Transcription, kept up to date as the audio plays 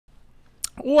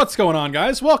What's going on,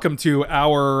 guys? Welcome to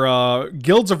our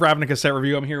Guilds of Ravnica set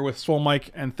review. I'm here with Swole Mike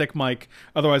and Thick Mike,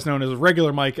 otherwise known as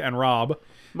Regular Mike and Rob.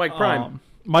 Mike Prime.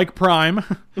 Mike Prime.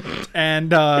 And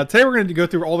today we're going to go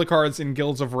through all the cards in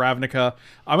Guilds of Ravnica.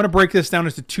 I'm going to break this down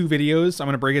into two videos. I'm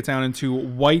going to break it down into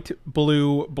white,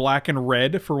 blue, black, and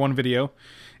red for one video.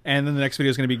 And then the next video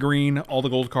is going to be green, all the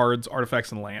gold cards,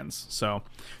 artifacts, and lands. So,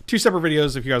 two separate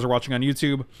videos if you guys are watching on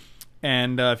YouTube.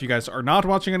 And if you guys are not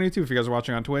watching on YouTube, if you guys are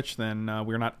watching on Twitch, then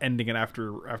we're not ending it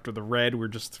after the red. We're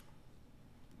just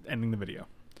ending the video.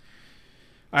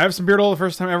 I have some beard oil the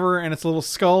first time ever, and it's a little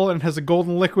skull, and it has a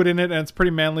golden liquid in it, and it's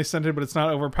pretty manly scented, but it's not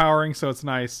overpowering, so it's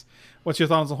nice. What's your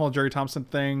thoughts on the whole Jerry Thompson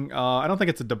thing? I don't think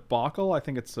it's a debacle. I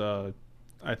think it's a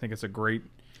great.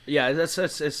 Yeah, that's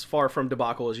as far from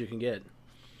debacle as you can get.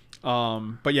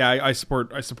 But yeah, I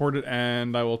support it,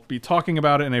 and I will be talking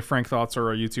about it in a Frank Thoughts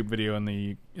or a YouTube video in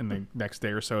the next day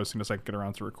or so, as soon as I get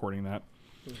around to recording that.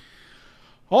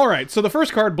 All right, so the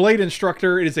first card, Blade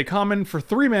Instructor. It is a common for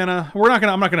 3 mana.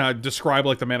 I'm not gonna describe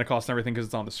like the mana cost and everything because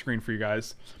it's on the screen for you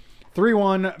guys.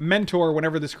 3/1 Mentor.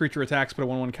 Whenever this creature attacks, put a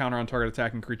 1/1 counter on target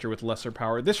attacking creature with lesser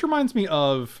power. This reminds me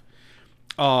of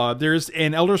there's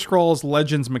an Elder Scrolls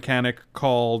Legends mechanic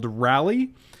called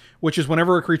Rally, which is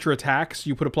whenever a creature attacks,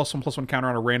 you put a +1/+1 counter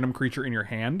on a random creature in your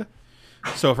hand.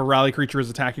 So if a rally creature is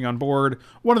attacking on board,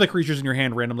 one of the creatures in your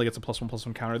hand randomly gets a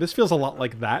 +1/+1 counter. This feels a lot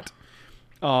like that.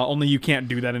 Only you can't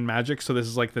do that in Magic, so this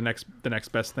is like the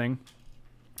next best thing.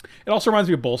 It also reminds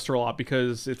me of Bolster a lot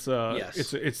because it's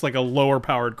it's like a lower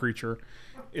powered creature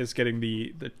is getting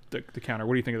the counter.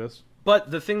 What do you think of this?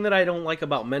 But the thing that I don't like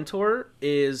about Mentor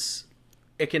is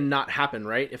it can not happen,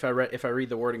 right? If I read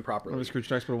the wording properly. This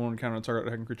creature attacks, put a 1/1 counter on target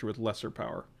attacking creature with lesser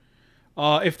power.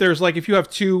 If you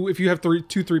have two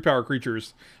 3-power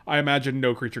creatures, I imagine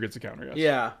no creature gets a counter.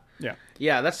 Yes.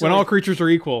 Yeah. That's when all creatures are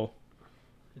equal.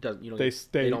 It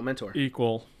doesn't. They don't mentor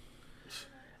equal.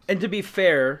 And to be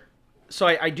fair, so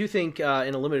I do think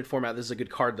in a limited format this is a good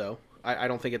card though. I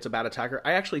don't think it's a bad attacker.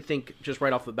 I actually think just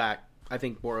right off the bat, I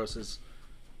think Boros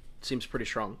seems pretty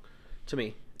strong to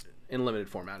me in limited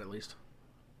format at least.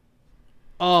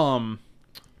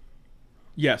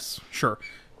 Yes, sure.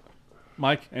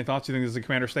 Mike, any thoughts? Do you think this is a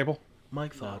commander staple?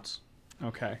 Mike thoughts.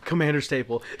 Okay. Commander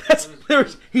staple.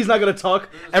 He's not gonna talk.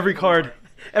 Every card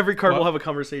will have a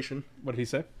conversation. What did he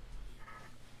say?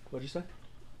 What did you say?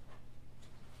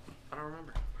 I don't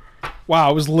remember.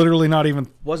 Wow, it was literally not even.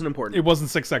 Wasn't important. It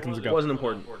wasn't 6 seconds ago. Wasn't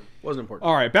important. Wasn't important.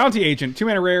 All right, Bounty Agent, 2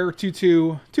 mana rare,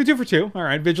 2/2 for 2. All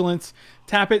right, Vigilance.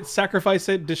 Tap it, sacrifice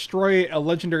it, destroy a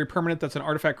legendary permanent that's an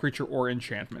artifact, creature, or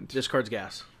enchantment. Discards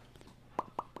gas.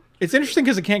 It's interesting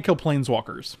because it can't kill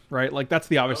planeswalkers, right? Like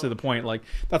that's obviously the point. Like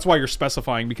that's why you're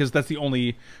specifying, because that's the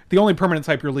only permanent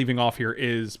type you're leaving off here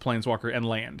is planeswalker and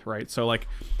land, right? So like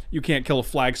you can't kill a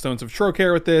Flagstones of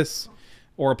Trocare with this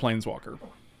or a planeswalker.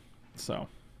 So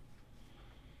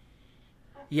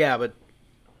yeah, but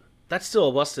that's still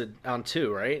a busted on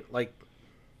 2, right? Like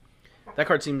that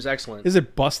card seems excellent. Is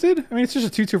it busted? I mean, it's just a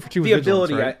 2/2 for 2 with the Vigilance,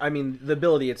 ability, right? I mean, the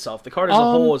ability itself. The card as a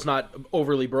whole is not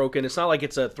overly broken. It's not like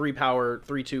it's a 3-power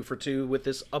 3/2 for 2 with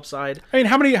this upside. I mean,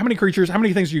 how many creatures, how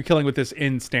many things are you killing with this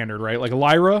in standard, right? Like a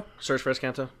Lyra? Search for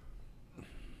Escanto?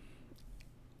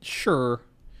 Sure.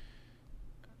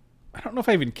 I don't know if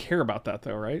I even care about that,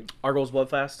 though, right? Argol's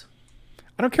Bloodfast?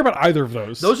 I don't care about either of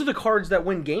those. Those are the cards that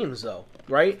win games, though,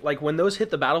 right? Like, when those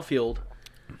hit the battlefield,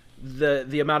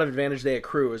 the amount of advantage they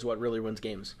accrue is what really wins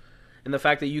games. And the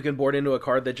fact that you can board into a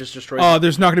card that just destroys... Oh,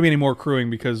 there's not going to be any more accruing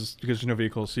because there's no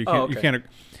vehicles, so you can't...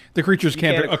 The creatures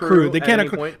can't accrue. They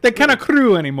can't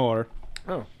accrue anymore.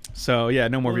 Oh. So, yeah,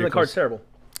 no more vehicles. The card's terrible.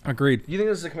 Agreed. Do you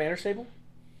think this is a commander stable?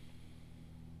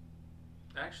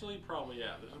 Actually, probably,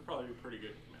 yeah. This would probably be pretty good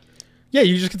commander. Yeah,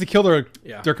 you just get to kill their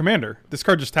commander. This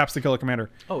card just taps to kill a commander.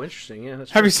 Oh, interesting. Yeah,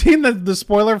 that's Have you seen the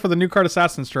spoiler for the new card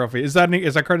Assassin's Trophy? Is that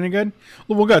card any good?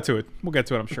 Well, we'll get to it.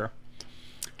 I'm sure.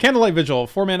 Candlelight Vigil,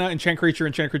 4 mana, enchant creature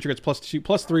gets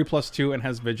 +3/+2, and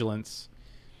has Vigilance.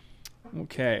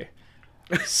 Okay.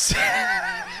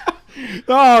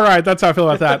 All right, that's how I feel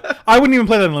about that. I wouldn't even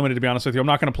play that in Limited, to be honest with you. I'm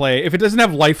not going to play... If it doesn't have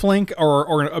lifelink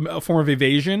or a form of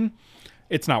evasion,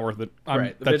 it's not worth it.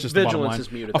 Right. That's just the bottom line.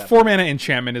 Is mute at a 4-mana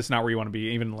enchantment is not where you want to be,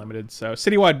 even in Limited. So,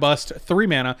 Citywide Bust, 3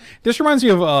 mana. This reminds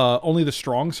me of Only the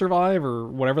Strong Survive, or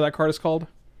whatever that card is called.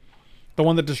 The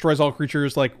one that destroys all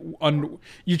creatures, like,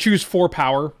 you choose 4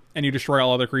 power, and you destroy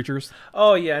all other creatures.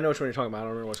 Oh, yeah, I know which one you're talking about. I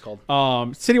don't remember what it's called.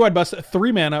 Citywide Bust,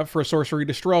 3 mana for a sorcery.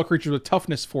 Destroy all creatures with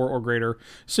toughness 4 or greater.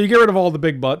 So you get rid of all the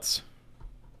big butts.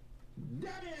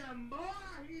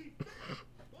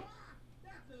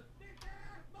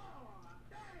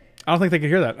 I don't think they could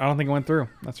hear that. I don't think it went through.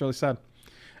 That's really sad.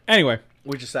 Anyway,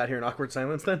 We just sat here in awkward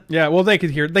silence then? Yeah, well, they could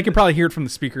hear. They could probably hear it from the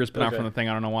speakers, but not Okay. from the thing.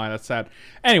 I don't know why. That's sad.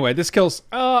 Anyway, this kills.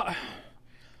 I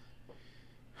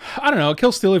don't know. It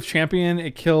kills Steel Leaf Champion.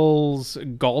 It kills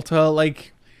Galta.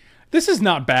 Like, this is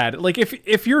not bad. Like,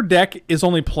 if your deck is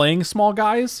only playing small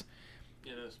guys,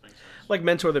 Yeah, this makes sense. Like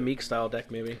Mentor the Meek style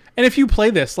deck, maybe. and if you play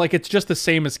this, like, it's just the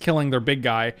same as killing their big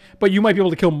guy, but you might be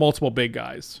able to kill multiple big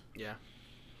guys. Yeah.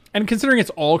 And considering it's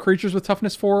all creatures with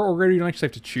toughness 4 or greater, you don't actually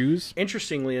have to choose.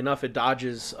 Interestingly enough, it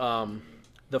dodges the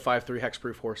 5/3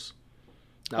 hexproof horse.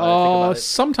 Now that I think about it.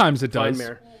 Sometimes it does.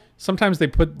 Mare. Sometimes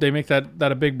they make that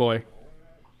a big boy.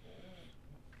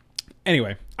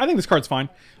 Anyway, I think this card's fine.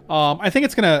 I think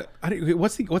it's gonna.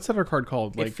 What's that other card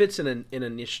called? It fits in a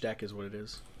niche deck, is what it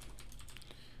is.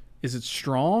 Is it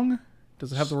strong?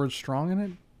 Does it have the word strong in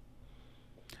it?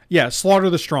 Yeah, Slaughter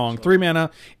the Strong. 3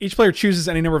 mana. Each player chooses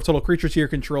any number of total creatures he or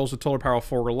controls with total power of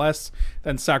 4 or less,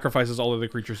 then sacrifices all of the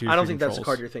creatures he or I don't she think that's the controls.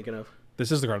 card you're thinking of.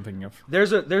 This is the card I'm thinking of.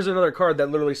 There's another card that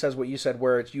literally says what you said,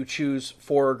 where it's you choose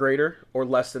 4 or greater or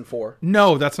less than 4.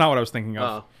 No, that's not what I was thinking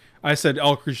of. Oh. I said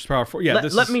all creatures power 4. Yeah,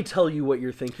 Let me tell you what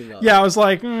you're thinking of. Yeah, I was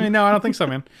like, no, I don't think so,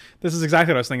 man. This is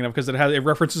exactly what I was thinking of because it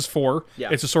references 4. Yeah.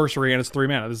 It's a sorcery and it's 3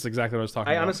 mana. This is exactly what I was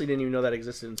talking I about. honestly didn't even know that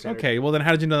existed in Standard. Okay, well then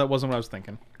how did you know that wasn't what I was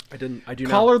thinking? I didn't. I do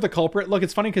know. Collar the Culprit. Look,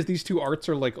 it's funny because these two arts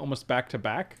are like almost back to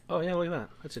back. Oh yeah, look at that.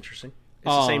 That's interesting. It's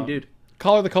the same dude.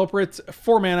 Collar the Culprit,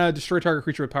 4 mana, destroy target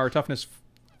creature with power toughness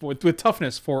with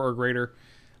toughness 4 or greater.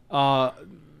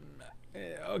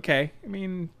 Okay, I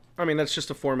mean, that's just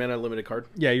a 4 mana limited card.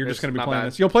 yeah, you're It's just going to be not playing bad.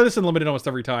 this. You'll play this in limited almost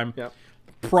every time. Yeah.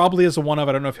 Probably as a one of.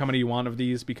 I don't know how many you want of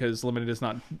these because limited is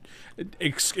not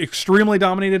extremely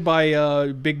dominated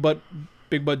by big butt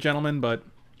gentlemen, but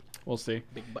we'll see.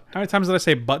 Big butt. How many times did I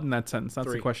say butt in that sentence? That's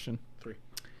 3. the question. 3.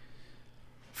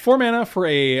 4 mana for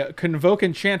a Convoke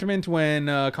enchantment. When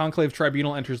Conclave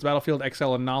Tribunal enters the battlefield,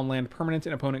 exile a non-land permanent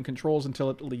and opponent controls until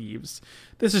it leaves.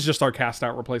 This is just our cast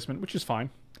out replacement, which is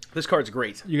fine. This card's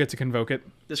great. You get to convoke it.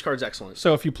 This card's excellent.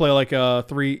 So if you play like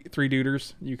three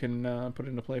duders, you can put it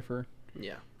into play for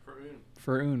Yeah.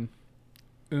 For Un.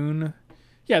 Un.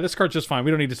 Yeah, this card's just fine.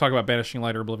 We don't need to talk about Banishing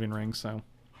Light or Oblivion Ring. So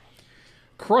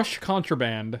Crush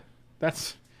Contraband.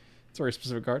 That's a very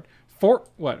specific card.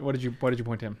 What did you point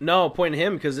to him? No, point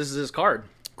him because this is his card.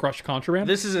 Crush Contraband.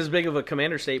 This is as big of a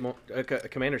commander staple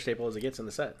as it gets in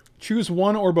the set. Choose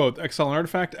one or both. Exile an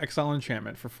artifact, exile an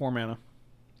enchantment for 4 mana.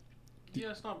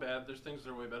 Yeah, it's not bad. There's things that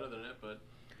are way better than it, but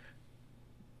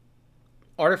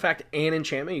Artifact and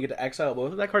enchantment, you get to exile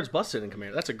both. That card's busted in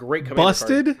commander. That's a great commander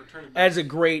Busted. card. Return to As a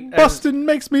great Busted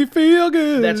makes me feel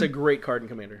good. That's a great card in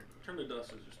commander. Return to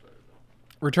Dust is just better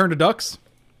though. Return to Ducks.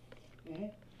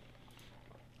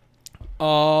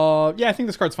 Yeah, I think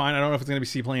this card's fine. I don't know if it's going to be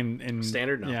C-plane in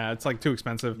Standard? No. Yeah, it's like too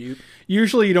expensive. Nope.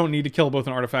 Usually you don't need to kill both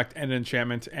an artifact and an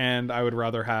enchantment, and I would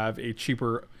rather have a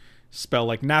cheaper spell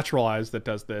like Naturalize that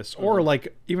does this, or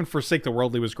like even Forsake the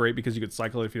Worldly was great because you could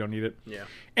cycle it if you don't need it. Yeah.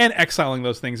 And exiling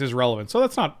those things is relevant, so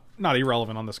that's not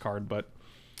irrelevant on this card. But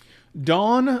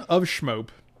Dawn of Schmope,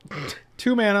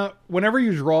 2 mana. Whenever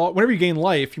you gain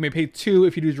life, you may pay 2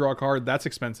 if you do draw a card. That's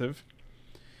expensive.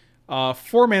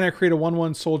 4 mana, create a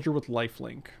 1/1 soldier with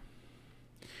lifelink.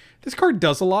 This card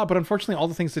does a lot, but unfortunately all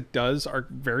the things it does are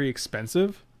very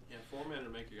expensive. Yeah, 4 mana to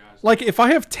make your guys. Like, if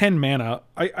I have 10 mana,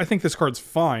 I think this card's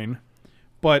fine,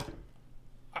 but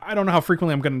I don't know how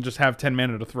frequently I'm going to just have 10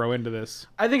 mana to throw into this.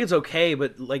 I think it's okay,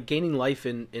 but like gaining life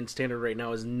in standard right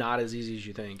now is not as easy as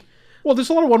you think. Well, there's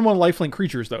a lot of 1/1 lifelink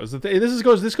creatures, though. This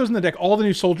goes in the deck. All the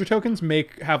new soldier tokens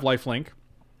have lifelink.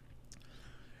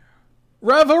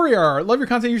 Ravoriar, love your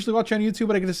content. Usually watch on YouTube,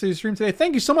 but I get to see your stream today.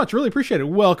 Thank you so much. Really appreciate it.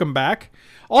 Welcome back.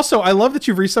 Also, I love that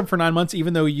you've resubbed for 9 months,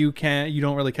 even though you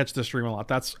don't really catch the stream a lot.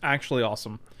 That's actually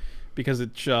awesome, because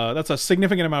that's a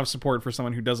significant amount of support for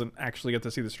someone who doesn't actually get to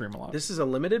see the stream a lot. This is a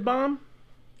limited bomb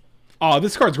Oh,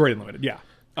 this card's great and limited. Yeah.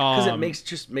 because it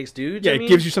makes dudes. Yeah, I it mean?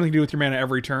 gives you something to do with your mana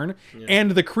every turn,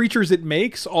 and the creatures it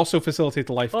makes also facilitate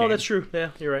the life gain. Oh, that's true. Yeah,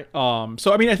 you're right.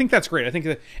 So I mean, I think that's great. I think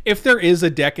that if there is a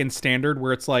deck in Standard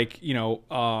where it's like,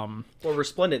 Well,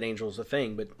 Resplendent Angel's a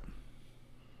thing, but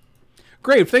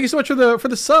great. Thank you so much for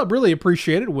the sub. Really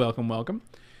appreciate it. Welcome.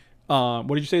 What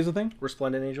did you say is the thing?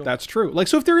 Resplendent Angel. That's true. Like,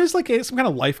 so if there is like some kind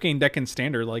of life gain deck in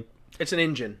Standard, like It's an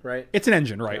engine, right? it's an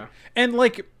engine, right? Yeah. And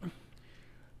like,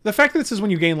 the fact that it says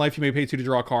when you gain life, you may pay 2 to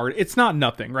draw a card. It's not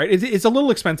nothing, right? It's a little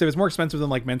expensive. It's more expensive than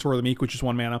like Mentor the Meek, which is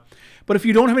 1 mana. But if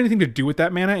you don't have anything to do with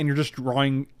that mana and you're just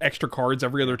drawing extra cards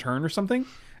every other turn or something,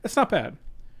 it's not bad.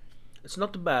 It's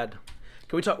not too bad.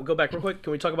 Can we go back real quick?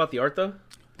 Can we talk about the art though?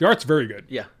 The art's very good.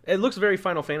 Yeah, it looks very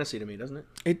Final Fantasy to me, doesn't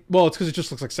it? Well, it's because it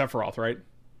just looks like Sephiroth, right?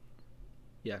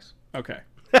 Yes. Okay.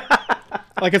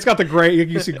 Like it's got the gray.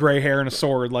 You see gray hair and a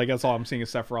sword. Like that's all I'm seeing is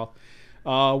Sephiroth.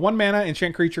 1 mana,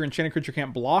 enchant creature. Enchanted creature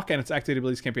can't block, and its activated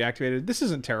abilities can't be activated. This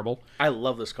isn't terrible. I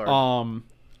love this card.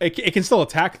 It can still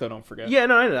attack though. Don't forget. Yeah,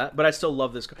 no, I know that, but I still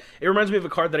love this card. It reminds me of a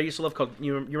card that I used to love called.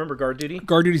 You remember Guard Duty?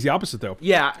 Guard Duty's the opposite though.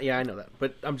 Yeah, I know that,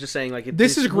 but I'm just saying like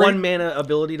This is a great 1 mana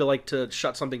ability to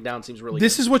shut something down seems really.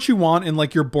 This good. is what you want in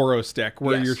like your Boros deck,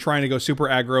 where Yes. you're trying to go super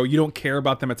aggro. You don't care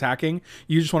about them attacking.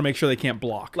 You just want to make sure they can't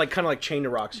block. like kind of like Chain to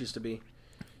Rocks used to be.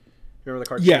 Remember the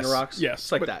card Yes, Chain to Rocks? yes,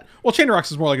 It's like but- that. Well, Chain of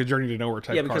Rocks is more like a Journey to Nowhere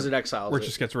type. Yeah, because card, it exiles where it it.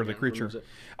 just gets rid of the creature. removes it.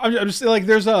 I'm just like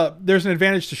there's an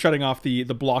advantage to shutting off the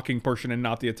blocking portion and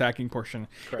not the attacking portion.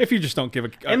 Correct. If you just don't give a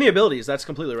And the abilities, that's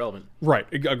completely relevant. right,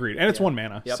 agreed, and it's 1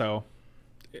 mana, Yep. so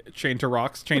chain to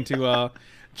rocks, chain to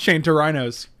chain to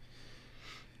rhinos.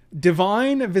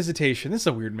 Divine Visitation. This is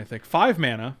a weird mythic. 5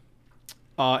 mana.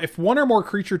 If 1 or more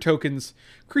creature tokens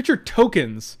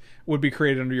would be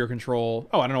created under your control.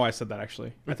 Oh, I don't know why I said that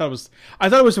actually. I thought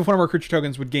it was if 1 or more creature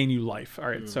tokens would gain you life. All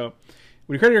right, so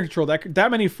when you create your control,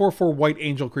 that many 4/4 white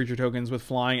angel creature tokens with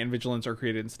flying and vigilance are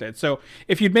created instead. So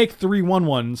if you'd make 3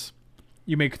 1/1s,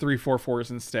 you make 3 4/4s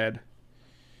instead.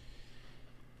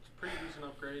 It's a pretty decent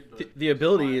upgrade. But The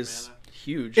ability 5 is mana.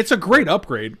 huge. It's a great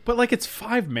upgrade, but like it's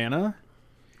 5 mana.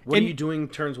 What and- are you doing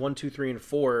turns 1, 2, 3, and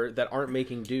 4 that aren't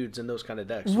making dudes in those kind of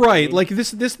decks? Right, like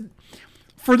this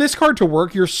for this card to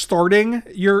work, you're starting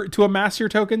to amass your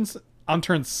tokens on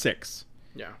turn 6.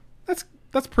 Yeah.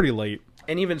 That's pretty late.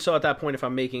 And even so, at that point, if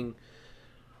I'm making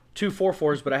 2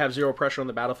 4/4s, but I have 0 pressure on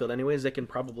the battlefield anyways,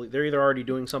 they're either already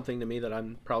doing something to me that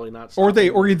I'm probably not. Or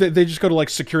stopping. they just go to like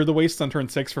secure the wastes on turn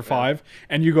 6 for 5,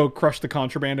 and you go crush the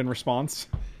contraband in response.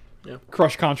 Yeah.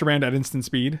 Crush contraband at instant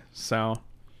speed. So,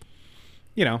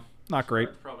 not great.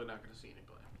 It's probably not going to see any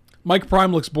play. Mike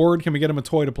Prime looks bored. Can we get him a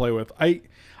toy to play with?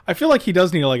 I feel like he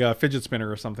does need like a fidget spinner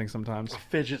or something sometimes.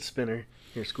 Fidget spinner.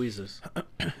 Here, squeeze this.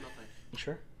 Nothing. You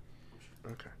sure?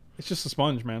 Okay. It's just a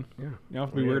sponge, man. Yeah. You don't have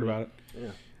to be weird about it. Yeah.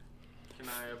 Can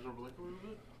I absorb liquid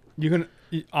with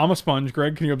it? I'm a sponge,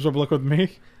 Greg. Can you absorb liquid with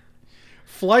me?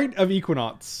 Flight of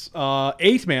Equinox.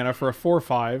 8 mana for a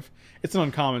 4/5. It's an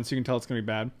uncommon, so you can tell it's going to be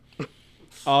bad.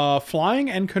 Flying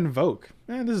and Convoke.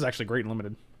 This is actually great and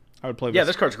limited. I would play this. Yeah,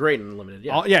 this card's great and limited.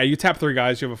 Yeah. Yeah, you tap 3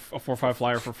 guys. You have a 4/5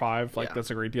 flyer for 5. Like, Yeah. that's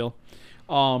a great deal.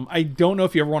 I don't know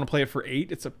if you ever want to play it for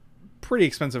 8. It's a pretty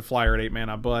expensive flyer at 8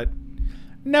 mana, but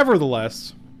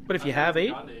nevertheless. But if you have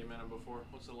 8, Gone to 8 mana before.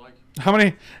 What's it like? How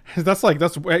many? Does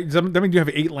that mean you have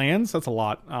 8 lands? That's a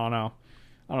lot. I don't know.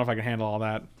 I don't know if I can handle all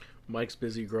that. Mike's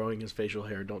busy growing his facial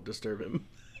hair. Don't disturb him.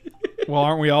 Well,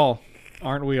 aren't we all?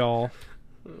 Aren't we all?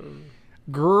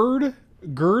 Gird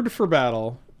for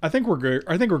battle. I think we're good.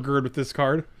 I think we're good with this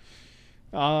card.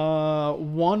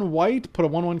 1 white, put a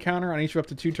 1/1 counter on each of up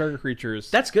to 2 target creatures.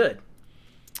 That's good.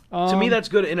 To me, that's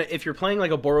good. If you're playing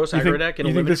like a Boros aggro deck in a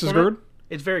you think limited this is format, good?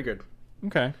 It's very good.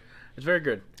 Okay. It's very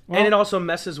good. Well, and it also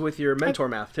messes with your mentor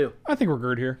math too. I think we're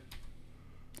good here.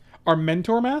 Our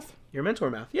mentor math? Your mentor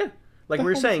math, yeah. Like The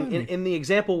we were hell does saying, that mean? in the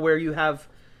example where you have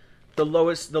the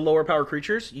lower power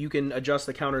creatures, you can adjust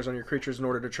the counters on your creatures in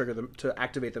order to trigger them to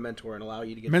activate the mentor and allow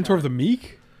you to get Mentor of the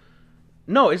Meek?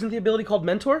 No, isn't the ability called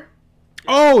mentor?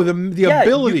 Oh, the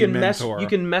ability you can mentor. You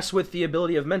can mess with the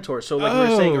ability of mentor. So like we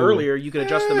were saying earlier, you can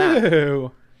adjust the math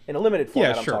Oh. in a limited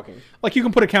format. Yeah, sure. I'm talking Like you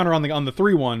can put a counter on the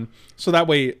 3/1, so that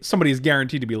way somebody is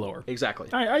guaranteed to be lower. exactly.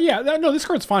 No, this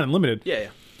card's fine and limited. Yeah, yeah.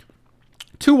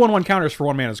 2 1/1 counters for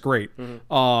 1 mana is great.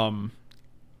 Mm-hmm.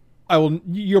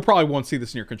 You probably won't see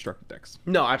this in your constructed decks.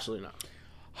 No, absolutely not.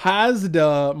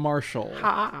 Hazda Marshal.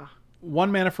 Ah.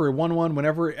 1 mana for a 1/1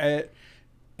 whenever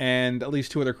and at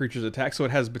least 2 other creatures attack. So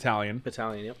it has Battalion.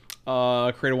 Battalion, yep.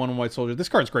 Create a 1/1 white soldier. This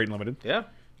card's great and limited. Yeah.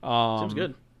 Seems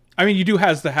good. I mean, you do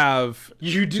has to have.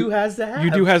 You do has to have.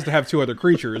 You do has to have 2 other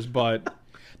creatures, but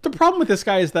the problem with this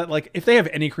guy is that like if they have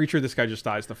any creature, this guy just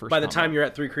dies the first. By the combat. time you're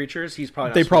at 3 creatures, he's probably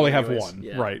not they probably swinging have anyways. 1,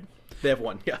 Yeah. right? They have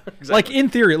 1, yeah. Exactly. Like in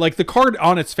theory, like the card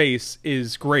on its face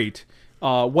is great.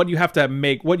 What you have to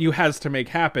make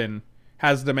happen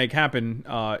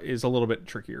is a little bit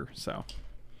trickier. So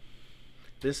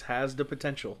this has the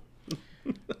potential.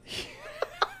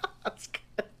 That's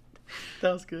good.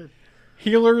 That was good.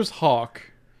 Healer's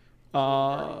Hawk,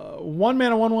 1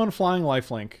 mana 1/1 flying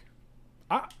lifelink.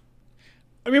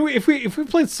 I mean, if we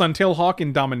played Suntail Hawk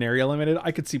in Dominaria Limited,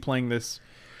 I could see playing this,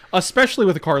 especially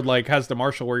with a card like Hazda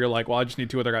Marshal, where you're like, well, I just need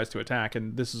 2 other guys to attack,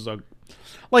 and this is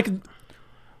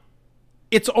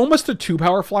it's almost a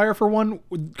 2-power flyer for 1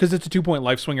 because it's a 2-point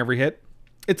life swing every hit.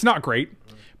 It's not great,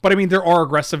 but I mean there are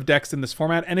aggressive decks in this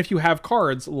format, and if you have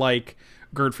cards like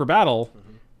Gird for Battle,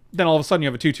 then all of a sudden you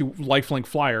have a 2/2 lifelink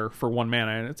flyer for 1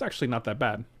 mana, and it's actually not that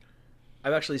bad.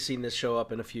 I've actually seen this show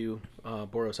up in a few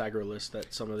Boros aggro lists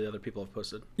that some of the other people have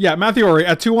posted. Yeah, Matthew Ori,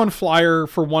 a 2/1 flyer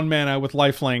for 1 mana with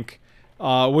lifelink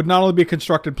would not only be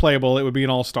constructed playable, it would be an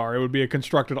all-star. It would be a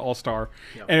constructed all-star.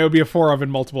 Yep. And it would be a 4 of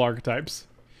in multiple archetypes.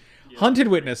 Yeah, Hunted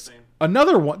Witness.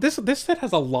 Another one. This set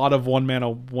has a lot of 1 mana,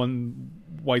 1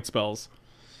 white spells.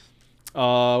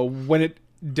 When it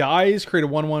dies, create a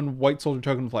 1/1 white soldier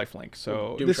token with lifelink.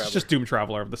 So this is just Doom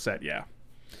Traveler of the set, yeah.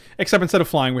 Except instead of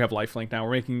flying, we have lifelink now.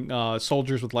 We're making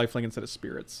soldiers with lifelink instead of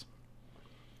spirits.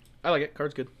 I like it.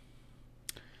 Card's good.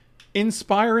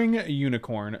 Inspiring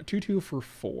Unicorn. 2/2 for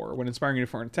 4. When Inspiring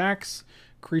Unicorn attacks,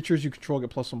 creatures you control get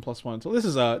 +1/+1. So this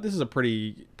is a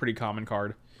pretty common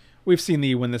card. We've seen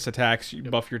the when this attacks, you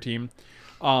buff your team.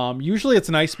 Usually it's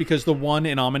nice because the one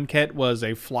in Amonkhet was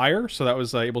a flyer, so that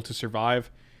was able to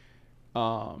survive.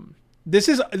 This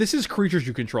is creatures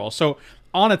you control. So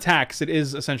on attacks, it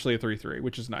is essentially a 3/3,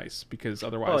 which is nice because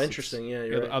otherwise, interesting. Yeah,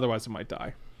 you're right. Otherwise, it might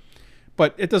die.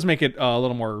 But it does make it a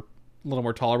little more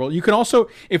tolerable. You can also,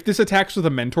 if this attacks with a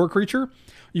mentor creature,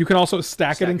 you can also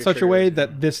stack it in such a way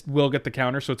that this will get the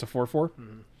counter, so it's a 4/4.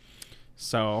 Mm-hmm.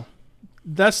 So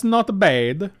that's not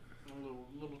bad. A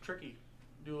little tricky.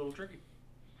 Do a little tricky.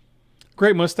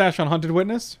 Great mustache on Hunted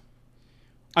Witness.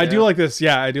 I do like this.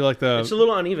 Yeah, I do like the. It's a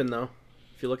little uneven though,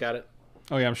 if you look at it.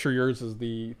 Oh yeah, I'm sure yours is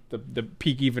the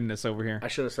peak evenness over here. I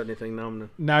shouldn't have said anything. Now I'm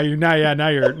gonna... now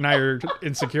you're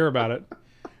insecure about it.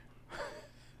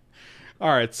 All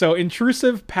right, so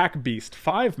Intrusive Pack Beast,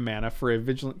 5 mana for a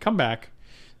vigilant. Come back,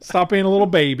 stop being a little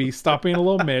baby, stop being a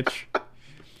little Mitch.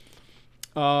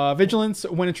 Vigilance.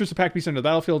 When Intrusive Pack Beast enter the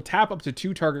battlefield, tap up to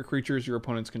 2 target creatures your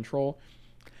opponents control.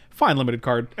 Fine limited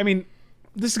card. I mean,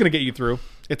 this is gonna get you through.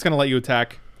 It's gonna let you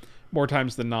attack more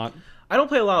times than not. I don't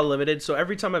play a lot of limited, so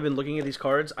every time I've been looking at these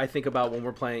cards, I think about when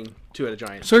we're playing 2-Headed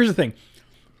Giant. So here's the thing.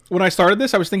 When I started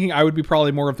this, I was thinking I would be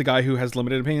probably more of the guy who has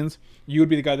limited opinions. You would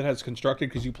be the guy that has constructed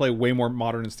because you play way more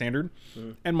modern and standard.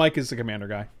 Mm. And Mike is the commander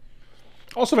guy.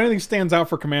 Also, if anything stands out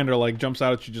for commander, like jumps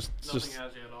out at you, Nothing has yet.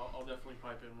 I'll definitely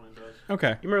pipe in when it does.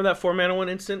 Okay. You remember that 4 mana one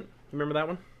instant? You remember that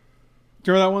one?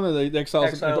 Do you remember that one? The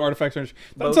exiles artifacts.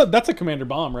 That's a commander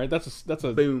bomb, right? That's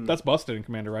boom. That's busted in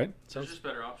commander, right? There's just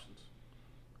better options.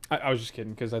 I was just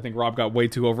kidding because I think Rob got way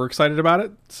too overexcited about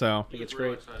it. So I think it's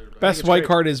great. Best white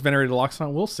card is Venerated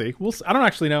Loxodon. We'll see. I don't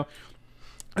actually know.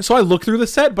 So I looked through the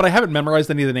set, but I haven't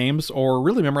memorized any of the names or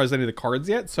really memorized any of the cards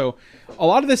yet. So a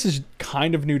lot of this is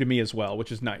kind of new to me as well, which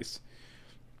is nice.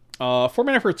 4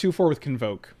 mana for a 2/4 with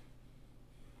Convoke.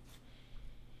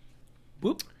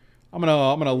 Whoop. I'm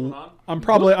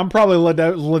probably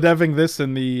ledeving this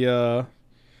in the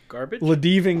garbage.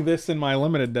 Ledeving this in my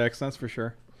limited decks. That's for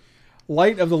sure.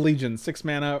 Light of the Legion, 6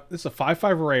 mana. This is a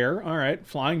 5/5 rare. All right,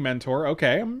 Flying Mentor.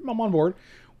 Okay, I'm on board.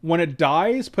 When it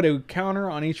dies, put a counter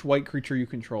on each white creature you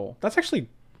control. That's actually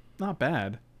not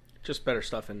bad. Just better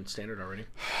stuff in standard already.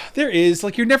 There is,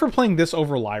 like, you're never playing this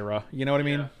over Lyra. You know what I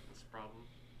mean? Yeah, that's a problem.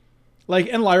 Like,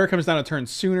 and Lyra comes down a turn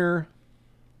sooner.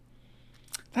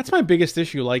 That's my biggest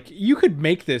issue. Like, you could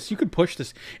make this, you could push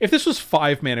this. If this was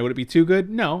 5 mana, would it be too good?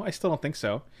 No, I still don't think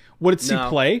so. Would it see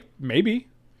play? Maybe.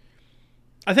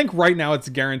 I think right now it's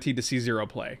guaranteed to see 0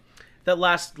 play. That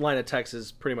last line of text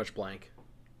is pretty much blank.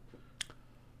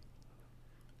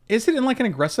 Is it in like an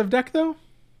aggressive deck though?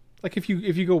 Like if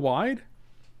you go wide?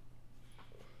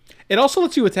 It also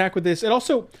lets you attack with this. It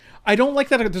also, I don't like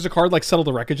that there's a card like Settle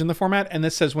the Wreckage in the format and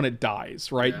this says when it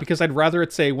dies, right? Yeah. Because I'd rather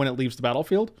it say when it leaves the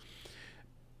battlefield.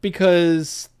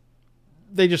 Because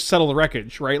they just settle the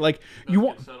wreckage, right? Like you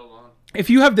want, if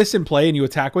you have this in play and you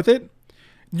attack with it,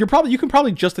 you can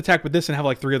probably just attack with this and have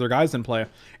like 3 other guys in play.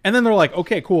 And then they're like,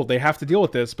 okay, cool, they have to deal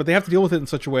with this, but they have to deal with it in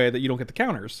such a way that you don't get the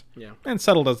counters. Yeah. And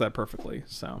Settle does that perfectly,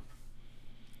 so.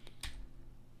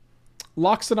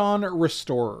 Loxodon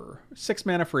Restorer. 6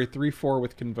 mana for a 3/4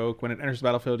 with Convoke. When it enters the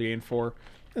battlefield, you gain 4.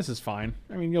 This is fine.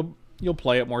 I mean, you'll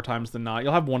play it more times than not.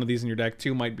 You'll have one of these in your deck.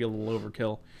 2 might be a little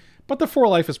overkill. But the 4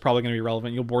 life is probably going to be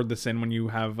relevant. You'll board this in when you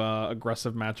have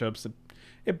aggressive matchups.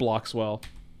 It blocks well.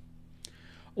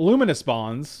 Luminous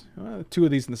Bonds. 2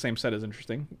 of these in the same set is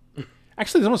interesting.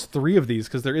 Actually, there's almost 3 of these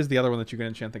because there is the other one that you can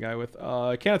enchant the guy with.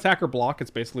 Can't attack or block.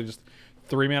 It's basically just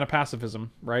 3 mana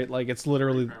pacifism, right? Like it's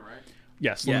literally... Right.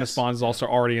 Yes, Luminous Bonds is also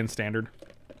already in standard.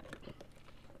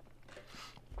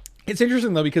 It's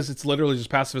interesting, though, because it's literally just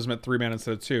pacifism at 3 mana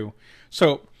instead of 2.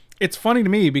 So it's funny to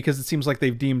me because it seems like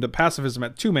they've deemed that pacifism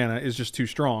at 2 mana is just too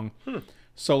strong.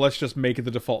 So let's just make it the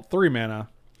default 3 mana.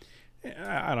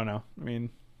 I don't know. I mean...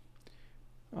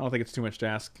 I don't think it's too much to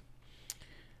ask.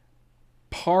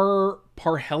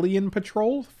 Parhelion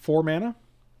Patrol, 4 mana.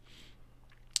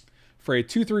 For a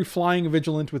 2/3 flying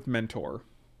vigilant with Mentor.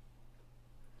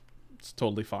 It's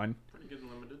totally fine. Pretty good and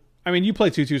limited. I mean, you play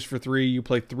 2/2s for 3. You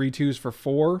play 3/2s for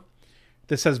 4.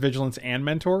 This has Vigilance and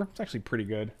Mentor. It's actually pretty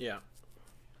good. Yeah.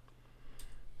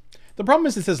 The problem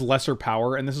is it says lesser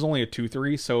power, and this is only a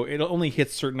 2/3, so it only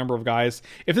hits a certain number of guys.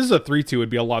 If this is a 3/2, it'd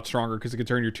be a lot stronger because it could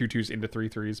turn your 2/2s into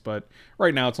 3/3s. But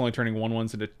right now, it's only turning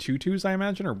 1/1s into 2/2s, I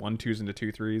imagine, or 1/2s into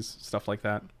 2/3s, stuff like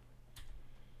that.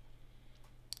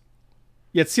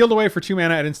 Yet Sealed Away for 2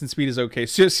 mana at instant speed is okay.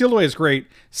 Sealed Away is great.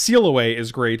 Seal Away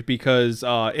is great because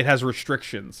it has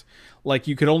restrictions. Like,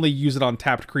 you could only use it on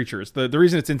tapped creatures. The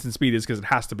reason it's instant speed is because it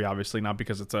has to be, obviously, not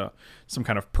because it's some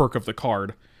kind of perk of the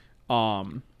card.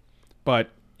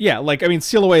 But, yeah, like, I mean,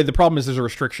 Seal Away, the problem is there's a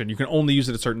restriction. You can only use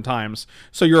it at certain times.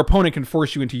 So your opponent can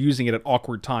force you into using it at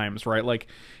awkward times, right? Like,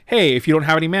 hey, if you don't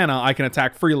have any mana, I can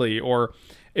attack freely. Or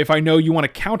if I know you want to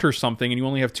counter something and you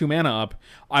only have 2 mana up,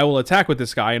 I will attack with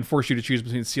this guy and force you to choose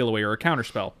between Seal Away or a counter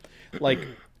spell. Like,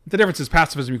 the difference is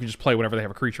pacifism, you can just play whenever they have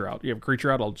a creature out. You have a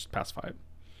creature out, I'll just pacify it.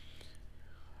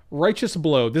 Righteous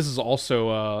Blow. This is also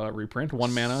a reprint.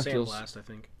 1 mana. Sandblast, I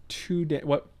think. 2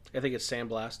 what? I think it's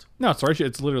Sandblast. No, it's Righteous.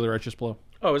 It's literally Righteous Blow.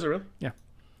 Oh, is it really? Yeah.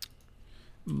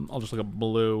 I'll just look up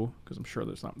blue because I'm sure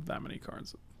there's not that many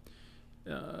cards.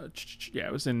 Yeah,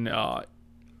 it was in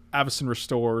Avacyn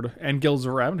Restored and Guilds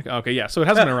of Ravnica. Okay, yeah, so it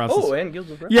hasn't been around since. Oh, and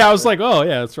Guilds of Ravnica. Yeah, I was like, oh,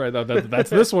 yeah, that's right. That's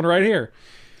this one right here.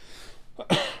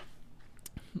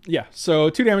 Yeah, so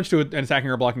 2 damage to an attacking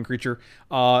or blocking creature.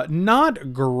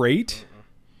 Not great.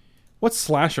 What's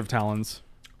Slash of Talons?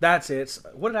 That's it.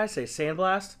 What did I say?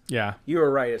 Sandblast? Yeah. You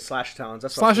were right. It's Slash of Talons.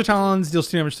 That's Slash of Talons deals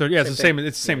 2 damage to... Yeah, it's the same. thing.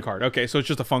 It's the same card. Okay, so it's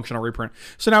just a functional reprint.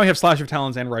 So now we have Slash of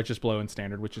Talons and Righteous Blow in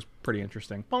Standard, which is pretty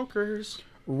interesting. Bonkers.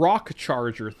 Rock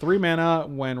Charger. 3 mana.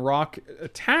 When Rock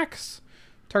attacks,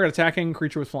 target attacking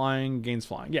creature with flying gains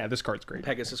flying. Yeah, this card's great.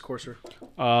 Pegasus Courser.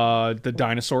 The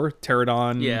Dinosaur.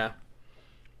 Pterodon. Yeah.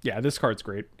 Yeah, this card's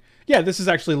great. Yeah, this is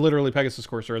actually literally Pegasus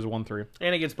Courser as a 1/3.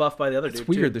 And it gets buffed by the other dude, It's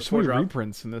weird. too. There's so many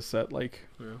reprints in this set. Like...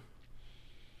 Yeah.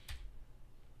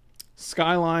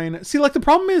 Skyline. See, like, the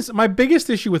problem is, my biggest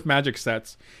issue with Magic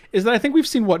sets is that I think we've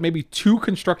seen, what, maybe 2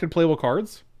 constructed playable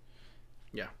cards?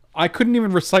 Yeah. I couldn't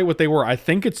even recite what they were. I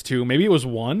think it's 2. Maybe it was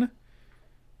 1.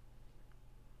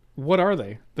 What are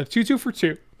they? The 2/2 for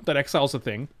 2 that exiles a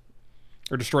thing.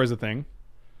 Or destroys a thing.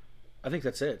 I think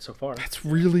that's it so far. That's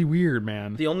really weird,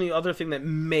 man. The only other thing that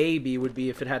maybe would be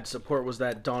if it had support was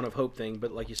that Dawn of Hope thing,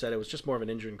 but like you said, it was just more of an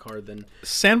engine card than...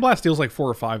 Sandblast deals like 4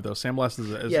 or 5, though. Sandblast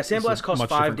is yeah, Sandblast costs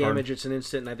 5 damage. Card. It's an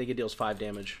instant, and I think it deals 5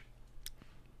 damage.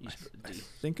 I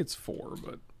think it's 4,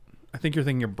 but I think you're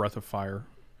thinking of Breath of Fire.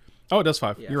 Oh, it does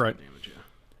 5. Yeah, you're right. Damage, yeah.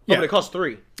 Yeah. Oh, but it costs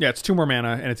 3. Yeah, it's 2 more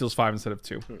mana, and it deals 5 instead of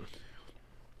 2.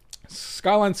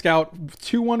 Skyline Scout,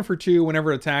 2/1 for 2.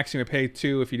 Whenever it attacks, you may pay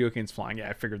 2 if you do it against flying. Yeah,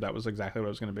 I figured that was exactly what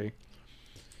it was going to be.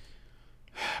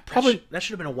 Probably that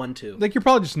should have been a 1/2. Like, you're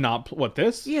probably just not what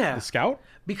this? Yeah, the Scout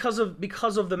because of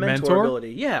the mentor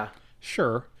ability. Yeah,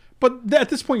 sure, but at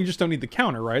this point you just don't need the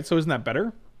counter, right? So isn't that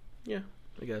better? Yeah,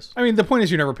 I guess. I mean, the point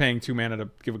is you're never paying 2 mana to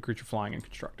give a creature flying and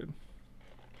constructed.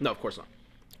 No, of course not.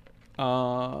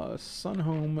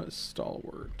 Sunhome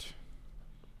Stalwart.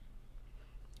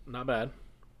 Not bad.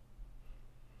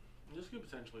 This could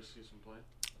potentially see some play.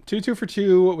 2/2 for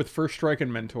 2 with First Strike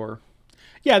and Mentor.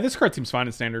 Yeah, this card seems fine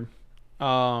in Standard.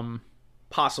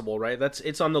 Possible, right?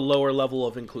 It's on the lower level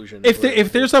of inclusion.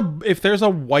 If there's a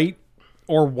white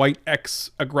or white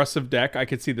X aggressive deck, I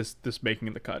could see this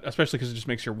making the cut, especially because it just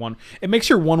makes your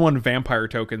 1/1 vampire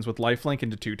tokens with lifelink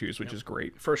into 2/2s, which is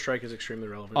great. First Strike is extremely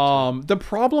relevant. The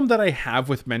problem that I have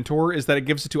with Mentor is that it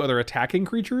gives it to other attacking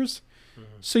creatures,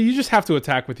 so you just have to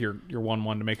attack with your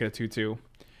 1/1 to make it a 2/2.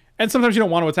 And sometimes you don't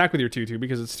want to attack with your 2/2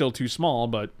 because it's still too small,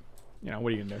 but, you know, what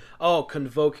are you going to do? Oh,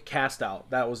 Convoke Cast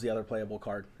Out. That was the other playable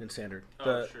card in Standard.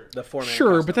 The 4 mana.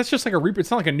 Sure, but that's just like a reaper.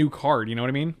 It's not like a new card, you know what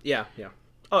I mean? Yeah, yeah.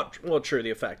 Oh, well, true, the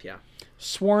effect, yeah.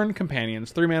 Sworn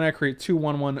Companions. 3 mana, create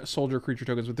 2/1/1 soldier creature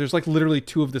tokens. But there's like literally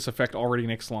 2 of this effect already in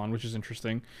Ixalan, which is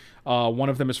interesting. One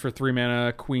of them is for 3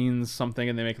 mana, queens, something,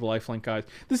 and they make the lifelink guys.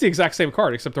 This is the exact same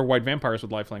card, except they're white vampires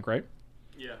with lifelink, right?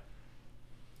 Yeah.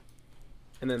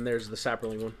 And then there's the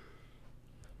Sapperling one.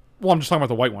 Well, I'm just talking about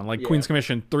the white one. Like, Queen's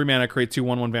Commission, 3 mana, create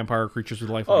 2/1/1 vampire creatures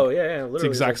with lifelink. Oh, yeah, yeah. Literally, it's the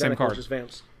exact same card. Just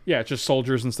vamps. Yeah, it's just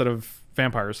soldiers instead of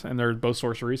vampires, and they're both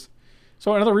sorceries.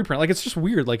 So another reprint. Like, it's just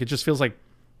weird. Like, it just feels like...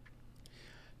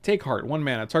 Take Heart, 1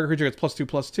 mana. Target creature gets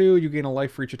 +2/+2. You gain a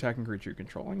life for each attacking creature you're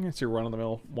controlling. It's your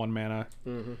run-of-the-mill 1 mana.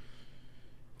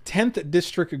 10th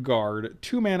District Guard,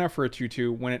 2 mana for a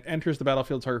 2/2. When it enters the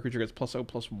battlefield, target creature gets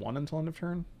 +0/+1 until end of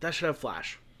turn. That should have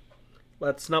Flash.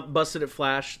 Let's not bust it at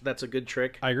Flash. That's a good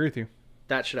trick. I agree with you.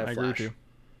 That should have Flash. I agree with you.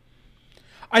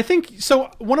 I think so.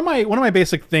 One of my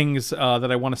basic things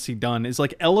that I want to see done is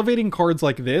like elevating cards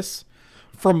like this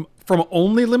from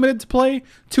only limited to play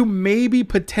to maybe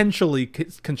potentially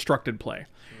constructed play.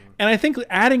 And I think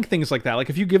adding things like that, like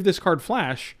if you give this card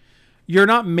flash, you're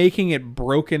not making it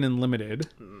broken and limited.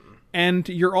 And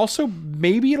you're also,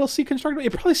 maybe it'll see constructed.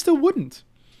 It probably still wouldn't.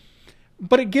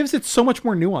 But it gives it so much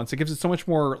more nuance. It gives it so much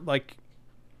more, like,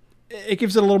 it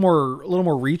gives it a little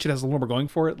more reach. It has a little more going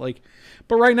for it. Like,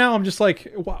 but right now I'm just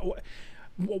like,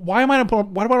 why do I want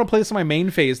to play this in my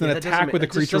main phase and then attack with a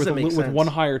creature with one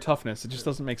higher toughness? It just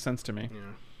doesn't make sense to me. Yeah.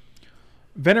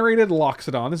 Venerated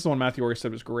Loxodon. This is the one Matthew already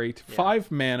said was great. Yeah.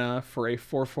 5 mana for a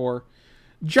 4/4.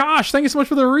 Josh, thank you so much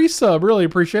for the resub. Really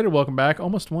appreciate it. Welcome back.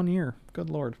 Almost 1 year. Good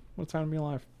lord. What a time to be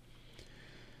alive.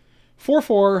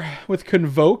 4/4 with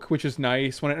Convoke, which is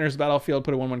nice. When it enters the battlefield,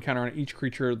 put a 1/1 counter on each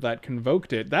creature that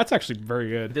convoked it. That's actually very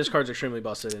good. This card's extremely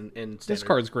busted in Standard. This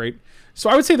card's great. So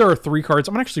I would say there are 3 cards.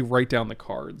 I'm going to actually write down the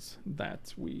cards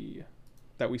that we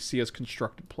see as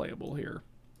constructed playable here.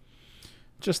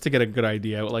 Just to get a good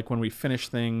idea. Like when we finish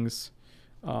things,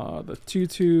 the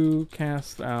 2/2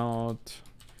 cast out.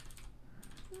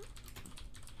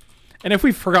 And if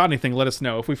we forgot anything, let us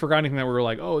know. If we forgot anything that we were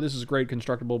like, oh, this is a great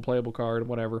constructible, playable card,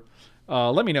 whatever,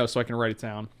 let me know so I can write it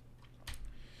down.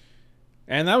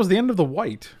 And that was the end of the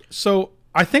white. So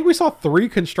I think we saw 3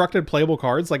 constructed playable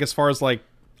cards, like as far as like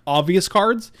obvious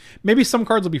cards. Maybe some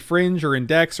cards will be fringe or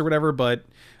index or whatever, but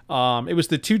it was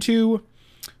the 2/2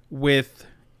 with,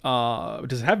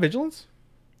 does it have vigilance?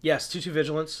 Yes, 2/2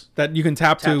 vigilance. That you can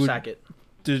tap to sack it.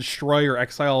 Destroy or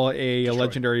exile a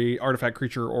legendary artifact,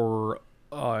 creature, or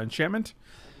enchantment.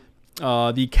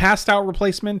 The cast out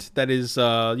replacement that is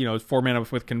 4 mana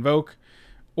with Convoke,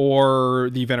 or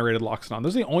the Venerated Loxodon.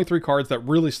 Those are the only 3 cards that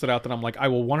really stood out that I'm like, I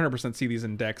will 100% see these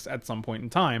in decks at some point in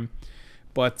time.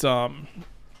 But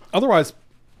otherwise,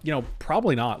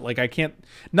 probably not. Like I can't.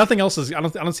 Nothing else is. I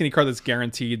don't see any card that's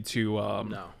guaranteed to.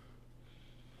 No.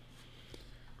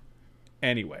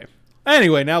 Anyway,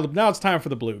 now it's time for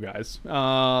the blue guys.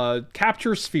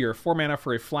 Capture Sphere, 4 mana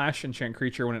for a flash enchant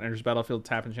creature. When it enters the battlefield,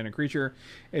 tap enchanted creature.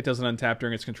 It doesn't untap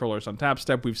during its controller's untap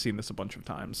step. We've seen this a bunch of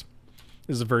times.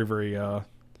 This is a very, very.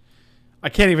 I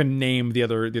can't even name the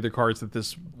other cards that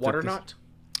this. Waterknot.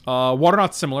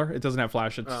 Waterknot's similar. It doesn't have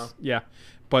flash. It's yeah,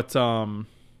 but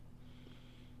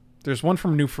there's one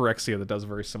from New Phyrexia that does a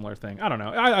very similar thing. I don't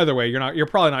know. Either way, you're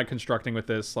probably not constructing with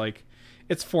this. Like,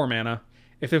 it's 4 mana.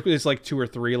 If it was like 2 or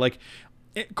 3, like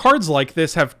cards like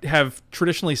this have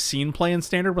traditionally seen play in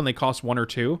Standard when they cost 1 or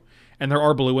 2, and there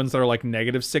are blue ones that are like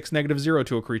 -6, -0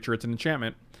 to a creature. It's an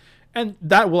enchantment, and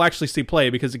that will actually see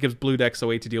play because it gives blue decks a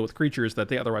way to deal with creatures that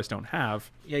they otherwise don't have.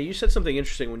 Yeah, you said something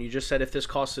interesting when you just said if this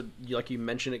costed, like you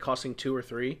mentioned, it costing 2 or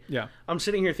 3. Yeah, I'm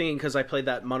sitting here thinking because I played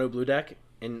that mono blue deck,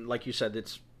 and like you said,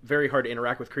 it's very hard to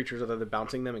interact with creatures other than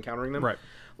bouncing them and countering them. Right.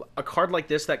 A card like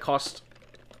this that costs,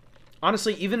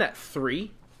 honestly, even at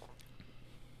 3,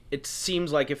 it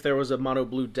seems like if there was a mono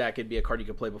blue deck, it'd be a card you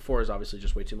could play before. Is obviously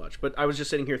just way too much. But I was just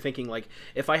sitting here thinking, like,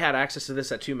 if I had access to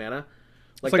this at 2 mana,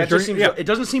 like that just seems, it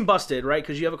doesn't seem busted, right?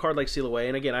 Because you have a card like Seal Away,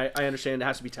 and again, I understand it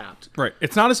has to be tapped. Right.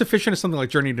 It's not as efficient as something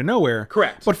like Journey to Nowhere.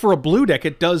 Correct. But for a blue deck,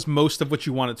 it does most of what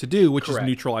you want it to do, which is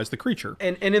neutralize the creature.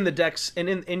 And in the decks, and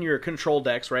in your control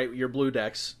decks, right, your blue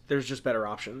decks, there's just better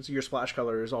options. Your splash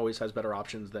colors always has better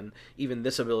options than even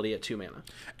this ability at 2 mana.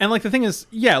 And like the thing is,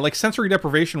 yeah, like Sensory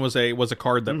Deprivation was a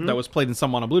card that, that was played in some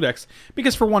mono blue decks,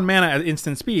 because for 1 mana at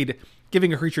instant speed,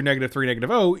 giving a creature -3,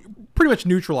 -0 pretty much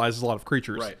neutralizes a lot of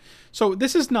creatures. Right. So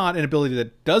this is not an ability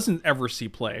that doesn't ever see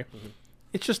play.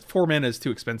 It's just 4 mana is too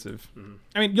expensive.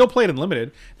 I mean, you'll play it in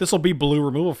limited. This will be blue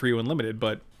removal for you in limited,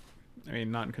 but I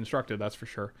mean, not in constructed, that's for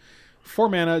sure. 4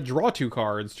 mana, draw 2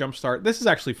 cards, jumpstart. This is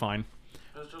actually fine.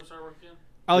 How does jumpstart work again?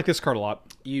 I like this card a lot.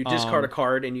 You discard a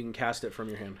card and you can cast it from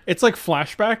your hand. It's like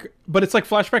flashback, but it's like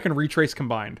flashback and retrace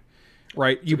combined.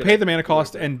 Right, you pay the mana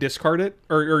cost and discard it,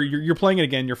 or you're playing it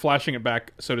again, you're flashing it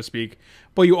back, so to speak,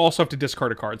 but you also have to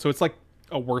discard a card, so it's like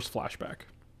a worse flashback.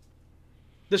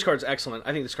 This card's excellent.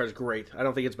 I think this card's great. I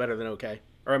don't think it's better than okay.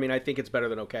 Or, I mean, I think it's better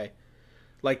than okay.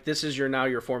 Like, this is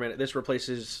your 4 mana. This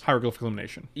replaces... Hieroglyphic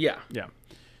Illumination. Yeah. Yeah.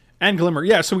 And Glimmer.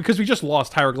 Yeah, so because we just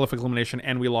lost Hieroglyphic Illumination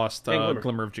and we lost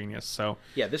Glimmer of Genius, so...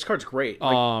 Yeah, this card's great.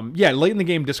 Like, yeah, late in the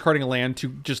game, discarding a land to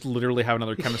just literally have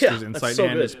another Chemister's Insight so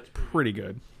hand is pretty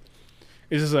good.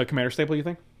 Is this a Commander staple, you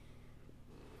think?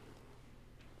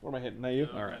 What am I hitting? That you?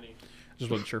 All right. Just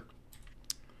wasn't sure.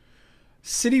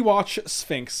 City Watch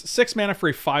Sphinx. 6 mana for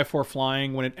a 5/4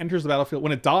 flying. When it enters the battlefield,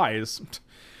 when it dies...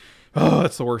 Oh,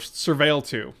 that's the worst. Surveil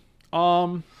 2.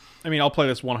 I mean, I'll play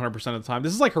this 100% of the time.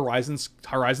 This is like Horizon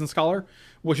Scholar,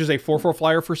 which is a 4/4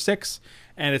 flyer for 6.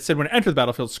 And it said when it enters the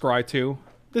battlefield, scry 2.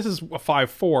 This is a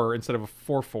 5/4 instead of a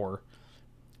 4/4.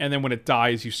 And then when it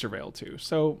dies, you Surveil 2.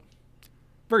 So...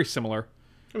 very similar.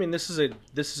 I mean, this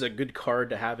is a good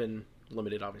card to have in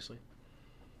limited, obviously.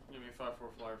 I mean, 5/4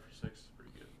 flyer for 6 is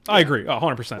pretty good. I agree,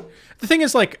 100%. The thing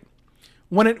is, like,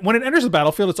 when it enters the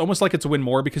battlefield, it's almost like it's a win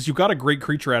more because you got a great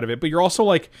creature out of it, but you're also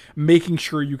like making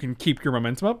sure you can keep your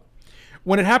momentum up.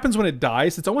 When it happens when it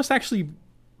dies, it's almost actually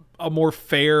a more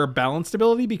fair, balanced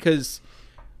ability because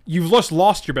you've just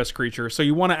lost your best creature, so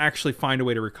you want to actually find a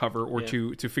way to recover or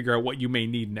to figure out what you may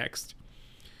need next.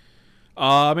 May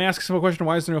I ask a simple question?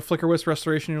 Why is there no Flicker Wisp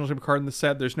Restoration usually card in the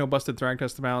set? There's no Busted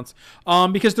Thragtusk to balance.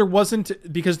 Because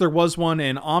there was one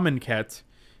in Amonkhet.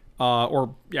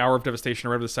 Or Hour of Devastation,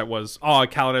 or whatever the set was.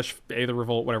 Kaladesh, Aether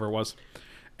Revolt, whatever it was.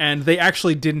 And they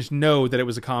actually didn't know that it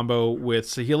was a combo with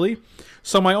Saheeli.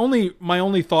 So my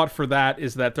only thought for that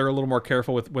is that they're a little more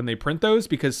careful with when they print those,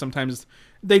 because sometimes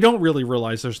they don't really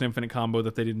realize there's an infinite combo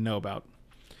that they didn't know about.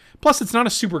 Plus, it's not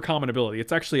a super common ability.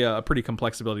 It's actually a pretty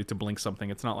complex ability to blink something.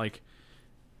 It's not like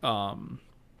a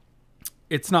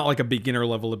beginner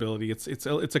level ability. It's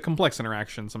a complex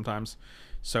interaction sometimes.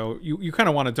 So you kind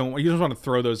of want to you just want to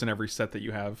throw those in every set that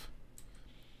you have.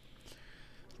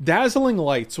 Dazzling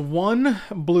Lights, 1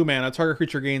 blue mana, target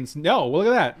creature gains. No, look at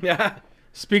that. Yeah.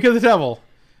 Speak of the Devil.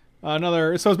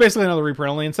 So it's basically another reprint.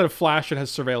 Only instead of flash, it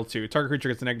has Surveil 2. Target creature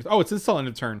gets a negative. Oh, it's still end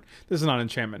of turn. This is not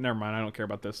enchantment. Never mind. I don't care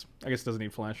about this. I guess it doesn't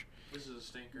need flash. This is a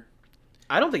stinker.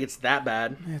 I don't think it's that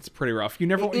bad. It's pretty rough. You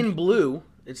never in blue.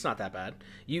 It's not that bad.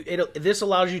 This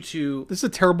allows you to. This is a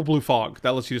terrible blue fog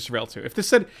that lets you to Surveil 2. If this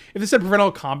said prevent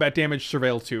all combat damage,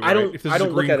 Surveil 2. Right? I don't. If this I is a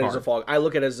don't look green at it card. as a fog. I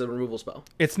look at it as a removal spell.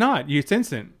 It's not. It's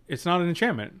instant. It's not an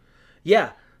enchantment.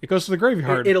 Yeah. It goes to the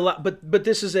graveyard. But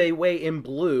this is a way in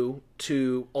blue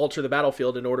to alter the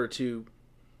battlefield in order to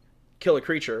kill a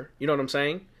creature. You know what I'm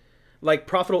saying? Like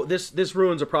profitable. This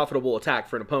ruins a profitable attack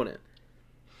for an opponent.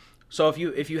 So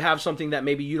if you have something that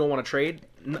maybe you don't want to trade,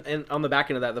 and on the back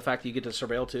end of that, the fact that you get to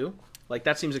Surveil 2, like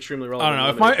that seems extremely relevant. I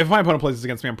don't know. If my opponent plays this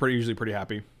against me, I'm usually pretty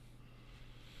happy.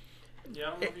 Yeah, I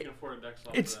don't know if you can afford a deck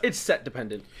slot. It's set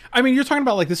dependent. I mean, you're talking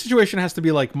about like the situation has to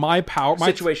be like my power.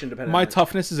 Situation dependent. My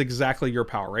toughness is exactly your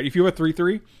power, right? If you have a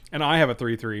 3/3 and I have a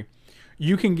 3/3,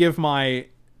 you can give my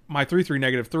 3/3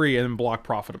 -3 and then block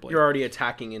profitably. You're already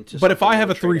attacking into. But if I have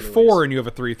a 3/4 and you have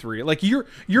a 3/3, like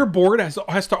your board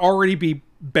has to already be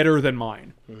better than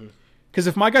mine. Because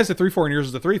if my guy's a 3/4 and yours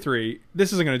is a 3/3,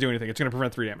 this isn't going to do anything. It's going to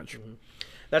prevent 3 damage.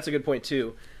 That's a good point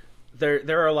too.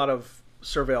 There are a lot of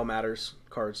Surveil Matters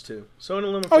cards too. So in a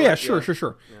limit. Oh yeah, sure.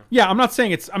 Yeah, I'm not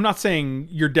saying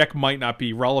your deck might not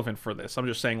be relevant for this. I'm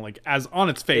just saying like as on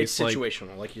its face, it's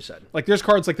situational, like you said. Like there's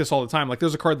cards like this all the time. Like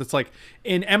there's a card that's like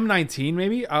in M19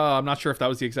 maybe. I'm not sure if that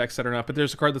was the exact set or not, but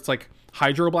there's a card that's like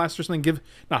Hydroblast or something.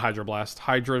 Not Hydroblast,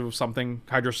 Hydro something,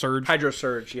 Hydro Surge. Hydro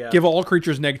Surge, yeah. Give all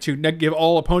creatures -2, give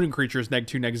all opponent creatures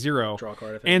 -2, -0. Draw a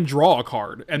card, I think. And draw a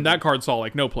card, and that card saw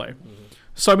like no play.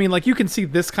 So I mean, like you can see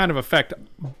this kind of effect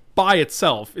by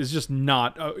itself is just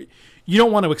not. You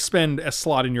don't want to expend a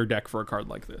slot in your deck for a card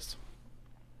like this,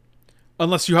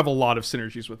 unless you have a lot of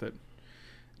synergies with it.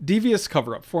 Devious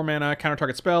Cover Up, 4 mana, counter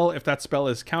target spell. If that spell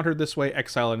is countered this way,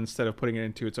 exile it instead of putting it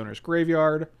into its owner's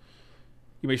graveyard.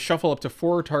 You may shuffle up to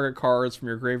 4 target cards from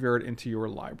your graveyard into your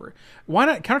library. Why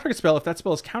not counter target spell? If that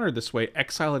spell is countered this way,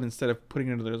 exile it instead of putting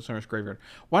it into the owner's graveyard.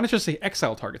 Why not just say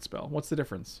exile target spell? What's the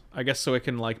difference? I guess so it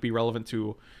can like be relevant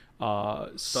to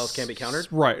spells can't be countered.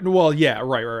 Right. Well, yeah.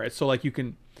 Right. So like you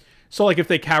can. So like if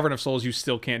they Cavern of Souls, you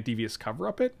still can't Devious Cover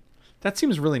Up it. That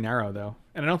seems really narrow though,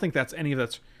 and I don't think that's any of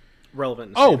that's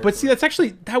relevant. Oh, but see, that's actually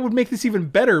that would make this even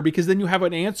better because then you have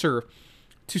an answer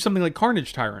to something like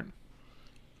Carnage Tyrant.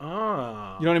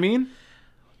 Ah. You know what I mean?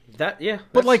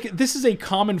 But like this is a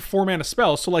common 4 mana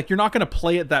spell, so like you're not going to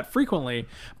play it that frequently.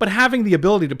 But having the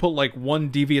ability to put like 1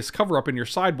 Devious Cover Up in your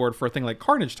sideboard for a thing like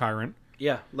Carnage Tyrant.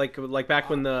 Yeah, like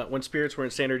back when spirits were in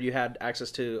standard, you had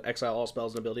access to exile all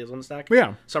spells and abilities on the stack.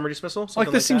 Yeah, Summer Dismissal. Like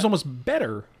this seems almost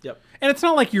better. Yep. And it's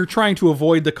not like you're trying to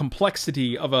avoid the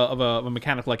complexity of a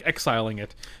mechanic like exiling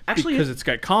it. Actually, because it's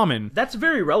got common. That's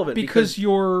very relevant because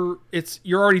you're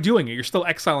already doing it. You're still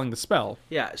exiling the spell.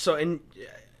 Yeah. So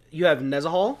you have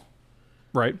Nezahal.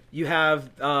 Right. You have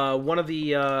one of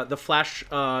the flash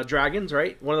dragons,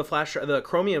 right? One of the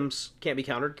chromiums can't be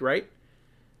countered, right?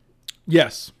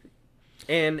 Yes.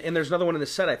 And there's another one in the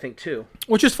set, I think, too.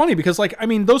 Which is funny because, like, I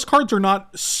mean, those cards are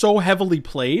not so heavily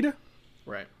played.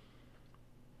 Right.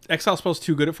 Exile spells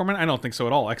too good at format? I don't think so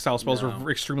at all. Exile spells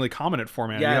are extremely common at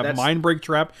format. Yeah, you have Mindbreak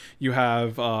Trap. You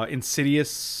have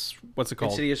Insidious. What's it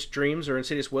called? Insidious Dreams or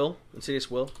Insidious Will. Insidious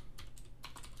Will.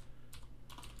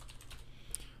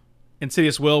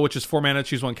 Insidious Will, which is 4 mana,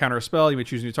 choose one, counter a spell. You may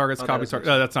choose new targets, copy target.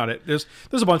 No, that's not it. There's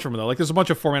a bunch of them though. Like there's a bunch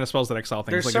of 4 mana spells that exile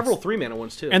things. There's like several 3 mana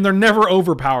ones too, and they're never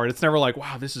overpowered. It's never like,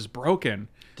 wow, this is broken.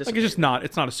 Dissipate. Like it's just not.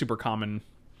 It's not a super common.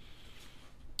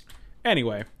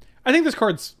 Anyway, I think this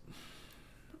card's.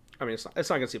 I mean, it's not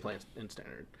going to see play in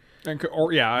standard.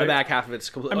 Or yeah, The back half of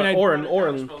it's complete. I mean, or Counter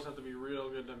in spells have to be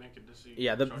real good to make it to see.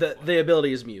 yeah. The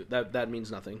ability is mute. That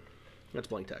means nothing. That's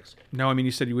blank text. no, I mean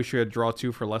you said you wish you had draw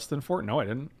 2 for less than 4. No, I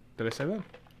didn't. Did I say that?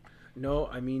 No,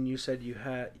 I mean you said you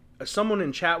had. Someone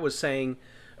in chat was saying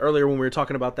earlier when we were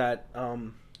talking about that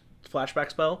flashback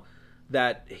spell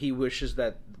that he wishes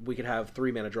that we could have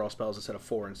 3 mana draw spells instead of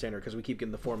 4 in standard because we keep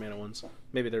getting the 4 mana ones.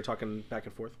 Maybe they're talking back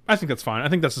and forth. I think that's fine. I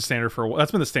think that's the standard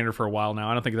that's been the standard for a while now.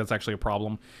 I don't think that's actually a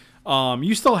problem.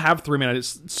 You still have 3 mana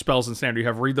spells in standard. You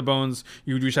have Read the Bones.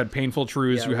 You just had Painful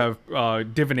Truths. Yeah, you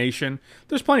have Divination.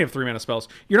 There's plenty of 3 mana spells.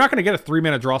 You're not going to get a 3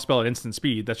 mana draw spell at instant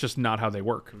speed. That's just not how they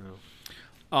work.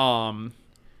 No.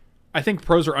 I think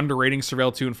pros are underrating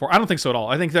Surveil 2 and 4. I don't think so at all.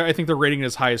 I think they're rating it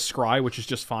as high as Scry, which is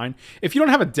just fine. If you don't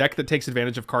have a deck that takes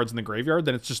advantage of cards in the graveyard,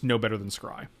 then it's just no better than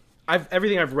Scry.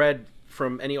 Everything I've read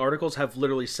from any articles have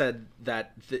literally said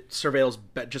that Surveil's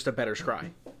just a better Scry.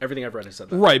 Everything I've read has said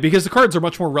that. Right, because the cards are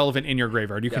much more relevant in your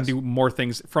graveyard. You can Yes. do more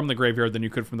things from the graveyard than you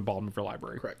could from the bottom of your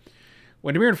library. Correct.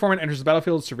 When Demir Informant enters the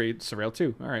battlefield, Surveil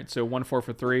 2. All right, so 1/4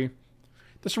 for 3.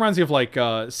 This reminds me of like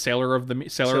Sailor of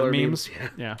Memes.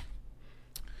 Yeah.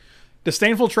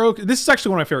 Disdainful Troke. This is actually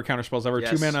one of my favorite counter spells ever.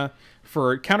 Yes. 2 mana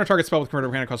for counter target spell with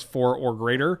converted mana costs 4 or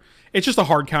greater. It's just a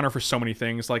hard counter for so many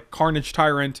things, like Carnage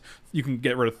Tyrant. You can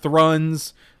get rid of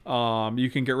Thruns. You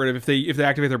can get rid of if they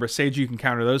activate their Presage, you can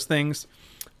counter those things.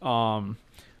 I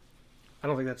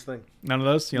don't think that's the thing. None of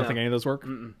those. You don't No. think any of those work?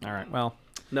 All right. Well,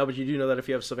 No, but you do know that if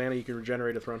you have Savannah, you can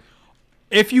regenerate a throne.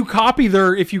 if you copy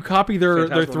their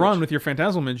Phantasmal Throne Mage. with your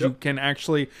Phantasmal Mage, you Yep. can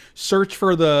actually search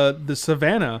for the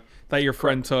Savannah that your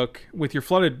friend took with your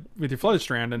flooded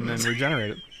strand and then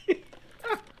regenerate it.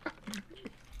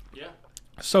 Yeah.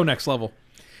 So next level.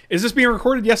 Is this being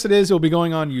recorded? Yes, it is. It will be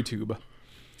going on YouTube.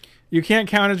 You can't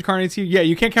counter Carnage. Yeah,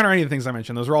 you can't counter any of the things I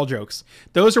mentioned. Those are all jokes.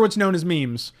 Those are what's known as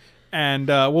memes, and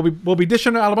we'll be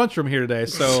dishing out a bunch of them here today.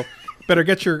 So better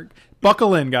get your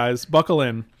buckle in, guys. Buckle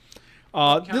in.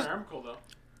 Counter Armcool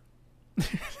though.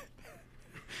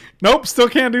 Nope, still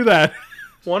can't do that.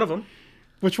 One of them.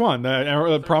 Which one?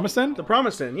 The Promised End? The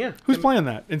Promised End, yeah. Who's playing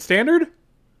that in Standard?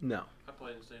 No. I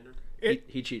played in standard.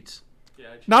 He cheats. Yeah.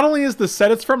 I cheat. Not only is the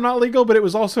set it's from not legal, but it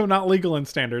was also not legal in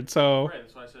Standard. So Right.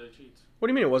 That's why I said it cheats. What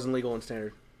do you mean it wasn't legal in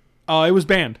Standard? it was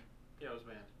banned. Yeah, it was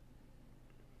banned.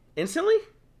 Instantly?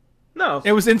 No.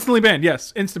 It was instantly banned.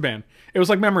 Yes, insta ban. It was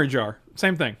like Memory Jar.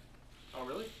 Same thing. Oh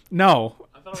really? No.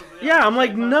 I thought it was. Yeah, I'm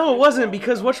like, I thought no, it was wasn't,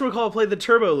 because whatchamacallit played the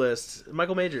Turbo list.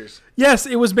 Michael Majors. Yes,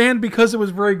 it was banned because it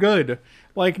was very good.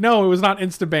 Like, no, it was not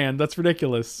insta banned. That's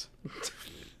ridiculous.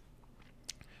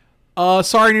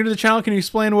 Sorry, new to the channel. Can you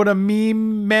explain what a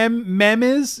mem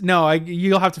is? No,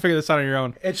 you'll have to figure this out on your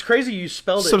own. It's crazy you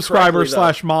spelled it Subscriber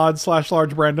correctly,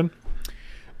 /mod/large Brandon.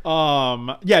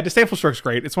 Yeah, Disdainful Stroke's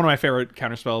great. It's one of my favorite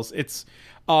counterspells. It's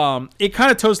it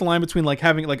kind of toes the line between like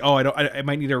having like, oh, I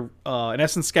might need an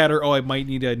Essence Scatter. Oh, I might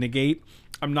need a negate.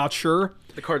 I'm not sure.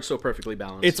 though. The card's so perfectly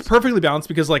balanced. It's perfectly balanced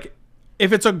because like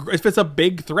if it's a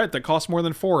big threat that costs more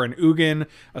than 4, an Ugin,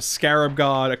 a Scarab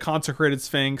God, a Consecrated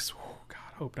Sphinx. Oh, God,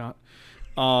 I hope not.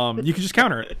 You can just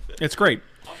counter it. It's great.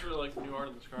 I also really like the new art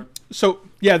in this card. So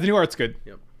yeah, the new art's good.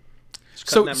 Yep.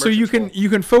 So you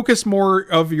can focus more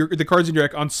of the cards in your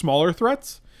deck on smaller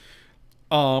threats,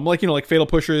 like like Fatal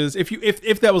Pushes.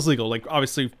 If that was legal, like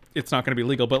obviously it's not going to be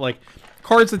legal, but like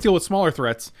cards that deal with smaller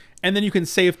threats, and then you can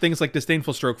save things like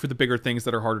Disdainful Stroke for the bigger things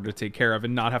that are harder to take care of,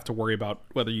 and not have to worry about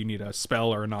whether you need a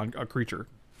spell or a creature.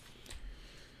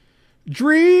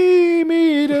 Dream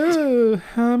Eater,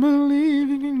 I'm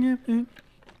believing in you.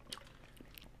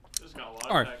 This got a lot All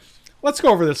of right. text. Let's go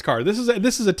over this card. This is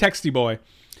a texty boy.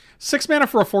 6 mana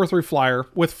for a 4/3 flyer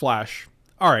with flash.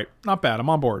 All right, not bad. I'm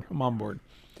on board.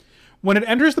 When it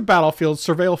enters the battlefield,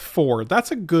 surveil 4.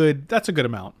 That's a good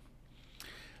amount.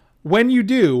 When you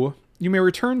do, you may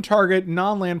return target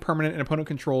non-land permanent and opponent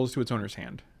controls to its owner's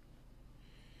hand.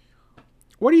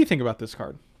 What do you think about this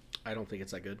card? I don't think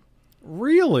it's that good.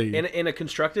 Really? In a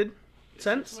constructed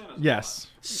sense, Yes.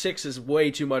 6 is way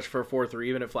too much for a 4/3,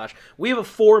 even at flash. We have a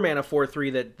 4 mana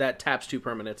 4/3 that taps 2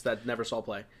 permanents that never saw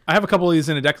play. I have a couple of these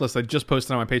in a deck list I just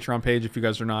posted on my Patreon page. If you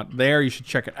guys are not there, you should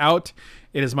check it out.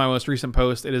 It is my most recent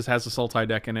post. It has a Sultai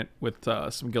deck in it with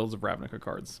some Guilds of Ravnica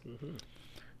cards. Mm-hmm.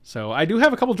 So I do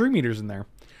have a couple Dream Eaters in there.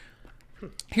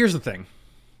 Here's the thing.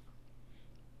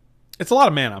 It's a lot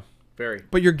of mana, Very.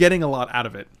 but you're getting a lot out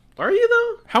of it. Are you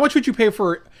though? How much would you pay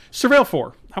for Surveil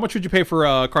 4? How much would you pay for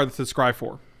a card that says Scry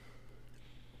 4?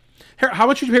 How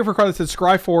much would you pay for a card that says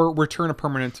Scry 4, return a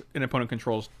permanent an opponent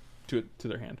controls to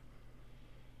their hand?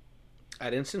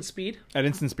 At instant speed? At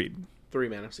instant speed. 3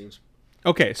 mana seems.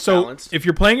 Okay, so balanced. if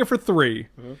you're playing it for 3,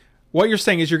 what you're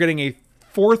saying is you're getting a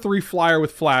 4/3 flyer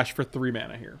with flash for 3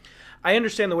 mana here. I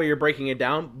understand the way you're breaking it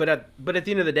down, but at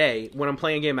the end of the day, when I'm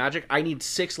playing a game of Magic, I need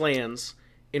 6 lands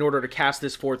in order to cast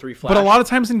this 4/3 flash. But a lot of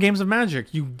times in games of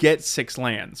Magic, you get 6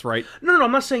 lands, right? No,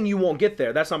 I'm not saying you won't get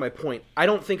there. That's not my point. I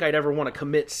don't think I'd ever want to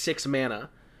commit 6 mana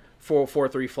for a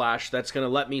 4/3 flash that's going to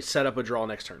let me set up a draw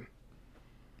next turn.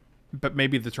 But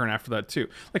maybe the turn after that too.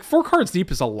 Like 4 cards deep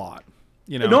is a lot,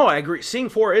 you know. No, I agree. Seeing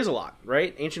 4 is a lot,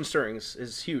 right? Ancient Stirrings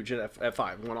is huge at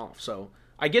F5, one off. So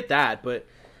I get that, but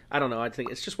I don't know. I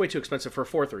think it's just way too expensive for a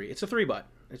 4/3. It's a 3-butt.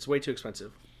 It's way too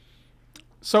expensive.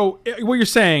 So what you're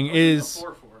saying is... A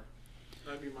 4/4.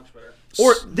 That'd be much better.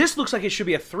 Or this looks like it should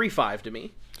be a 3/5 to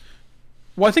me.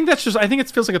 Well, I think that's just... I think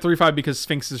it feels like a 3/5 because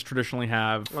Sphinxes traditionally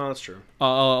have... Well, that's true.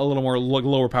 A little more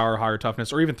lower power, higher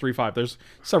toughness, or even 3/5. There's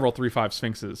several 3/5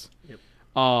 Sphinxes. Yep.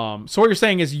 So what you're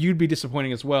saying is you'd be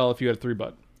disappointing as well if you had a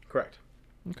 3-butt. Correct.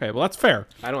 Okay, well that's fair.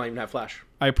 I don't even have Flash.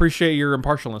 I appreciate your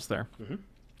impartialness there.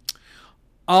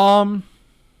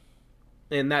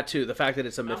 And that too, the fact that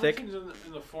it's a How mythic. many things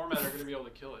in the format are going to be able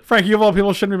to kill it? Frank, you of all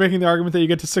people shouldn't be making the argument that you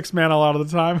get to 6 mana a lot of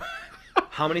the time.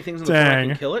 How many things in the format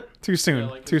can kill it? Too soon.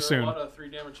 Yeah, like, Too is there soon. a lot of 3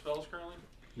 damage spells currently?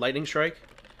 Lightning Strike.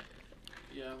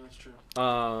 Yeah, that's true.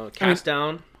 Cast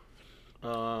Down.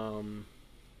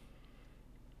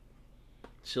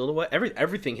 Shield Away.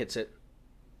 Everything hits it.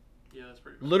 Yeah, that's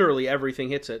pretty good. Literally everything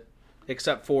hits it,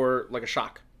 except for like a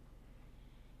shock.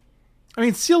 I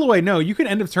mean, Seal Away, no. You can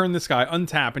end of turn this guy,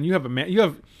 untap, and you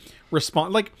have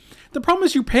response. Like, the problem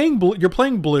is you're playing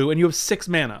blue, and you have 6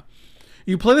 mana.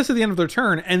 You play this at the end of their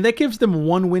turn, and that gives them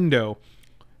 1 window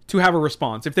to have a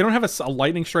response. If they don't have a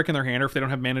lightning strike in their hand, or if they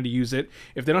don't have mana to use it,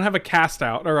 if they don't have a cast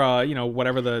out, or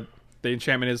whatever the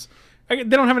enchantment is, they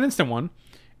don't have an instant one.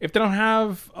 If they don't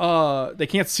have, they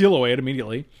can't seal away it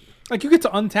immediately. Like, you get to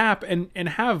untap and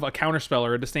have a counterspell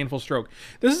or a disdainful stroke.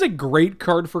 This is a great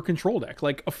card for control deck.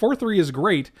 Like, a 4/3 is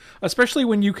great, especially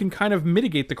when you can kind of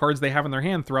mitigate the cards they have in their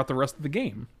hand throughout the rest of the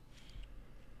game.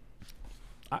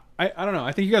 I don't know.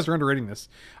 I think you guys are underrating this.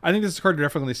 I think this is a card to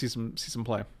definitely see some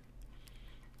play.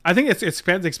 I think it's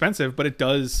expensive, but it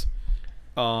does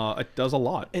a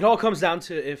lot. It all comes down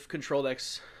to if control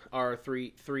decks are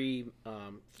three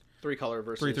color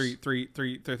versus three.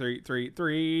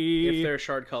 If they're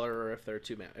shard color or if they're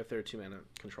 2 mana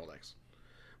control decks.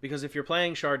 Because if you're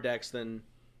playing shard decks, then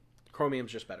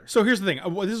Chromium's just better. So here's the thing.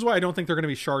 This is why I don't think they're going to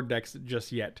be shard decks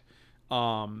just yet,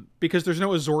 because there's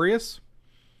no Azorius.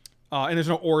 And there's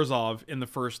no Orzhov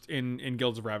in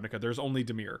Guilds of Ravnica. There's only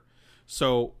Dimir.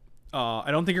 So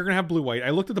I don't think you're gonna have blue-white. I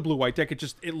looked at the blue-white deck.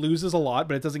 It loses a lot,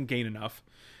 but it doesn't gain enough.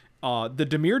 The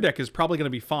Dimir deck is probably gonna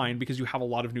be fine because you have a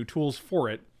lot of new tools for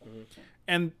it.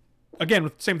 And again,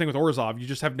 same thing with Orzhov. You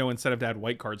just have no incentive to add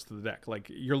white cards to the deck. Like,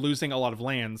 you're losing a lot of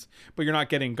lands, but you're not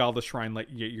getting Godless Shrine. Like,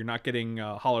 you're not getting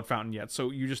Hallowed Fountain yet. So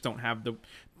you just don't have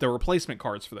the replacement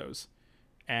cards for those.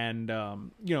 And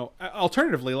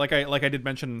alternatively, like I did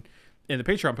mention in the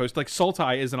Patreon post, like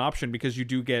Sultai is an option because you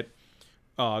do get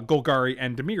Golgari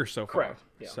and Dimir so far. Correct.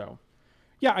 Yeah. So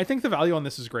yeah, I think the value on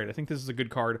this is great. I think this is a good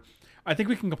card. I think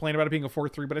we can complain about it being a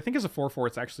 4/3, but I think as a 4/4,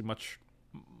 it's actually much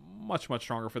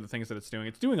stronger for the things that it's doing.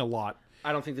 It's doing a lot.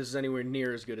 I don't think this is anywhere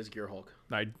near as good as Gear Hulk.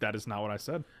 That is not what I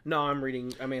said. No, I'm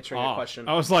answering your question.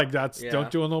 I was like,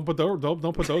 don't put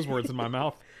those words in my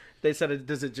mouth. They said,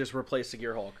 does it just replace the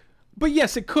Gear Hulk? But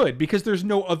yes, it could, because there's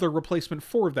no other replacement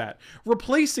for that.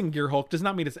 Replacing Gear Hulk does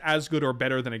not mean it's as good or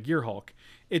better than a Gear Hulk.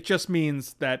 It just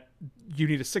means that you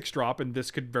need a 6-drop, and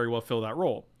this could very well fill that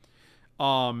role.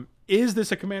 Is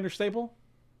this a Commander staple?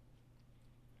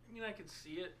 I mean, I could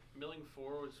see it. Milling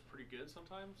 4 was pretty good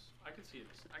sometimes. I could see it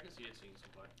seeing some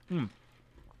play.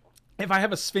 If I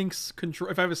have a Sphinx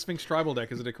tribal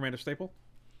deck, is it a Commander staple?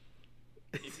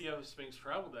 If you have a Sphinx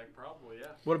tribal deck, probably, yeah.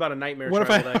 What about a Nightmare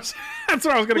tribal deck? That's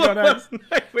where I was going to go next.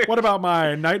 What about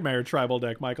my Nightmare tribal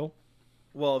deck, Michael?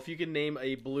 Well, if you can name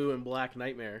a blue and black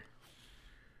Nightmare.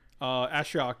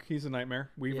 Ashiok, he's a Nightmare.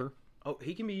 Weaver. Yeah. Oh,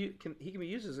 he can be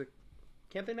used as a...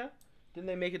 Can't they now? Didn't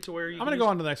they make it to where you... I'm going to go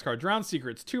on to the next card. Drowned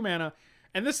Secrets, 2 mana.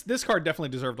 And this card definitely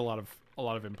deserved a lot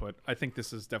of input. I think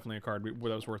this is definitely a card that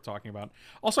was worth talking about.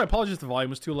 Also, I apologize if the volume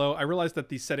was too low. I realized that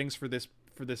the settings for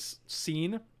this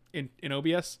scene in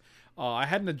OBS, I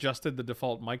hadn't adjusted the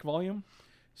default mic volume,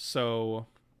 so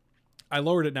I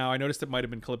lowered it now. I noticed it might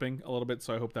have been clipping a little bit,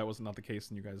 so I hope that was not the case.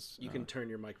 And you guys, you can turn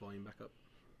your mic volume back up.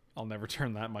 I'll never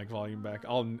turn that mic volume back.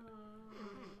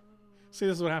 See,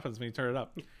 this is what happens when you turn it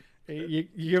up. You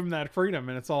give them that freedom,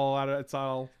 and it's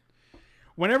all.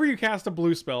 Whenever you cast a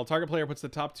blue spell, target player puts the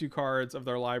top 2 cards of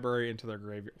their library into their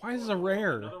graveyard. Why is this a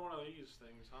rare? Another one of these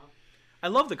things, huh? I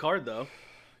love the card though.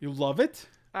 You love it?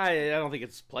 I don't think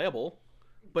it's playable,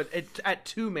 but at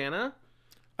 2 mana,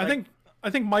 I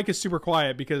think Mike is super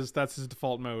quiet because that's his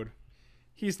default mode.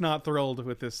 He's not thrilled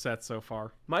with this set so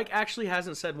far. Mike actually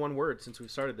hasn't said one word since we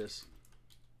started this.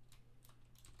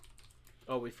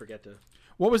 Oh, we forget to.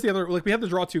 What was the other? Like, we had the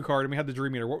draw 2 card and we had the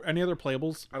Dream Eater. Any other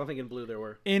playables? I don't think in blue there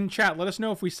were. In chat, let us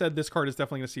know if we said this card is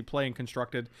definitely going to see play in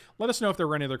Constructed. Let us know if there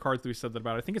were any other cards that we said that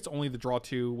about. I think it's only the draw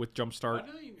 2 with Jumpstart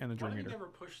and the Dream Why do Eater. they never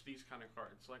push these kind of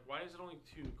cards? Like, why is it only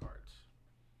 2 cards?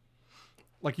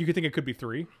 Like, you could think it could be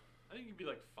 3. I think it'd be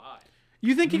like 5.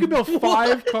 You think you could build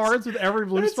 5 cards with every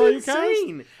blue That's spell insane.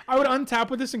 you cast? I would untap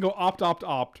with this and go opt, opt,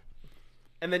 opt.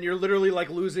 And then you're literally like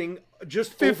losing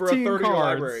just over a 15 third of your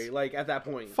cards. library. Like at that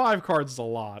point, 5 cards is a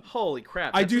lot. holy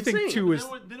crap! I that's do think insane. 2 is...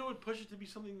 Then it would push it to be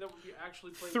something that would be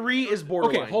actually played. 3 is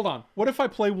borderline. Okay, hold on. What if I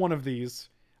play one of these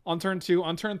on turn 2?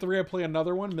 On turn 3, I play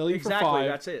another one, millie for 5.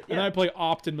 That's it. And Yeah. then I play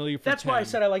opt and millie for 10. That's why I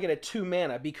said I like it at 2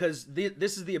 mana because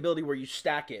this is the ability where you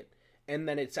stack it and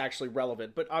then it's actually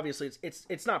relevant. But obviously,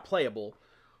 it's not playable.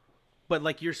 But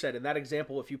like you said in that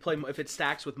example, if it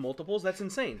stacks with multiples, that's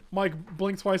insane. Mike,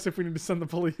 blink twice if we need to send the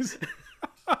police.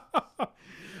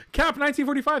 Cap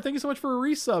 1945, thank you so much for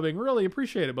resubbing. Really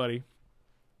appreciate it, buddy.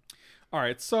 All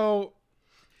right, so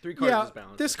 3 cards is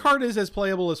balanced. this card is as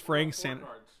playable as Fraying 4 Sand.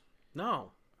 cards.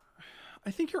 No.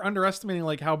 I think you're underestimating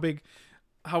like how big,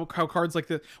 how cards like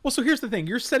this. Well, so here's the thing: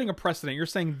 you're setting a precedent. You're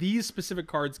saying these specific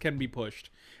cards can be pushed,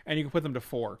 and you can put them to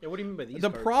 4. Yeah, what do you mean by these The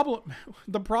cards?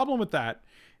 the problem with that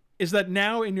is that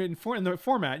now in the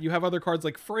format you have other cards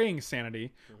like Fraying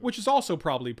Sanity, which is also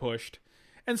probably pushed,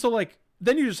 and so like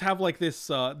then you just have like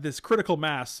this this critical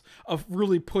mass of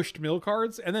really pushed mill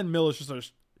cards, and then mill is just a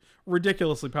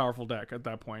ridiculously powerful deck at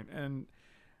that point. And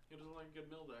He doesn't like a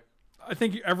good mill deck. I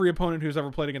think every opponent who's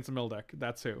ever played against a mill deck,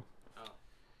 that's who. Oh.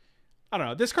 I don't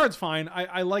know. This card's fine.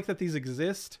 I like that these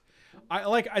exist. I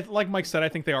like Mike said. I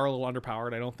think they are a little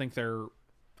underpowered. I don't think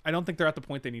they're at the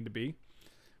point they need to be.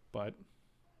 But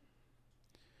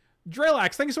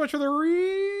Drelax, thank you so much for the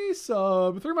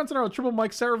resub. 3 months in a row, triple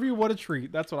Mike set review. What a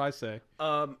treat. That's what I say.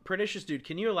 Pernicious dude,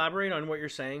 can you elaborate on what you're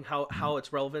saying? How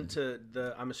it's relevant to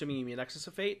the? I'm assuming you mean Nexus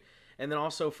of Fate, and then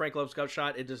also Frank Love's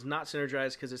Gutshot. It does not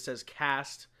synergize because it says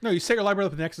cast. No, you set your library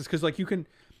up with Nexus because like you can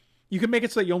make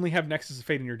it so that you only have Nexus of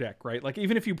Fate in your deck, right? Like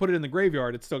even if you put it in the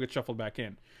graveyard, it still gets shuffled back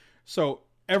in. So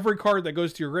every card that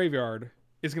goes to your graveyard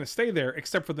is going to stay there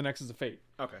except for the Nexus of Fate.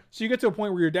 Okay, So you get to a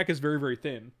point where your deck is very, very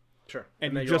thin. sure.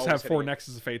 And then you you're just have always 4 hitting it.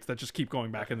 Nexus of Fates that just keep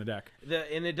going back in the deck.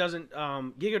 And it doesn't.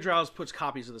 Giga Drowse puts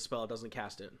copies of the spell. It doesn't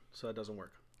cast it, so that doesn't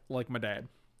work. Like my dad.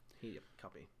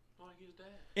 Copy. Oh, he's dead.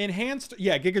 Enhanced,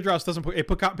 yeah, Giga Drowse doesn't put it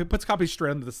puts copies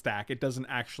straight into the stack. It doesn't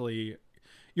actually,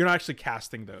 you're not actually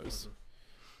casting those.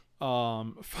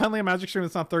 Finally a Magic stream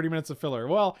that's not 30 minutes of filler.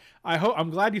 Well, I'm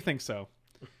glad you think so.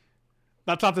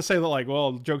 That's not to say that like,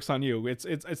 well, joke's on you. It's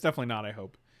definitely not, I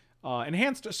hope.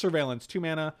 Enhanced Surveillance, 2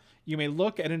 mana. You may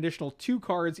look at an additional 2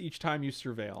 cards each time you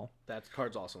surveil. That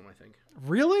card's awesome. I think.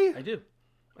 Really?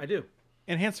 I do.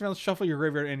 Enhanced Surveillance, shuffle your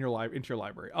graveyard and into your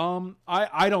library.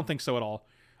 I don't think so at all.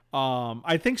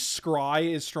 I think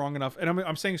Scry is strong enough, and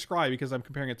I'm saying Scry because I'm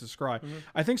comparing it to Scry.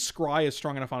 I think Scry is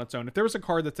strong enough on its own. If there was a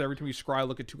card that's every time you Scry,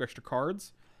 look at 2 extra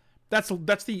cards, that's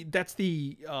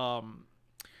the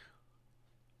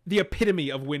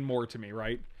epitome of win more to me,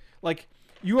 right? Like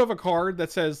you have a card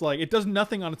that says like it does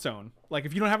nothing on its own. Like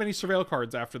if you don't have any surveil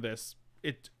cards after this,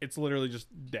 it's literally just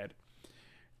dead.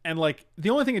 And like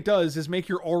the only thing it does is make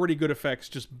your already good effects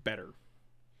just better.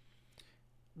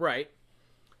 Right.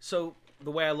 So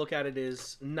the way I look at it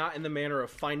is not in the manner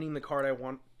of finding the card I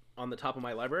want on the top of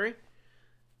my library,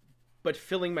 but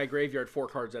filling my graveyard 4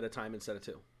 cards at a time instead of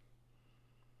 2.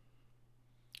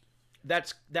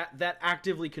 That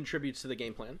actively contributes to the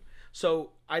game plan.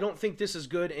 So I don't think this is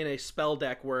good in a spell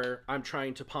deck where I'm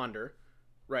trying to ponder,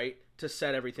 right, to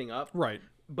set everything up. Right.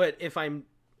 But if I'm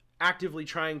actively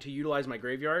trying to utilize my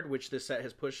graveyard, which this set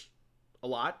has pushed a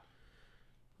lot,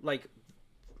 like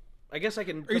I guess I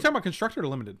can. Are you talking about constructed or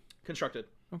limited? Constructed?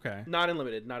 Okay. Not in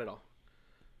limited, not at all.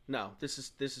 No, this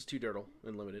is too dirtle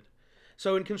in limited.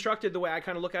 So in constructed, the way I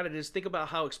kind of look at it is think about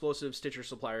how explosive Stitcher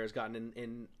Supplier has gotten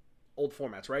in old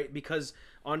formats, right? Because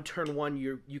on turn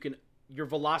 1, your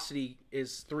velocity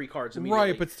is 3 cards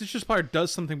immediately. Right, but Stitcher Supplier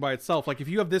does something by itself. Like if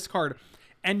you have this card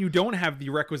and you don't have the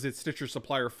requisite Stitcher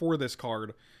Supplier for this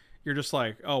card, you're just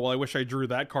like, oh, well, I wish I drew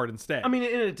that card instead. I mean,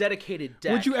 in a dedicated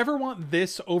deck. Would you ever want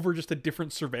this over just a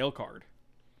different Surveil card?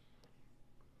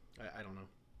 I don't know.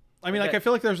 I mean, like, I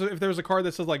feel like if there's a card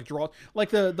that says like draw, like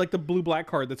the blue black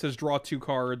card that says draw 2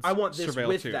 cards. I want this surveil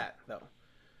with 2. that though.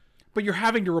 But you're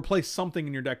having to replace something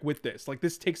in your deck with this. Like,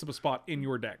 this takes up a spot in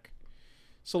your deck.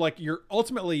 So, like,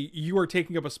 you are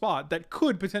taking up a spot that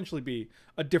could potentially be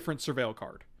a different surveil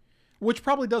card, which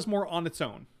probably does more on its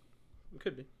own. It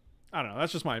could be. I don't know.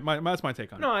 That's just that's my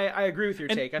take on it. No, I agree with your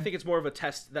take. I think it's more of a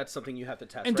test. That's something you have to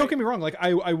test. And don't get me wrong. Like,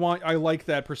 I like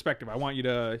that perspective. I want you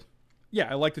to,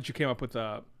 I like that you came up with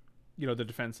the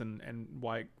defense and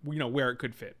why, where it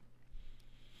could fit.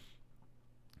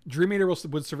 Dream Eater would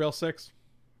surveil 6.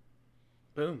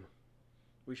 Boom.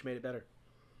 Wish made it better.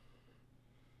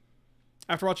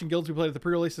 After watching guilds we played at the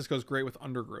pre-release, this goes great with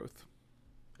Undergrowth.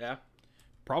 Yeah.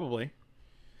 Probably.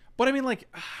 But I mean, like,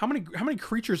 how many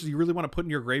creatures do you really want to put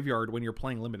in your graveyard when you're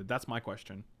playing limited? That's my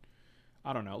question.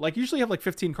 I don't know. Like, usually you have like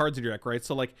 15 cards in your deck, right?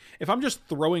 So like, if I'm just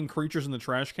throwing creatures in the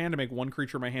trash can to make one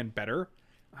creature in my hand better,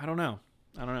 I don't know.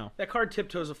 That card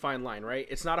tiptoes a fine line, right?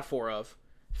 It's not a 4 of.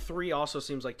 3 also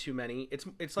seems like too many. It's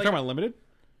like, you're talking about limited?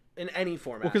 In any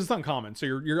format. Well, because it's uncommon, so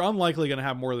you're unlikely going to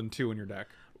have more than 2 in your deck.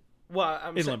 Well,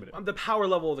 I'm saying, limited. The power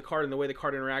level of the card and the way the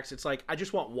card interacts, it's like, I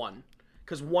just want 1.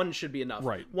 Because 1 should be enough.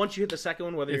 Right. Once you hit the second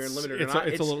one, whether you're in limited or not,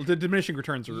 it's a little. The diminishing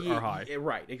returns are high.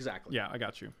 Right. Exactly. Yeah, I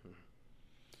got you.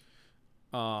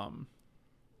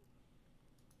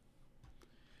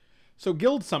 So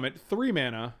Guild Summit, 3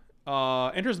 mana.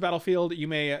 Enters the battlefield. You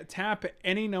may tap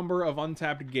any number of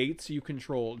untapped gates you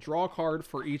control. Draw a card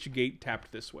for each gate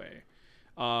tapped this way.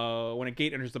 When a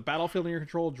gate enters the battlefield in your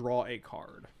control, draw a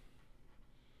card.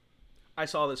 I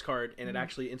saw this card, and it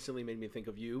actually instantly made me think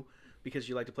of you, because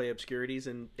you like to play obscurities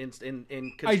in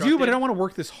I do, but I don't want to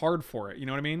work this hard for it. You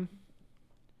know what I mean?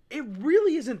 It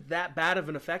really isn't that bad of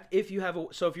an effect if you have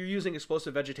if you're using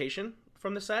Explosive Vegetation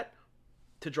from the set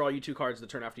to draw you 2 cards the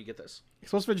turn after you get this.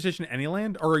 Explosive Vegetation in any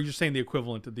land, or are you just saying the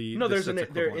equivalent to the? No, there's in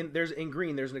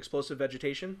green. There's an Explosive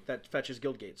Vegetation that fetches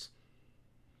Guild Gates.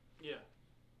 Yeah,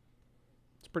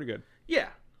 it's pretty good. Yeah.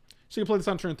 So you play this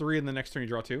on turn 3, and the next turn you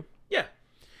draw 2. Yeah,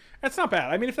 that's not bad.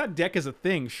 I mean, if that deck is a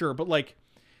thing, sure, but like,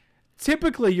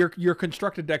 typically your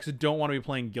constructed decks don't want to be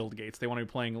playing Guild Gates. They want to be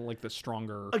playing like the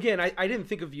stronger. Again, I didn't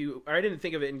think of you, or I didn't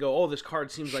think of it and go, oh, this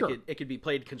card seems like it could be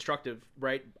played constructive,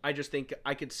 right? I just think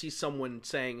I could see someone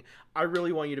saying, I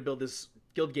really want you to build this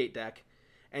Guild Gate deck,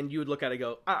 and you would look at it and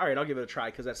go, all right, I'll give it a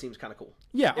try because that seems kind of cool.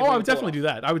 Yeah, I would definitely do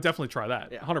that. I would definitely try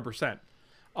that, 100%.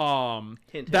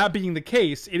 That being the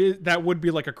case, that would be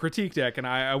like a critique deck, and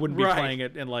I wouldn't be playing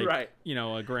it in like a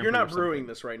Grand Prix. You're not brewing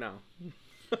this right now.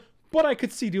 But I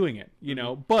could see doing it,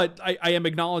 But I am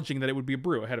acknowledging that it would be a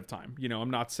brew ahead of time.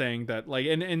 I'm not saying that like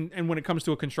and when it comes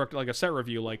to a constructed like a set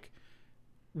review, like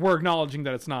we're acknowledging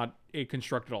that it's not a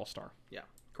constructed all-star. Yeah,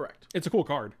 correct. It's a cool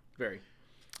card. Very.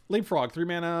 Leapfrog, 3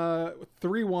 mana,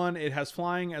 3/1. It has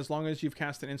flying as long as you've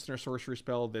cast an instant or sorcery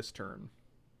spell this turn.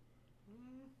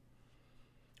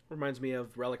 Reminds me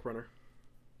of Relic Runner.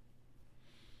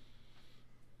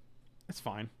 It's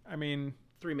fine. I mean,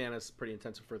 3 mana is pretty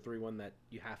intensive for a 3/1 that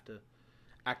you have to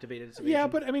activate its evasion. Yeah,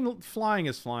 but I mean, flying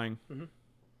is flying. Mm-hmm.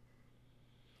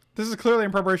 This is clearly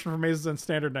in preparation for Maze's End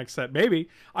standard next set. Maybe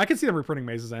I could see them reprinting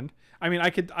Maze's End. I mean, I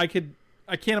couldn't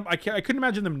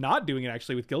imagine them not doing it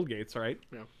actually with Guild Gates, right?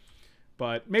 Yeah.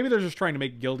 But maybe they're just trying to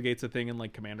make Guild Gates a thing in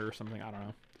like Commander or something. I don't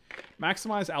know.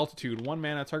 Maximize altitude. 1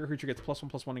 mana. Target creature gets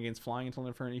 +1/+1 against flying until end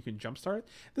of turn. You can jumpstart it.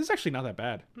 This is actually not that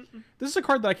bad. This is a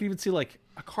card that I can even see like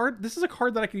This is a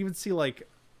card that I can even see like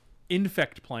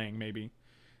Infect playing maybe.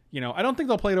 I don't think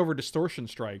they'll play it over Distortion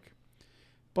Strike,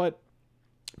 but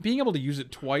being able to use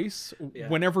it twice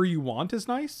whenever you want is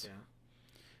nice. Yeah.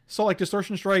 So like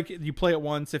Distortion Strike, you play it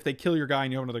once. If they kill your guy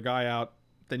and you have another guy out,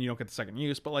 then you don't get the second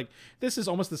use. But like this is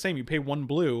almost the same. You pay 1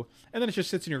 blue, and then it just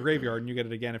sits in your graveyard, and you get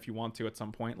it again if you want to at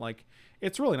some point. Like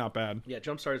it's really not bad. Yeah,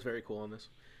 Jumpstart is very cool on this.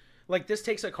 Like this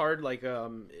takes a card like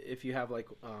if you have like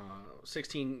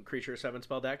 16 creature 7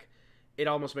 spell deck, it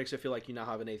almost makes it feel like you now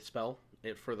have an 8th spell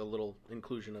for the little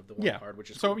inclusion of the 1 card,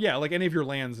 which is so cool. Yeah, like any of your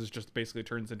lands is just basically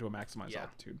turns into a maximize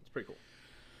altitude. It's pretty cool.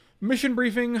 Mission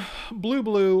briefing: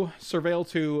 blue, surveil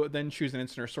 2, then choose an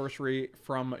instant or sorcery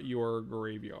from your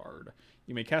graveyard.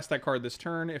 You may cast that card this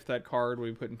turn. If that card will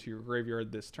be put into your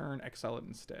graveyard this turn, exile it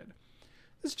instead.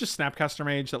 This is just Snapcaster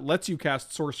Mage that lets you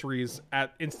cast sorceries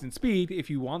at instant speed if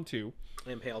you want to.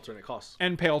 And pay alternate costs. But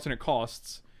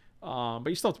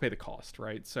you still have to pay the cost,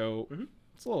 right? So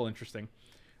it's a little interesting.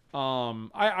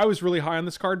 I was really high on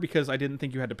this card because I didn't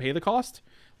think you had to pay the cost.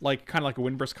 Kind of like a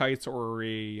Windbrisk Kites or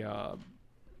a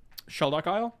Shelldock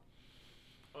Isle.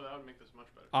 Oh, that would make this much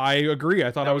better. I agree.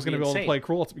 I thought I was would going to be be able to insane. play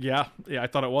Cruel Ultimate. Yeah, I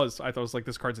thought it was. I thought it was like,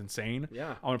 this card's insane.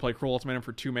 Yeah. I want to play Cruel Ultimatum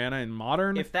for 2 mana in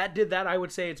Modern. If that did that, I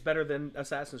would say it's better than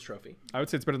Assassin's Trophy. I would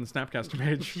say it's better than Snapcaster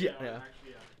Mage. Yeah.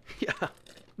 Actually, yeah.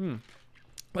 Yeah.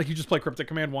 Like, you just play Cryptic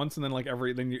Command once, and then like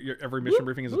every mission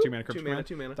briefing is a 2-mana Cryptic Command.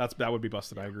 2 mana. That would be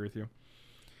busted. I agree with you.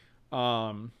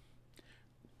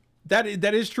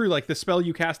 That is true. Like, the spell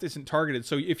you cast isn't targeted.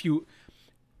 So if you,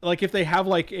 like, if they have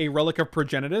like a Relic of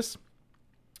Progenitus,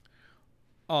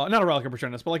 not a Relic of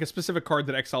Progenitus, but like a specific card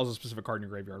that exiles a specific card in your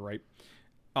graveyard,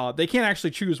 right? They can't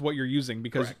actually choose what you're using,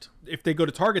 because Correct. if they go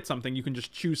to target something, you can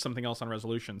just choose something else on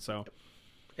resolution. So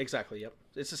Exactly. Yep.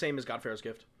 It's the same as Godfarer's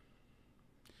Gift.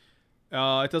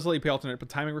 it does let you pay alternate, but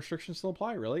timing restrictions still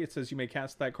apply. Really, it says you may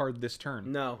cast that card this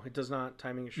turn. No, it does not.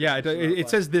 Timing. Yeah, restrictions do not it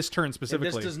apply. says this turn And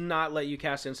specifically, this does not let you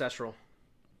cast Ancestral.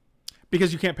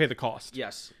 because you can't pay the cost.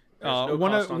 Yes. There's no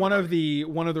one cost on of the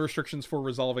one of the restrictions for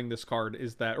resolving this card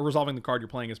is that, or resolving the card you're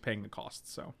playing, is paying the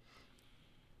cost. So,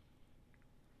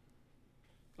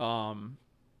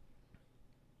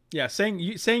 yeah,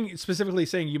 specifically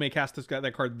saying you may cast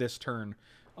that card this turn,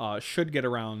 should get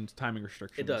around timing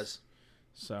restrictions. It does.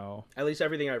 So, At least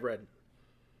everything I've read.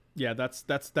 yeah,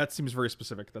 that seems very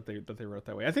specific that they wrote it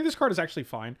that way. I think this card is actually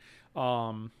fine.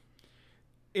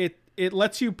 It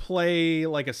lets you play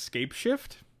like Escape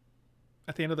Shift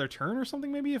at the end of their turn or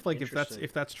something, maybe, if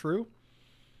that's true.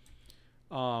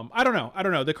 I don't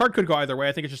know. The card could go either way.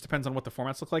 I think it just depends on what the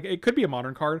formats look like. It could be a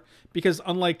Modern card, because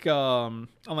unlike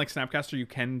Snapcaster, you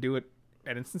can do it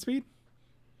at instant speed.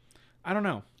 I don't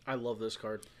know. I love this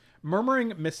card.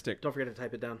 Murmuring Mystic. Don't forget to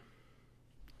type it down.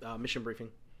 Mission briefing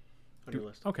on your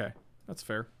list. Okay, that's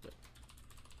fair.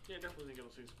 Yeah, I definitely think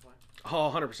it'll see supply.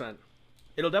 Oh, 100%.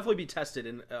 It'll definitely be tested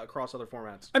in across other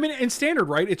formats. I mean, in Standard,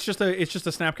 right? It's just a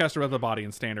Snapcaster without the body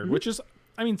in Standard, which is,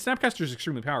 I mean, Snapcaster is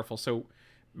extremely powerful, so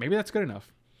maybe that's good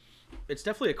enough. It's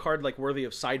definitely a card like worthy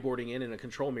of sideboarding in a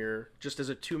control mirror, just as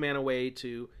a 2-mana way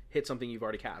to hit something you've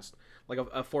already cast, like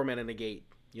a 4-mana negate.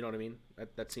 You know what I mean?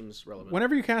 That seems relevant.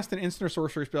 Whenever you cast an instant or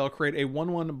sorcery spell, create a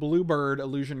 1/1 bluebird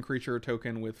illusion creature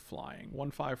token with flying.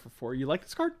 1/5 for 4. You like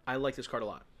this card? I like this card a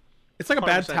lot. It's like a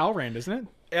bad 100%. Talrand, isn't it?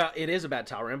 Yeah, it is a bad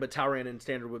Talrand, but Talrand in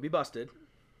Standard would be busted.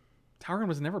 Talrand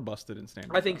was never busted in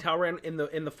Standard. I think Talrand in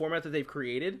the format that they've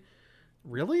created,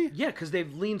 Really? yeah, because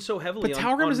they've leaned so heavily. But on,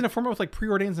 Talrand on, was in a format with like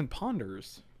preordains and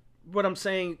ponders. What I'm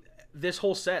saying, this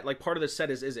whole set, like part of this set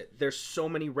is it? There's so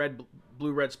many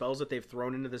blue-red spells that they've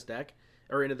thrown into this deck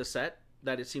or into the set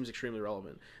that it seems extremely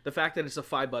relevant. The fact that it's a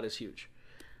 5 is huge.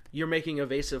 You're making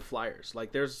evasive flyers.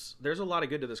 Like there's a lot of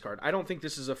good to this card. I don't think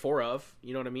this is a 4 of.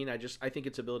 You know what I mean? I think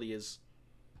its ability is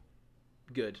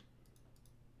good.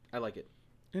 I like it.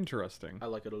 Interesting. I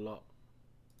like it a lot.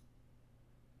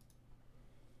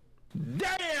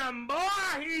 Damn, boy,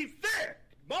 he's thick.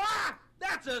 Boy,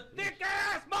 that's a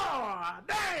thick-ass boy.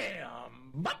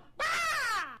 Damn.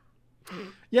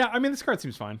 Yeah, I mean, this card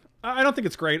seems fine. I don't think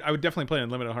it's great. I would definitely play it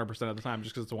unlimited 100% of the time,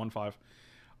 just because it's a 1/5.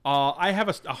 I have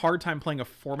a hard time playing a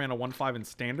 4-mana 1/5 in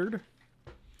Standard.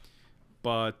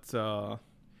 But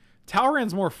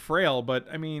Talrand's more frail, but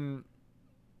I mean,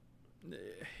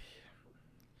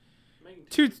 Making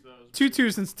two of those.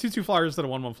 2/2 flyers instead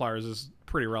of 1/1 flyers is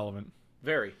pretty relevant.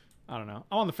 Very. I don't know.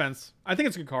 I'm on the fence. I think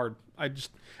it's a good card.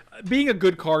 Being a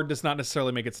good card does not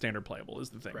necessarily make it Standard playable, is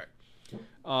the thing. Correct.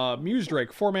 Muse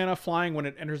Drake, 4 mana, flying. When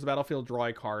it enters the battlefield, draw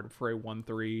a card for a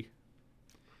 1/3.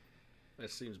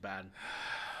 This seems bad.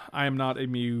 I am not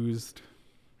amused.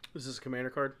 Is this a commander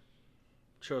card?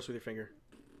 Show us with your finger.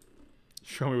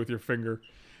 Show me with your finger.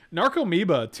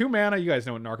 Narcomoeba, 2 mana. You guys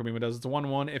know what Narcomoeba does. It's a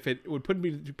 1/1. If it would put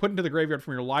into the graveyard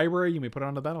from your library, you may put it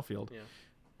on the battlefield. Yeah.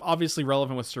 Obviously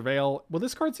relevant with Surveil. Will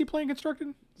this card see playing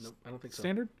constructed? Nope, I don't think so.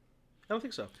 Standard? I don't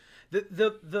think so.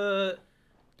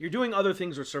 You're doing other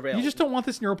things with Surveil. You just don't want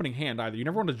this in your opening hand either. You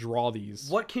never want to draw these.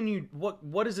 What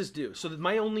does this do? So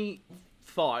my only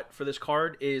thought for this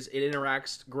card is it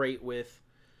interacts great with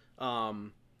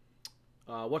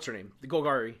what's her name? The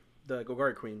Golgari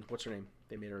Queen. What's her name?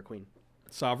 They made her a queen.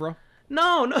 Savra?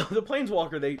 No, the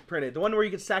Planeswalker they printed. The one where you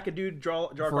can sack a dude, draw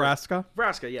a card. Vraska?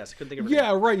 Vraska, yes. I couldn't think of her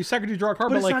Yeah, name. right. You sack a dude, draw a card,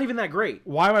 But but it's like, not even that great.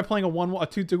 why am I playing a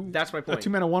 2/2? That's my point. A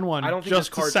 2-mana 1/1 I don't think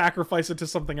just this card- to sacrifice it to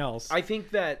something else. I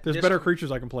think that There's this- better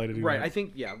creatures I can play to do Right, that. I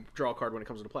think, draw a card when it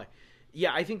comes into play.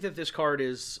 Yeah, I think that this card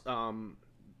is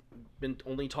been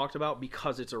only talked about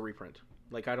because it's a reprint.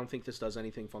 Like, I don't think this does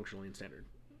anything functionally in Standard.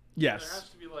 There has Yes.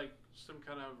 to be like some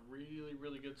kind of really,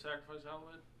 really good sacrifice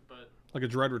element, but Like a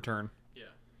Dread Return. yeah.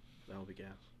 That would be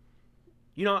gas.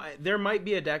 You know, there might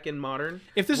be a deck in Modern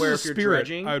If this where is a you're spirit,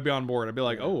 dredging, I would be on board. I'd be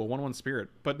like, oh, a 1/1 spirit.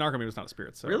 But Narcomoeba's not a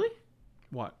spirit, so. Really?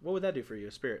 What? What would that do for you,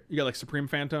 a spirit? You got like Supreme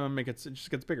Phantom, it just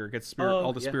gets bigger. It gets spirit, Oh,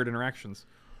 all the yeah. spirit interactions.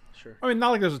 Sure. I mean, not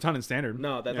like there's a ton in standard.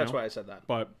 No, that's why I said that.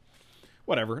 But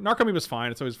whatever. Narcomoeba's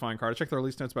fine. It's always a fine card. I checked the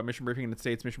release notes about mission briefing, and it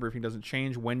states mission briefing doesn't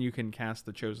change when you can cast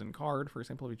the chosen card. For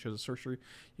example, if you chose a sorcery,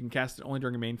 you can cast it only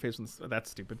during a main phase.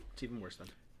 That's stupid. It's even worse then.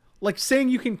 Like saying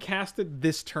you can cast it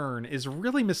this turn is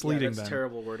really misleading. That's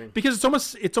terrible wording. Because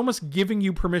it's almost giving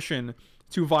you permission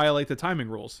to violate the timing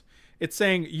rules. It's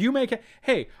saying you may.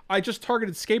 Hey, I just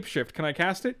targeted Scape Shift. Can I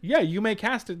cast it? Yeah, you may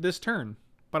cast it this turn,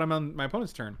 but I'm on my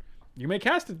opponent's turn. You may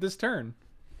cast it this turn.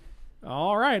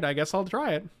 All right, I guess I'll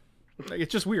try it.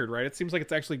 It's just weird, right? It seems like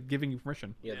it's actually giving you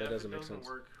permission. Yeah, that doesn't make sense. If it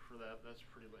doesn't work for that, that's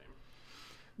pretty lame.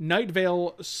 Night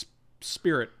Veil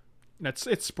Spirit.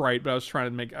 It's Sprite, but I was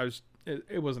trying to make.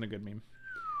 It wasn't a good meme.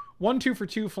 1/2 for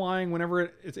 2 flying. Whenever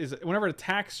it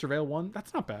attacks, surveil 1.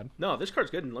 That's not bad. No, this card's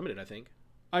good and limited, I think.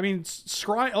 I mean,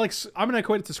 scry. Like I'm gonna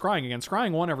equate it to scrying again.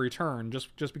 Scrying 1 every turn,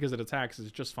 just because it attacks,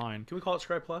 is just fine. Can we call it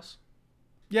Scry Plus?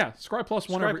 Yeah, scry plus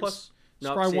 1 Scry every. plus.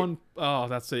 No, Scry 1. Oh,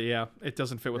 that's it. Yeah, it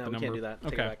doesn't fit with the number. We can't do that.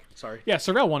 Take it back. Sorry. Yeah,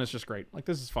 surveil 1 is just great. Like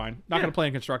this is fine. Not Yeah. gonna play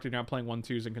in constructed. Not playing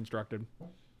 1/2s in constructed.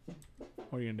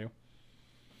 What are you gonna do?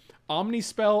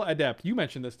 Omnispell Adept. You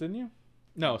mentioned this, didn't you?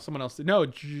 No, someone else did. No,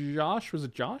 Josh. Was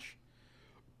it Josh?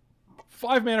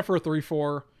 5 mana for a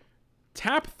 3/4.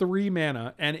 Tap 3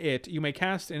 mana, and you may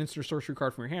cast an instant sorcery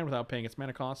card from your hand without paying its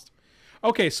mana cost.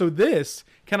 Okay, so this,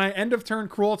 can I end of turn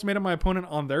Cruel Ultimatum my opponent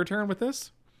on their turn with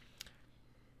this?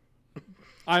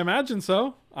 I imagine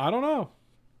so. I don't know.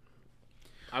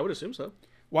 I would assume so.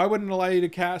 Why wouldn't it allow you to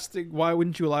cast? Why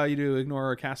wouldn't you allow you to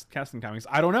ignore casting timings?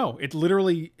 I don't know. It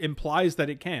literally implies that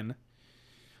it can.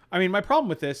 I mean, my problem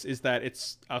with this is that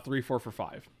it's a 3/4 for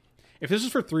 5. If this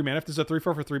is for 3 mana, if this is a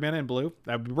 3/4 for 3 mana in blue,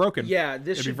 that would be broken. Yeah,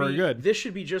 this It'd should be very good. This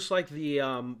should be just like the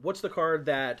what's the card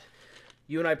that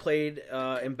you and I played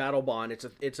in Battle Bond?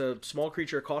 It's a small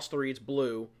creature, it costs 3, it's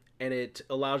blue, and it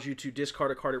allows you to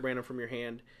discard a card at random from your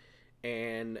hand.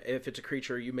 And if it's a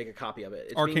creature, you make a copy of it.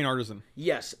 It's Arcane Artisan.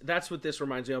 Yes, that's what this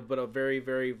reminds me of, but a very,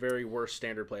 very, very worse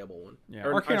standard playable one. Yeah,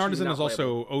 Arcane Artisan is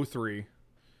also 0/3.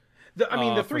 The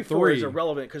 3/4 is 3.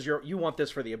 irrelevant because you want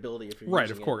this for the ability if you're Right,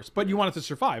 using of course. But you want it to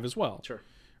survive as well. Sure.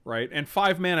 Right? And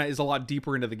 5 mana is a lot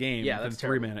deeper into the game Yeah, than that's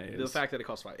 3 terrible. mana is. The fact that it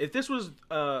costs 5. If this was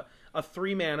a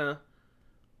 3 mana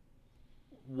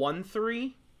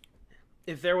 1/3,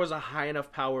 if there was a high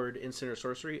enough powered instant or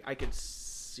sorcery, I could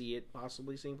see it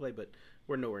possibly seeing play, but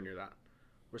we're nowhere near that.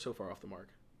 We're so far off the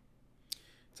mark.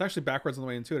 It's actually backwards on the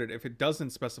way into it. If it doesn't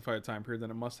specify a time period,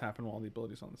 then it must happen while the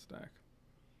ability's on the stack.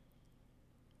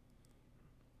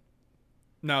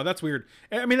 No, that's weird.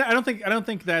 I mean, I don't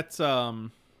think that's Yeah,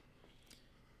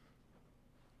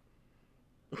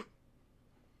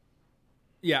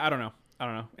 I don't know.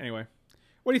 Anyway,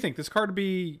 what do you think? Is this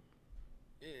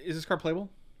card playable?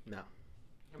 No.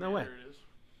 No way. It is.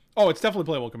 Oh, it's definitely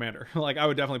playable Commander. Like, I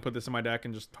would definitely put this in my deck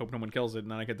and just hope no one kills it,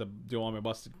 and then I get to do all my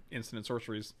busted instant and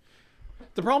sorceries.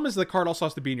 The problem is the card also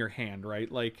has to be in your hand, right?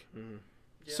 Like,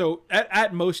 so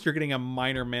at most you're getting a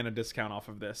minor mana discount off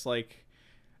of this. Like,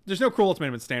 there's no Cruel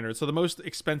Ultimatum in standard, so the most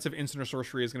expensive instant or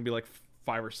sorcery is going to be like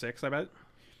 5 or 6, I bet.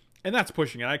 And that's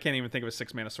pushing it. I can't even think of a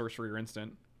 6 mana sorcery or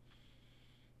instant.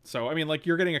 So, I mean, like,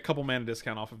 you're getting a couple mana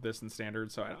discount off of this in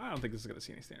standard, so I don't think this is going to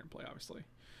see any standard play, obviously.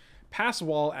 Pass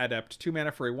Wall Adept, 2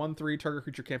 mana for a 1/3. Target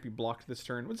creature can't be blocked this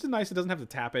turn. Which is nice. It doesn't have to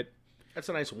tap it. That's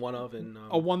a nice one of. And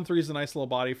a 1/3 is a nice little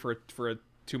body for a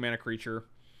 2 mana creature,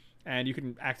 and you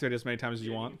can activate it as many times as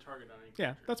you want.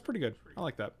 Yeah, that's pretty good. I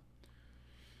like that.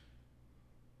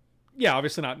 Yeah,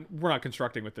 obviously we're not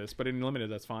constructing with this, but in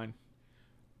limited, that's fine.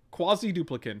 Quasi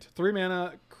Duplicant, 3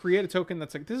 mana. Create a token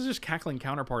that's like, this is just Cackling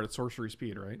Counterpart at sorcery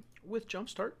speed, right? with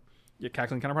Jumpstart. Yeah,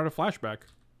 Cackling Counterpart at flashback.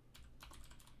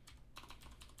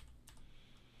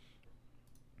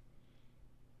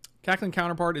 Cackling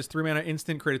Counterpart is 3 mana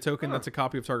instant. Create a token that's a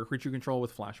copy of target creature you control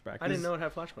with flashback. I didn't know it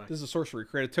had flashback. This is a sorcery.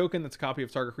 Create a token that's a copy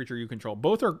of target creature you control.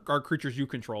 Both are creatures you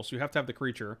control, so you have to have the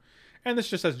creature. And this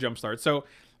just has Jumpstart. So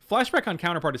flashback on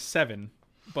Counterpart is 7,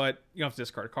 but you have to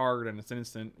discard a card, and it's an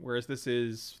instant. Whereas this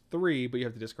is 3, but you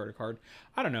have to discard a card.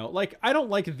 I don't know. Like, I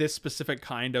don't like this specific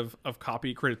kind of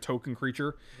copy, create a token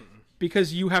creature,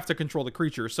 because you have to control the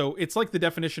creature. So it's like the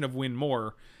definition of win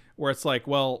more, where it's like,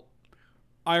 well,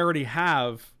 I already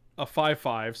have a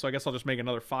 5/5, so I guess I'll just make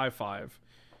another 5/5.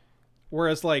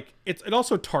 Whereas, like, it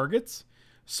also targets.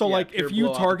 So, Yeah, like, pure if you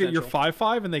blowout target your potential.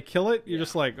 5/5 and they kill it, you're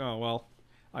just like, oh, well,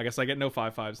 I guess I get no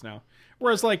 5/5s now.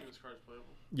 Whereas, like, This card's playable.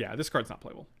 yeah, this card's not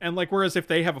playable. And, like, whereas if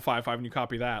they have a 5/5 and you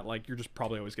copy that, like, you're just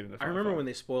probably always getting the 5/5. I remember when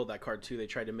they spoiled that card too. They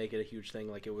tried to make it a huge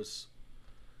thing, like it was,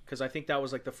 because I think that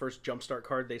was like the first Jumpstart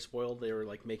card they spoiled. They were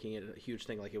like making it a huge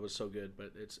thing, like it was so good,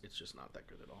 but it's just not that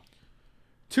good at all.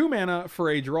 2 mana for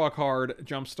a draw card,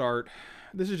 Jumpstart.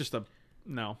 This is just a...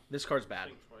 No. This card's bad.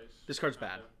 Think twice. This card's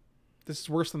bad. This is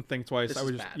worse than Think Twice. This I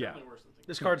would is just bad. yeah. Definitely worse than Think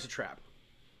This Twice. card's a trap.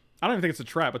 I don't even think it's a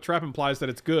trap. A trap implies that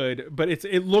it's good, but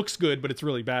it looks good, but it's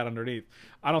really bad underneath.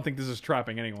 I don't think this is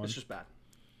trapping anyone. It's just bad.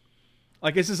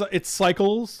 Like it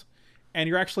cycles, and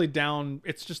you're actually down.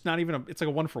 It's just not even it's like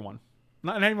a 1-for-1.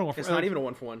 Not even a 1-for-1. It's not even a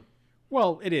 1-for-1.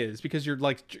 Well, it is because you're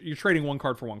trading one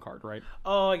card for one card, right?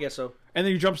 Oh, I guess so. And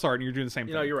then you jumpstart and you're doing the same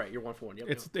thing. No, you're right. You're 1-for-1. Yep.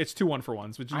 It's 2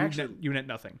 1-for-1s, but you net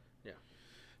nothing. Yeah.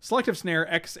 Selective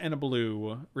Snare, X and a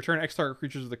blue. Return X target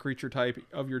creatures of the creature type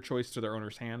of your choice to their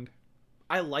owner's hand.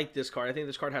 I like this card. I think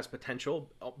this card has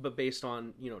potential, but based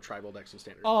on tribal decks and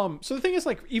standard. So the thing is,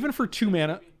 like, even for 2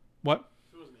 mana, what?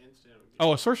 If it was an instant, it would be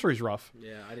Oh, a sorcery's rough.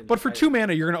 Yeah, I didn't. But for 2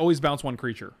 mana, you're gonna always bounce one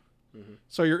creature. Mm-hmm.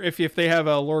 So if they have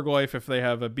a Lorgoyf, if they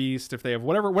have a Beast, if they have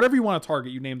whatever you want to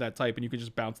target, you name that type, and you can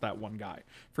just bounce that one guy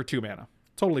for 2 mana.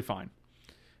 Totally fine.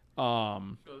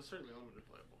 oh, it's certainly limited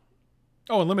playable.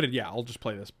 Oh, unlimited, yeah, I'll just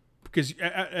play this because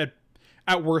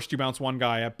at worst you bounce one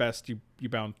guy, at best you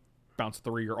bounce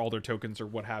 3 or all their tokens or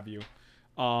what have you.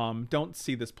 Don't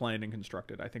see this playing in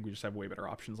Constructed. I think we just have way better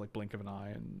options like Blink of an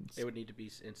Eye and It would need to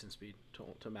be instant speed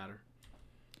to matter.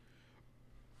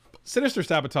 Sinister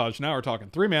Sabotage. Now we're talking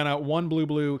 3 mana, 1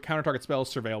 blue, counter target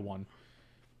spells, surveil 1.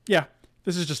 Yeah,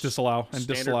 this is just disallow, and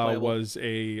Standard disallow playable. was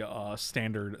a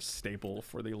standard staple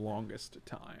for the longest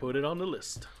time. Put it on the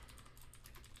list.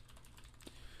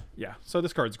 Yeah, so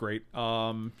this card's great.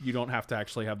 You don't have to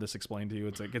actually have this explained to you.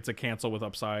 It's a cancel with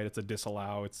upside. It's a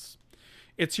disallow.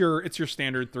 It's your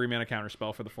standard 3 mana counter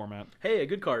spell for the format. Hey, a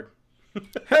good card.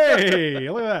 Hey,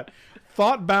 look at that.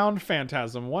 Thoughtbound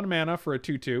Phantasm. 1 mana for a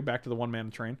 2/2. Back to the 1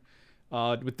 mana train.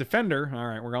 With Defender. All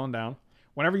right, we're going down.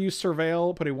 Whenever you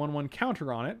surveil, put a 1/1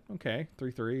 counter on it. Okay,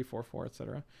 3/3, 4/4,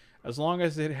 etc. As long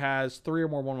as it has 3 or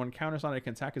more 1/1 counters on it, it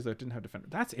can attack as though it didn't have Defender.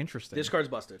 That's interesting. This card's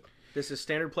busted. This is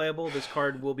standard playable. This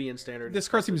card will be in standard. This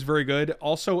card seems very good.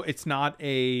 Also, it's not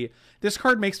a... This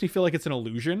card makes me feel like it's an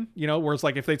illusion, whereas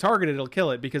like if they target it, it'll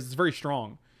kill it because it's very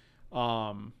strong.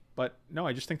 But no,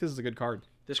 I just think this is a good card.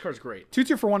 This card's great.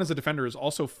 2/2 for 1 as a defender is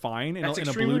also fine in That's a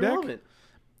extremely blue deck. relevant.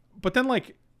 But then,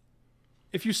 like,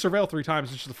 if you surveil 3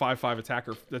 times, it's just a 5/5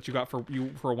 attacker that you got for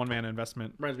a 1 mana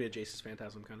investment. Reminds me of Jace's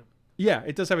Phantasm, kind of. Yeah,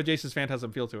 it does have a Jace's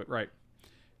Phantasm feel to it, right?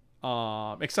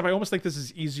 Except I almost think this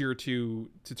is easier to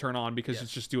turn on because Yes.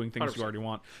 it's just doing things 100%. you already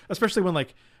want. Especially when,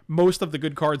 like, most of the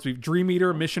good cards, we've Dream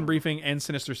Eater, Mission Briefing, and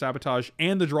Sinister Sabotage,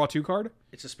 and the Draw 2 card.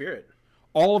 It's a spirit.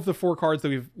 All of the 4 cards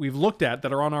that we've looked at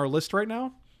that are on our list right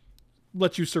now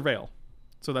let you surveil.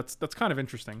 So that's kind of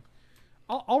interesting.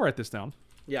 I'll write this down.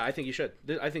 Yeah, I think you should.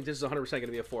 I think this is 100% going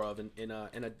to be a 4 of in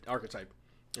an archetype.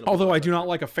 Although I do not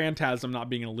like a Phantasm not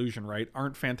being an illusion, right?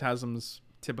 Aren't Phantasms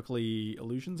typically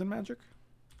illusions in Magic?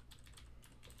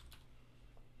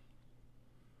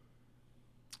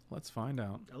 Let's find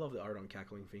out. I love the art on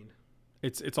Cackling Fiend.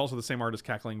 It's also the same art as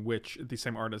Cackling Witch, the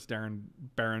same art as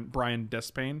Brian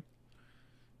Despain.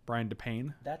 Brian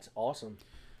DePayne. That's awesome.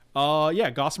 Yeah,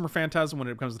 Gossamer Phantasm, when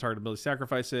it becomes the target ability,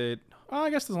 sacrifice it. I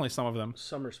guess there's only some of them.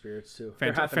 Summer spirits too.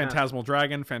 They're half and half. Phantasmal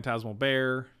Dragon, Phantasmal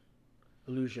Bear.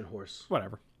 Illusion Horse.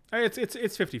 Whatever. It's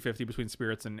 50-50 between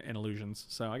spirits and illusions,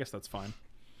 so I guess that's fine.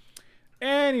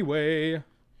 Anyway,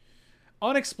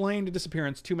 Unexplained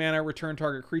Disappearance, 2 mana, return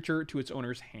target creature to its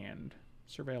owner's hand.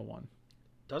 Surveil 1.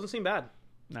 Doesn't seem bad.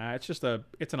 Nah, it's an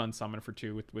unsummon for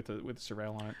 2 with a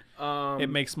surveil on it. It It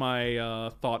makes my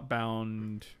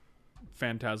Thoughtbound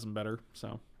Phantasm better,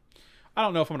 so I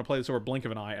don't know if I'm going to play this over Blink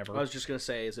of an Eye ever. I was just gonna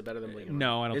say, is it better than Blink?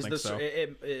 No, I don't think so.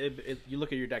 You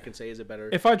look at your deck and say, is it better?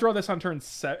 If I draw this on turn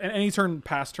 7, any turn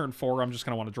past turn 4, I'm just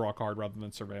going to want to draw a card rather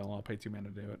than surveil, and I'll pay 2 mana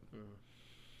to do it.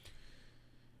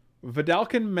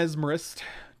 Vidalcan Mesmerist,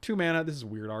 2 mana. This is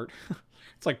weird art.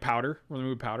 It's like Powder. We're going to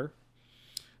move Powder.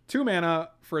 2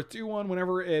 mana for a 2/1.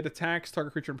 Whenever it attacks,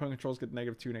 target creature and opponent controls get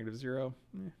 -2, -0.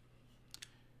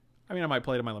 I mean, I might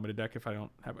play it in my limited deck if I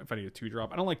need a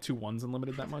 2-drop. I don't like 2/1s in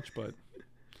limited that much, but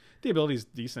the ability is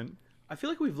decent. I feel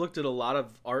like we've looked at a lot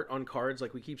of art on cards.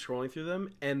 Like we keep scrolling through them,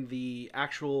 and the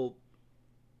actual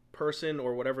person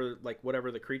or whatever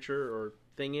the creature or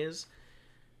thing is,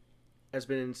 has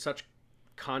been in such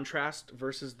contrast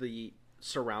versus the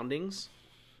surroundings.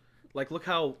 Like, look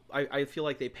how I feel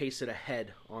like they pasted a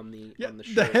head on the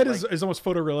shirt. The head like, is almost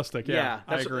photorealistic. Yeah,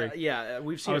 I that's agree.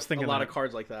 We've seen a lot of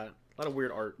cards like that. A lot of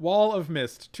weird art. Wall of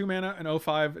Mist, 2 mana, an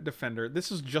 0/5 defender. This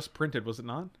is just printed, was it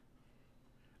not?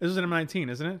 This is an M19,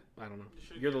 isn't it? I don't know.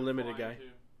 You're the limited guy.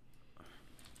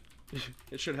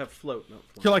 It should have float. No,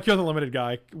 float. You're the limited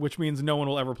guy, which means no one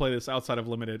will ever play this outside of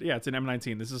limited. Yeah, it's an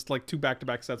M19. This is like 2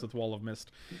 back-to-back sets with Wall of Mist.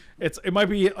 It might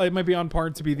be on par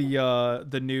to be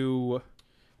the new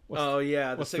Oh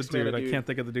yeah, the what's the 6-mana dude? dude. I can't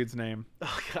think of the dude's name,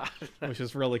 Oh god. which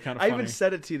is really kind of I funny. even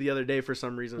said it to you the other day for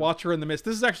some reason. Watcher in the Mist.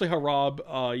 This is actually how Rob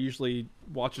usually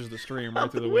watches the stream, right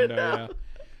Out through the the window. window. Yeah.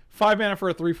 5 mana for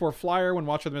a 3/4 flyer. When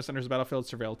Watcher of the Mist enters the battlefield,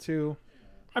 surveil 2.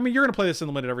 I mean, you're going to play this in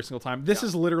limited every single time. This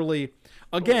is literally,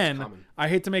 again, common. I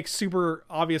hate to make super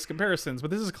obvious comparisons, but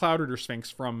this is Cloud Reader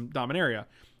Sphinx from Dominaria.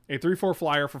 A 3/4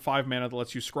 flyer for 5 mana that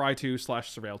lets you scry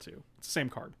 2/surveil 2. It's the same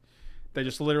card. They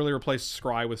just literally replaced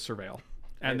scry with surveil.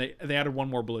 And they added one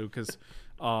more blue because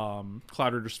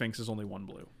Cloud Reader Sphinx is only 1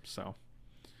 blue. So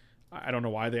I don't know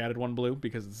why they added 1 blue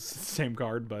because it's the same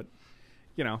card, but,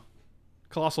 you know.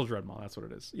 Colossal Dreadmaw, that's what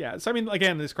it is. Yeah, so I mean,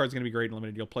 again, this card's going to be great in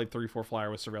limited. You'll play 3/4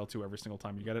 flyer with surveil 2 every single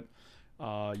time you get it.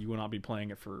 You will not be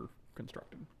playing it for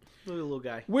constructed. Look at the little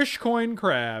guy. Wishcoin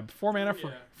Crab, 4 mana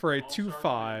for a All-star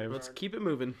 2/5. Let's keep it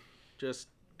moving. Just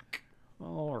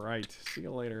All right, see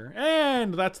you later.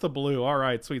 And that's the blue. All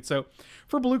right, sweet. So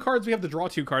for blue cards, we have the Draw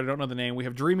 2 card. I don't know the name. We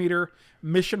have Dream Eater,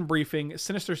 Mission Briefing,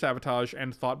 Sinister Sabotage,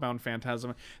 and Thoughtbound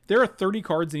Phantasm. There are 30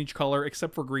 cards in each color,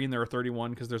 except for green. There are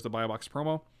 31 because there's the Buy a Box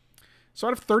promo. So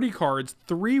out of 30 cards,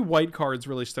 3 white cards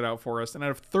really stood out for us. And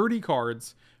out of 30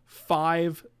 cards,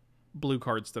 5 blue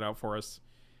cards stood out for us.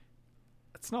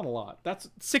 That's not a lot. That's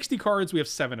 60 cards. We have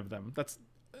 7 of them. That's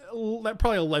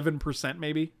probably 11%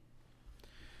 maybe.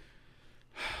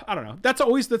 I don't know. That's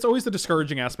always the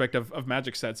discouraging aspect of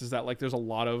Magic sets, is that like there's a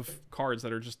lot of cards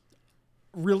that are just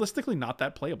realistically not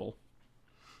that playable.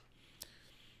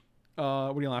 What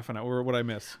are you laughing at? Or what I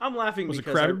miss? I'm laughing Was it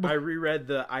because crowded? I reread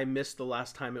I missed the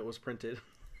last time it was printed.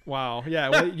 Wow. Yeah.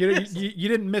 Well, you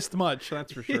didn't miss much.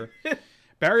 That's for sure.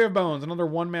 Barrier of Bones, another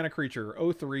 1 mana creature,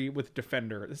 0/3 with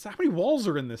Defender. How many walls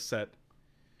are in this set?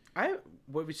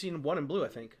 We've seen 1 in blue, I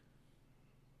think.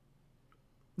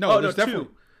 No, there's definitely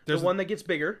 2. there's The one that gets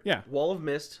bigger. Yeah. Wall of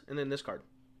Mist, and then this card.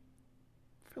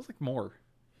 feels like more.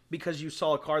 Because you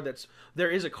saw a card there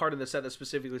is a card in the set that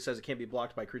specifically says it can't be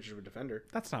blocked by creatures with Defender.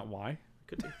 That's not why.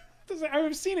 Could be. I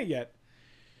haven't seen it yet.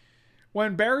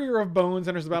 When Barrier of Bones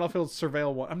enters the battlefield,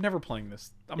 surveil 1. I'm never playing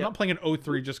this. I'm not playing an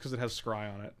 0/3 just because it has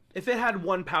scry on it. If it had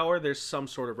 1 power, there's some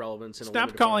sort of relevance in a Stop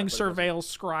limited calling format, but it surveil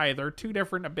scry. They're 2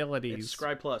 different doesn't. abilities. It's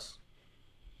Scry Plus.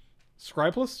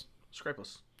 Scry plus? Scry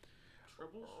Plus.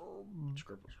 Scribbles?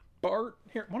 Scribbles. Bart,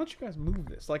 here, why don't you guys move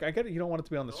this? Like, I get it, you don't want it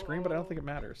to be on the screen, but I don't think it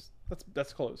matters.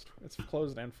 That's closed. It's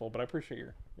closed and full, but I appreciate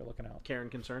you're looking out. Karen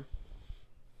concern.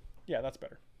 Yeah, that's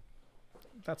better.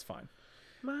 That's fine.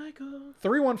 Michael.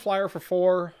 3/1 flyer for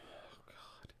 4. Oh,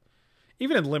 God.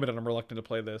 Even in limited, I'm reluctant to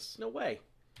play this. No way.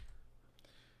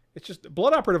 It's just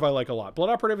Blood Operative I like a lot. Blood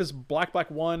Operative is black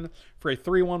 1 for a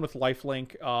 3/1 with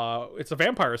lifelink. It's a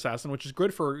vampire assassin, which is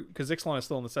good because Ixalan is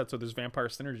still in the set, so there's vampire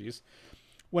synergies.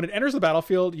 When it enters the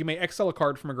battlefield, you may exile a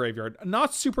card from a graveyard.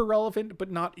 Not super relevant, but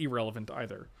not irrelevant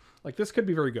either. Like, this could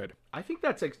be very good. I think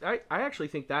that's I actually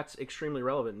think that's extremely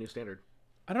relevant in New Standard.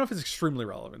 I don't know if it's extremely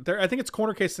relevant. I think it's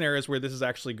corner case scenarios where this is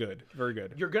actually good. Very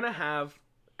good. You're going to have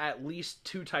at least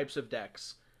 2 types of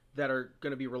decks that are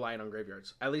going to be reliant on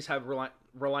graveyards. At least have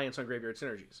reliance on graveyard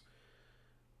synergies.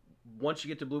 Once you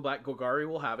get to blue-black, Golgari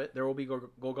will have it. There will be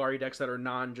Golgari decks that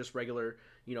are just regular,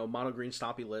 mono-green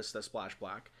stompy lists that splash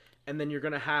black. And then you're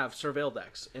going to have Surveil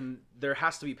decks. And there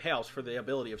has to be payoffs for the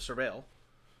ability of Surveil.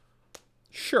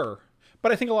 Sure.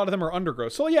 But I think a lot of them are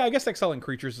undergrowth. So, yeah, I guess excelling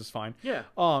creatures is fine. Yeah.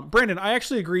 Brandon, I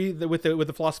actually agree with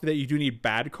the philosophy that you do need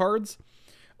bad cards.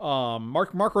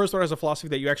 Mark Rosewater has a philosophy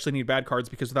that you actually need bad cards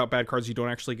because without bad cards, you don't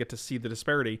actually get to see the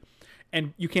disparity.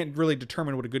 And you can't really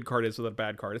determine what a good card is without a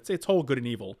bad card. It's whole good and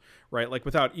evil, right? Like,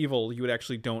 without evil, you would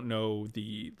actually don't know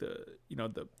the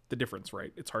difference,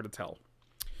 right? It's hard to tell.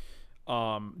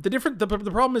 The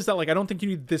problem is that, like, I don't think you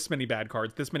need this many bad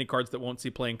cards, this many cards that won't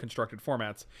see play in constructed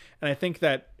formats. And I think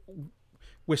that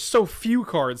with so few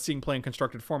cards seeing play in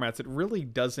constructed formats, it really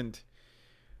doesn't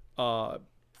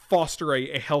foster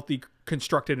a healthy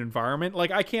constructed environment.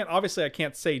 Like, I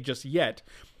can't say just yet,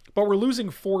 but we're losing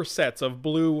 4 sets of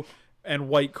blue and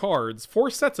white cards, 4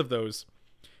 sets of those.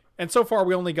 And so far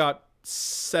we only got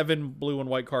 7 blue and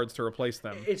white cards to replace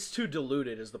them. It's too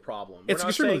diluted is the problem. It's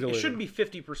extremely diluted. It shouldn't be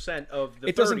 50% of the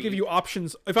It doesn't give you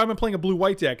options. If I'm playing a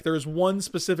blue-white deck, there's one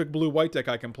specific blue-white deck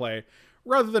I can play,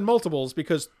 rather than multiples,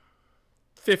 because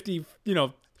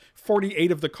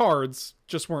 48 of the cards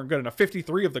just weren't good enough.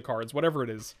 53 of the cards, whatever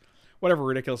it is, whatever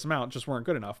ridiculous amount, just weren't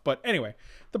good enough. But anyway,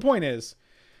 the point is,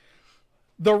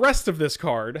 the rest of this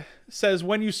card says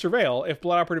when you surveil, if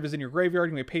Blood Operative is in your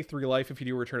graveyard, you may pay 3 life. If you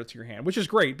do, return it to your hand, which is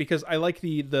great because I like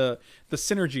the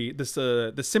synergy,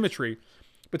 the symmetry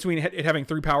between it having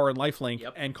 3 power and lifelink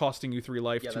and costing you 3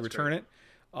 life to return it,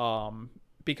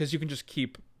 because you can just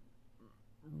keep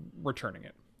returning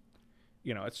it.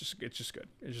 you know, it's just good.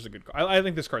 It's just a good card. I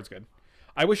think this card's good.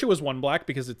 I wish it was 1 black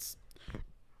because it's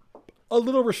a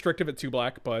little restrictive at 2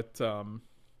 black, but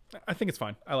I think it's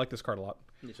fine. I like this card a lot.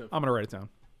 Me too. I'm gonna write it down.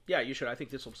 Yeah, you should. I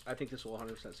think this will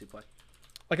 100% see play.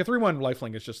 Like a 3/1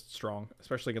 lifelink is just strong,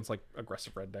 especially against like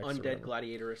aggressive red decks. Undead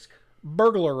Gladiatorisk.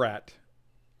 Burglar Rat.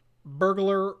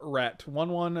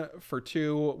 1/1 for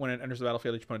 2. When it enters the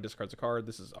battlefield, each opponent discards a card.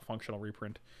 This is a functional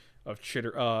reprint of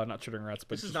not Chittering Rats,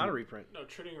 but this is not a reprint. No,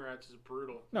 Chittering Rats is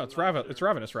brutal. No, it's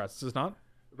Ravenous Rats. This is not.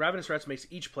 Ravenous Rats makes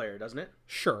each player, doesn't it?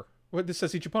 Sure. What this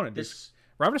says each opponent. This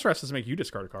Ravenous Rats doesn't make you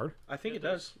discard a card. I think it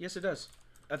does. Yes, it does.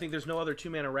 I think there's no other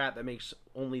 2-mana rat that makes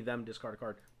only them discard a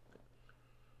card.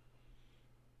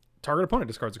 Target opponent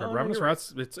discards a card. Oh, Ravenous you're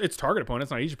Rats, it's target opponent.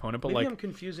 It's not each opponent, but Maybe like I'm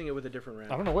confusing it with a different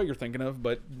rat. I don't know what you're thinking of,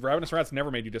 but Ravenous Rats never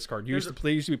made you discard. They used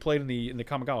to be played in the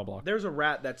Kamigawa block. There's a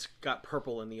rat that's got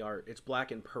purple in the art. It's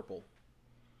black and purple.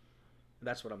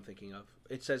 That's what I'm thinking of.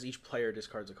 It says each player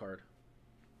discards a card.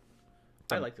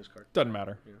 I like this card. Doesn't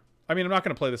matter. Yeah. I mean, I'm not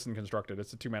going to play this in Constructed.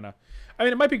 It's a 2-mana. I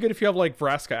mean, it might be good if you have, like,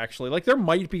 Vraska, actually. Like, there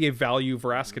might be a value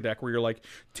Vraska deck where you're like,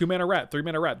 2-mana rat,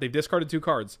 3-mana rat. They've discarded 2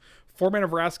 cards. 4-mana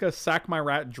Vraska, sack my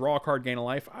rat, draw a card, gain a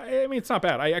life. I mean, it's not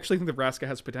bad. I actually think the Vraska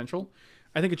has potential.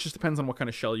 I think it just depends on what kind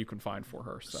of shell you can find for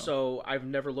her. So I've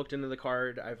never looked into the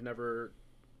card. I've never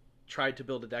tried to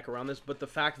build a deck around this. But the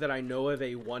fact that I know of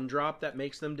a 1-drop that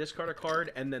makes them discard a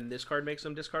card, and then this card makes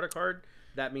them discard a card,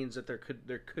 that means that there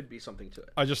could be something to it.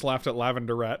 I just laughed at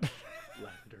Lavender Rat.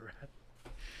 Lavender Rat.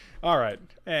 All right.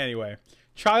 Anyway,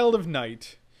 Child of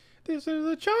Night. This is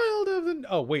a child of the.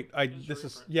 Oh wait, this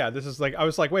is like I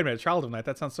was like, wait a minute, Child of Night.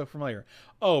 That sounds so familiar.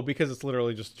 Oh, because it's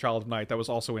literally just Child of Night. That was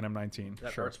also in M19.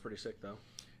 That sure. art's pretty sick though.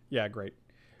 Yeah, great.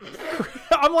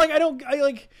 I'm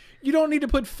like, you don't need to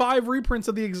put 5 reprints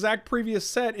of the exact previous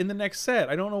set in the next set.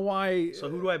 I don't know why. So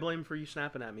who do I blame for you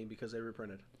snapping at me because they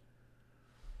reprinted?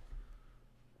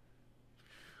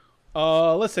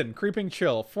 Listen, Creeping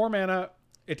Chill, 4 mana.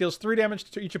 It deals 3 damage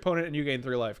to each opponent, and you gain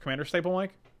 3 life. Commander staple,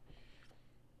 Mike?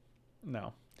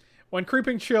 No. When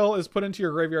Creeping Chill is put into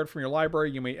your graveyard from your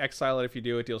library, you may exile it. If you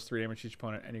do, it deals 3 damage to each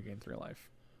opponent, and you gain 3 life.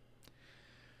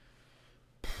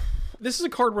 This is a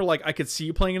card where, like, I could see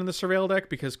you playing it in the Surveil deck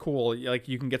because cool, like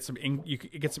you can get some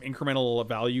incremental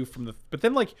value from the. But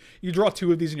then, like, you draw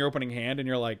 2 of these in your opening hand, and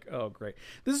you're like, oh great.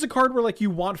 This is a card where, like,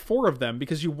 you want 4 of them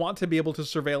because you want to be able to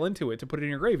Surveil into it to put it in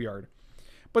your graveyard.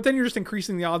 But then you're just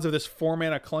increasing the odds of this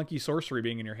 4-mana clunky sorcery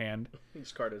being in your hand.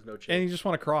 This card has no chance. And you just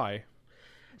want to cry.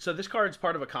 So this card's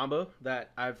part of a combo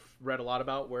that I've read a lot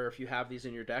about, where if you have these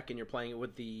in your deck and you're playing it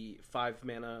with the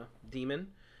 5-mana demon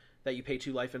that you pay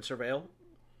 2 life and Surveil,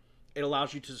 it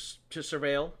allows you to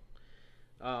Surveil,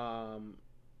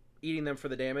 eating them for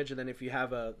the damage, and then if you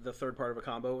have the third part of a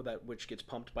combo which gets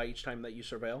pumped by each time that you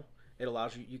Surveil, it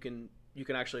allows you can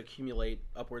actually accumulate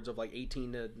upwards of like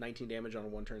 18 to 19 damage on a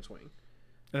 1-turn swing.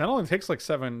 And that only takes like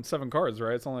seven cards,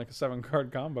 right? It's only like a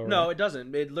 7-card combo. No, right? it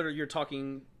doesn't. It literally, you're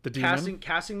talking the demon?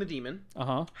 casting the demon.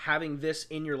 Having this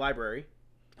in your library.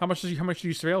 How much do you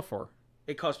Surveil for?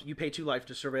 It costs you pay 2 life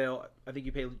to Surveil. I think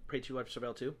you pay 2 life to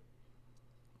Surveil too.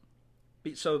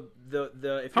 So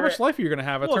if how much life are you going to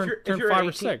have at turn 5 or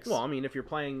 18, 6? Well, I mean, if you're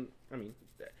playing,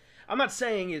 I'm not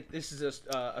saying this is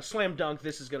a slam dunk.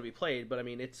 This is going to be played, but I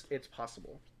mean, it's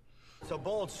possible. It's a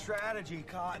bold strategy,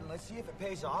 Cotton. Let's see if it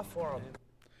pays off for him.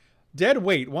 Dead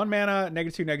Weight, 1 mana,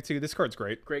 -2/-2. This card's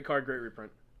great. Great card, great reprint.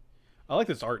 I like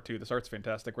this art too. This art's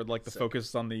fantastic. Where like the focus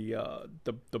is on the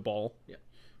ball,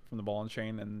 from the ball and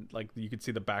chain, and like you could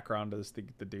see the background of this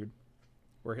the dude,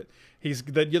 where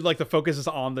the focus is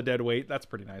on the Dead Weight. That's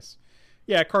pretty nice.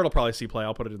 Yeah, card will probably see play.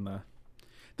 I'll put it in the.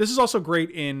 This is also great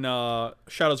in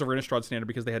Shadows over Innistrad Standard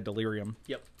because they had Delirium.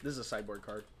 Yep, this is a sideboard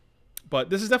card. But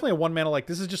this is definitely a 1 mana. Like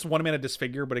this is just 1 mana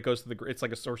Disfigure, but it goes to the. It's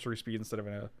like a sorcery speed instead of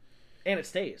a. And it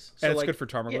stays. So and it's good for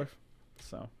Tarmogoyf. Yeah.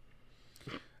 So.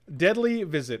 Deadly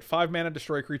Visit. 5 mana,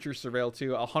 destroy creatures, Surveil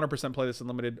 2. I'll 100% play this in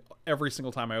limited every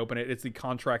single time I open it. It's the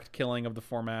contract killing of the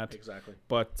format. Exactly.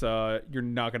 But you're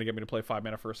not going to get me to play 5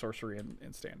 mana for a sorcery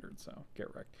in Standard, so get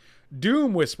wrecked.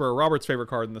 Doom Whisperer, Robert's favorite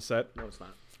card in the set. No, it's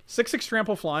not. 6/6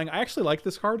 Trample Flying. I actually like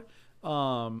this card.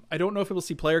 I don't know if it will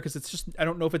see player because it's just I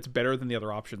don't know if it's better than the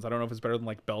other options. I don't know if it's better than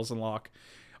like Bells and Lock.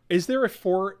 Is there a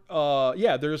 4?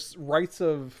 Yeah, there's Rights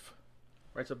of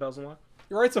Bells and Lock?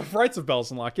 Rights of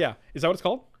Bells and Lock, yeah. Is that what it's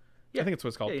called? Yeah. I think it's what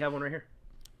it's called. Yeah, you have one right here.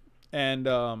 And,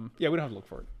 yeah, we don't have to look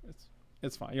for it.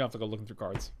 It's fine. You don't have to go looking through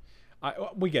cards.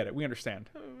 We get it. We understand.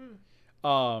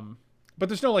 But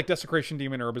there's no, like, Desecration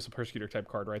Demon or Abyssal Persecutor type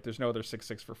card, right? There's no other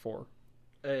 6/6 for 4.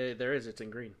 There is. It's in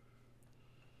green.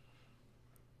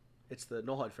 It's the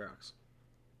Nullhide Ferox.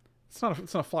 It's not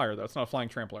a flyer, though. It's not a flying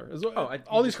trampler.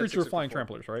 All these creatures are flying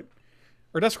tramplers, right?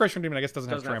 Or Desecration Demon, I guess,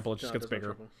 doesn't have trample. It just no, gets bigger.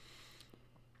 Trample.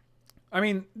 I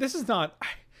mean, this is not...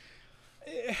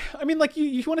 I mean, like,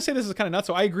 you want to say this is kind of nuts,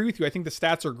 so I agree with you. I think the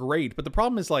stats are great, but the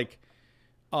problem is, like,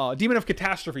 Demon of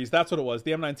Catastrophes, that's what it was.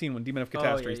 The M19 one, Demon of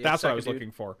Catastrophes. That's what I was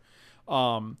looking for.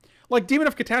 Like, Demon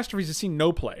of Catastrophes has seen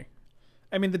no play.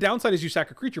 I mean, the downside is you sack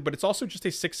a creature, but it's also just a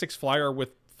 6/6 flyer with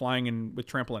flying and with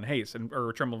trample and haste,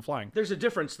 or trample and flying. There's a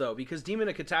difference, though, because Demon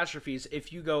of Catastrophes,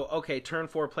 if you go, okay, turn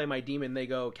 4, play my demon, they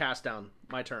go, cast down,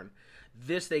 my turn.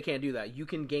 This, they can't do that. You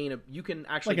can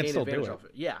actually gain advantage of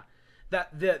it. Yeah.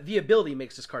 That the ability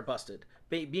makes this card busted.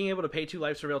 Being able to pay 2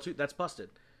 life, surveil 2, that's busted.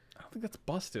 I don't think that's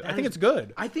busted. I think it's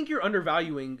good. I think you're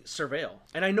undervaluing surveil,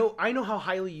 and I know how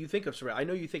highly you think of surveil. I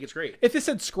know you think it's great. If this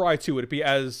said scry 2, would it be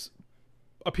as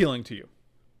appealing to you?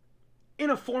 In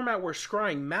a format where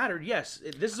scrying mattered, yes.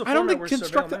 This is a format where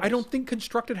surveil matters. I don't think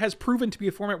Constructed has proven to be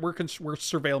a format where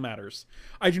surveil matters.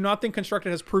 I do not think Constructed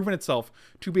has proven itself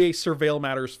to be a surveil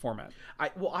matters format.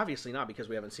 Well, obviously not, because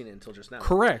we haven't seen it until just now.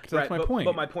 Correct. That's my point.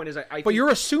 But my point is, I but you're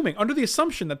assuming, under the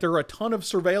assumption that there are a ton of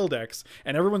surveil decks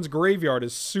and everyone's graveyard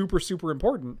is super, super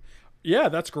important. Yeah,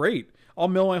 that's great. I'll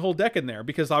mill my whole deck in there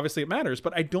because obviously it matters.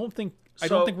 But I don't think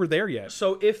we're there yet.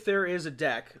 So if there is a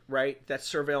deck, right, that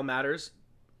surveil matters,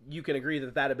 you can agree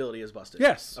that ability is busted.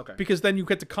 Yes. Okay. Because then you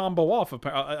get to combo off,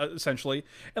 essentially.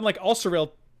 And, like, I'll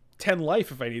surveil 10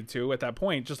 life if I need to at that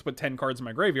point, just to put 10 cards in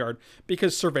my graveyard,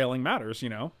 because surveilling matters, you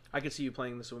know? I could see you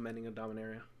playing this with Mending of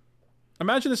Dominaria.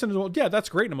 Imagine this in yeah, that's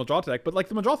great in a Majolta deck, but, like,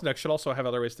 the Majolta deck should also have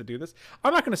other ways to do this.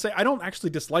 I'm not going to say I don't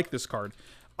actually dislike this card.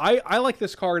 I like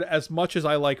this card as much as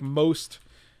I like most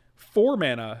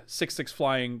 4-mana 6/6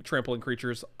 flying trampling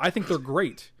creatures. I think they're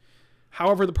great.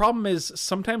 However, the problem is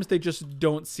sometimes they just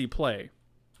don't see play.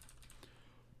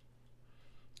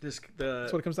 That's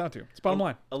what it comes down to. It's bottom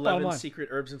line. 11 Secret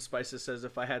Herbs and Spices says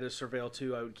if I had to surveil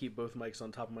 2, I would keep both mics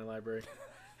on top of my library.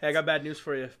 Hey, I got bad news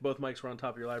for you. If both mics were on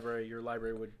top of your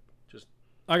library would just...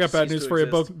 I got bad news for you.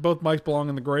 Both mics belong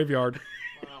in the graveyard.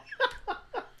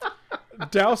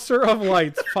 Dowser of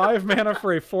Lights. 5 mana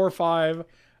for a 4/5.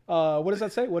 What does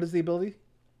that say? What is the ability?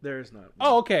 There is not.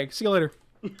 Oh, okay. See you later.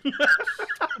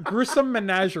 Gruesome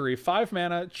Menagerie, 5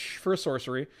 mana for a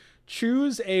sorcery.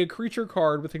 Choose a creature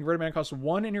card with converted mana cost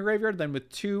 1 in your graveyard, then with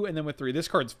 2, and then with 3. This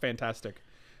card's fantastic.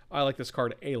 I like this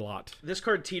card a lot. This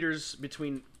card teeters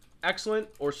between excellent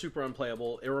or super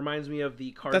unplayable. It reminds me of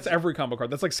the cards. That's every combo card.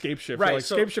 That's like Scapeshift. Right. Like,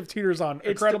 so Scapeshift teeters on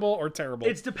incredible or terrible.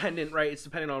 It's dependent, right? It's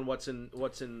dependent on what's in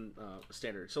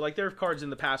standard. So, like, there are cards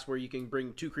in the past where you can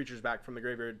bring 2 creatures back from the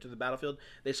graveyard to the battlefield.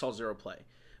 They saw 0 play.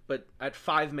 But at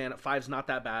 5 mana, 5's not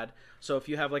that bad. So if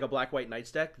you have like a Black-White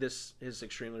Knights deck, this is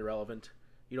extremely relevant.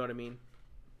 You know what I mean?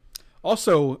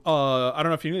 Also, I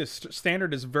don't know if you knew this.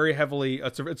 Standard is very heavily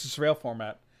it's a surveil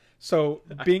format. So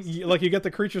being like you get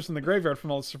the creatures from the graveyard from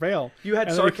all the surveil. You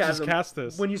had sarcasm cast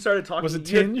this. when you started talking. Was it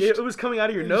tinged? It was coming out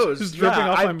of your nose. It was dripping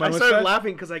off my mustache. I started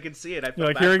laughing because I could see it. I felt You're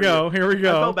like, bad here we for go, you. here we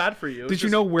go. I felt bad for you. Did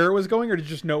you know where it was going, or did you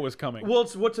just know it was coming? Well,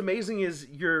 what's amazing is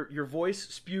your voice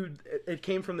spewed. It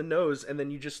came from the nose, and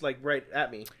then you just like right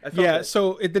at me. I felt it.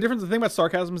 So the thing about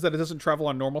sarcasm is that it doesn't travel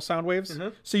on normal sound waves,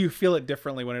 so you feel it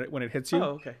differently when it hits you.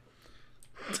 Oh, okay.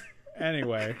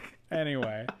 Anyway.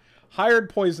 Hired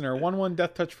Poisoner, 1/1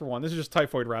 Death Touch for 1. This is just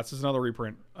Typhoid Rats. This is another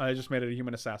reprint. I just made it a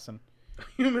Human Assassin.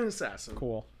 Human Assassin.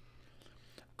 Cool.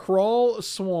 Crawl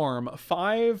Swarm,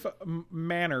 5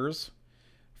 manners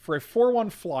for a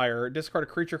 4/1 flyer. Discard a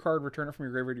creature card, return it from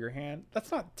your graveyard to your hand. That's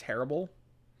not terrible.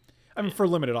 I mean, for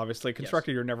limited, obviously.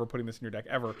 Constructed, You're never putting this in your deck,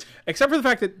 ever. Except for the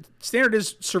fact that Standard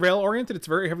is surveil-oriented. It's a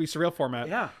very heavy surveil format.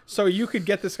 Yeah. So you could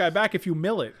get this guy back if you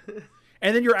mill it.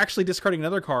 And then you're actually discarding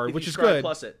another card, which is good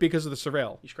because of the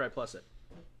surveil. You scry plus it.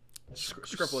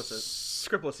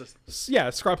 Scriptless. Yeah,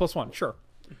 scry +1.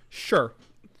 Sure.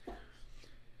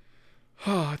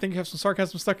 Oh, I think you have some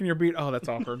sarcasm stuck in your beat. Oh, that's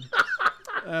awkward.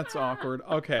 That's awkward.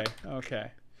 Okay.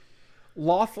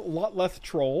 Lotleth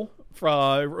Troll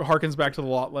harkens back to the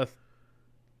Lotleth.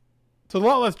 To the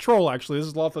Lotleth Troll, actually. This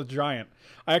is Lotleth Giant.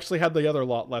 I actually had the other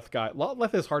Lotleth guy.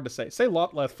 Lotleth is hard to say. Say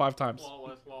Lotleth 5 times.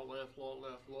 Lotleth.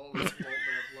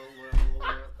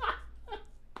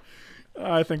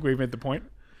 I think we've made the point.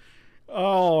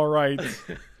 All right.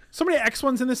 So many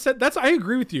X1s in this set. I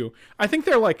agree with you. I think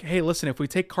they're like, hey, listen, if we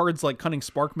take cards like Cunning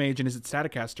Spark Mage and Is It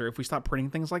Staticaster, if we stop printing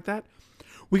things like that,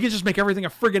 we can just make everything a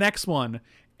friggin' X1.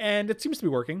 And it seems to be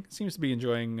working. It seems to be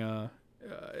enjoying...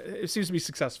 it seems to be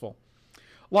successful.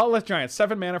 Lotleth Giant,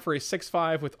 7 mana for a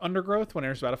 6/5 with Undergrowth. When it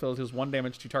enters the battlefield, it deals 1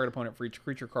 damage to target opponent for each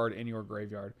creature card in your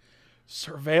graveyard.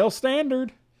 Surveil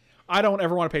Standard. I don't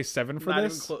ever want to pay 7 for Not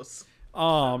this. Not even close.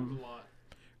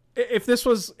 If this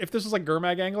was like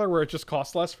Gurmag Angler, where it just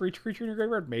costs less for each creature in your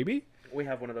graveyard, maybe. We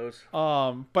have one of those.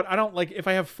 But I don't like if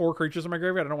I have 4 creatures in my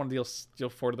graveyard, I don't want to deal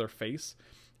 4 to their face.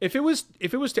 If it was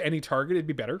to any target, it'd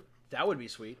be better. That would be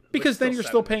sweet. Because then you're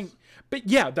still paying. But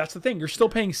yeah, that's the thing. You're still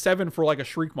paying 7 for like a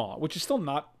Shriek Maw, which is still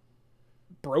not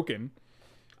broken.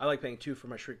 I like paying 2 for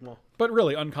my Shriek Maw. But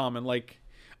really uncommon. Like,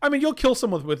 I mean, you'll kill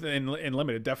someone with in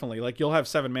limited, definitely. Like, you'll have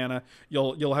 7 mana.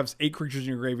 You'll have 8 creatures in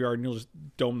your graveyard, and you'll just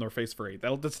dome their face for 8.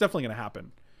 That's definitely going to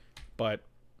happen. But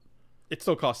it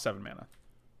still costs 7 mana,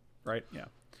 right? Yeah.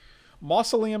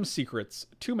 Mausoleum Secrets,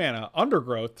 2 mana,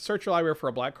 Undergrowth. Search your library for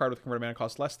a black card with converted mana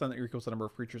cost less than or equals the number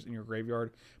of creatures in your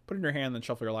graveyard. Put it in your hand, then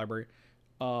shuffle your library.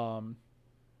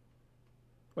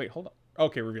 Wait, hold on.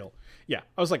 Okay, reveal. Yeah,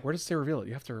 I was like, where does it say reveal it?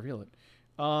 You have to reveal it.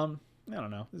 I don't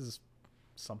know. This is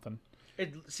something.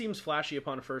 It seems flashy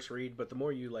upon first read, but the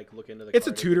more you like look into the it's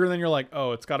card, a tutor, and then you're like,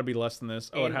 oh, it's got to be less than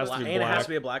this. Oh, it has to be black. And it has to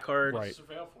be a black card. Right.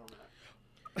 Surveil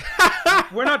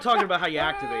format. We're not talking about how you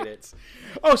activate it.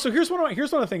 Oh, so here's one of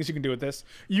the things you can do with this.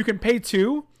 You can pay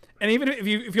 2, and even if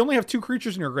you only have 2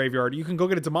 creatures in your graveyard, you can go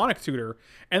get a demonic tutor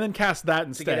and then cast that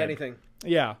instead. To get anything.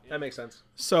 Yeah. That makes sense.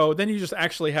 So then you just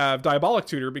actually have diabolic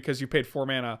tutor because you paid 4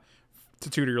 mana to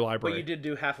tutor your library. But you did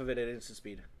do half of it at instant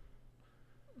speed.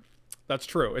 That's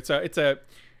true. It's a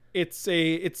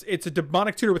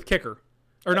demonic tutor with kicker,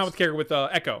 or not with kicker, with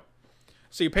echo.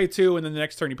 So you pay 2, and then the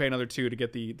next turn you pay another 2 to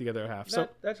get the other half. So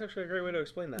that's actually a great way to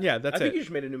explain that. Yeah, that's it. I think you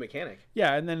just made a new mechanic.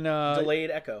 Yeah, and then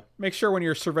Delayed echo. Make sure when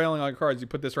you're surveilling all your cards, you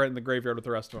put this right in the graveyard with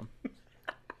the rest of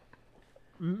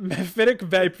them. Mephitic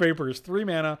Vapors, 3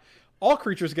 mana. All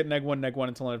creatures get -1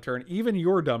 until end of turn, even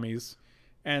your dummies.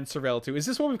 And Surveil 2. Is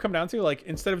this what we've come down to? Like,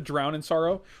 instead of Drown in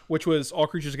Sorrow, which was all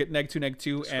creatures get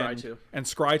 -2 and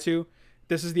Scry 2,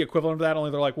 this is the equivalent of that,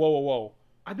 only they're like, whoa, whoa, whoa.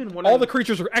 I've been wondering. All the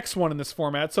creatures are X1 in this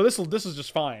format, so this is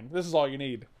just fine. This is all you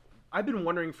need. I've been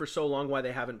wondering for so long why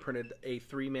they haven't printed a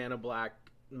 3 mana black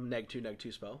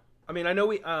 -2 spell. I mean, I know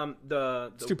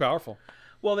it's too powerful.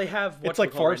 Well, they have. It's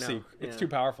like Farseek. Right, it's too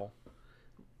powerful.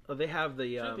 They have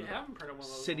the they haven't printed one of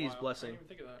those City's Blessing. I didn't even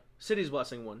think of that. City's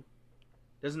Blessing one.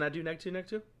 Doesn't that do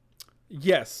 -2?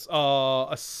 Yes.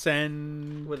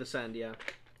 Ascend. With Ascend, yeah.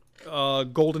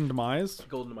 Golden Demise.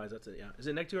 Golden Demise, that's it, yeah. Is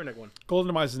it -2 or -1? Golden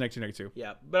Demise is -2.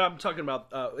 Yeah, but I'm talking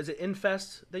about, is it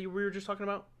Infest that we were just talking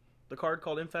about? The card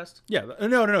called Infest? Yeah,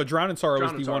 no. Drown in Sorrow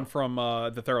is the one from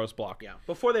the Theros block. Yeah,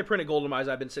 before they printed Golden Demise,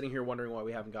 I've been sitting here wondering why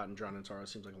we haven't gotten Drown in Sorrow. It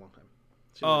seems like a long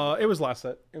time. It was last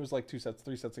set. It was like 3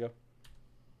 sets ago.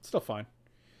 Still fine.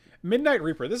 Midnight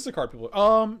Reaper. This is a card people.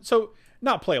 So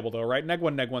not playable though, right?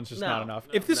 Neg1's just not enough.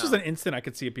 If this was an instant, I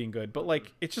could see it being good, but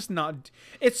like it's just not.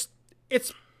 It's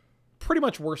pretty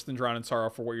much worse than Drown in Sorrow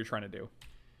for what you're trying to do.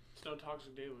 It's no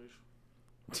Toxic Deluge.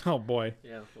 Oh boy.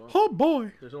 Yeah. Well, oh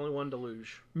boy. There's only one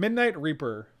deluge. Midnight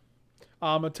Reaper.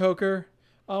 I'm a toker.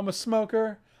 I'm a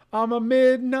smoker. I'm a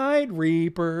Midnight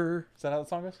Reaper. Is that how the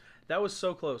song goes? That was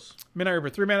so close. Midnight Reaper,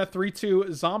 3 mana,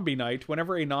 3/2 Zombie Knight.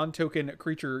 Whenever a non-token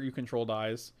creature you control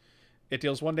dies, it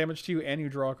deals 1 damage to you and you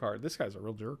draw a card. This guy's a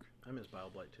real jerk. I miss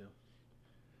Bile-Blight too.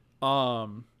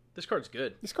 This card's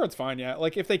good. This card's fine, yeah.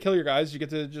 Like if they kill your guys, you get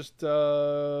to just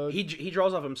He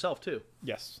draws off himself too.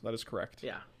 Yes, that is correct.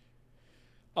 Yeah.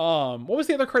 What was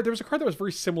the other card? There was a card that was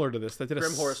very similar to this that did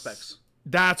Grim Horror Specs.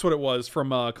 That's what it was from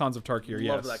Cons of Tarkir.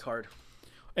 Love that card.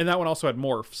 And that one also had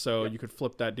Morph, so you could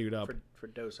flip that dude up. For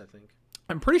dose, I think.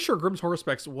 I'm pretty sure Grim's Horror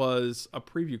Specs was a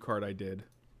preview card I did.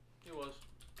 It was.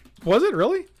 Was it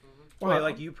really? Mm-hmm. Wait,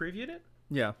 like you previewed it?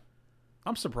 Yeah.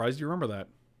 I'm surprised you remember that.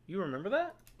 You remember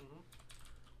that?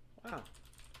 Mm-hmm. Wow.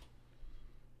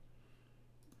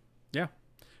 Yeah.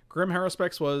 Grim Horror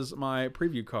Specs was my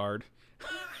preview card.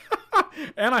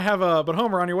 And I have a but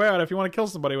Homer, on your way out, if you want to kill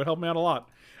somebody, it would help me out a lot.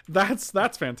 That's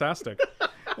fantastic.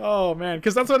 Oh man,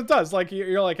 because that's what it does. Like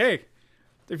you're like, hey,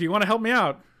 if you want to help me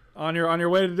out on your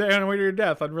way to your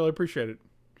death, I'd really appreciate it.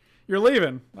 You're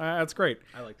leaving. That's great.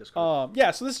 I like this card.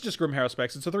 Yeah, so this is just Grim Harrow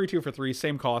Specs. It's a 3/2 for 3,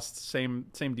 same costs, same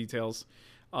details.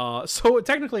 So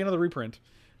technically another reprint,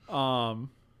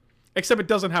 except it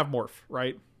doesn't have Morph,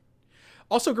 right?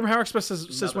 Also, Grim Harrow Specs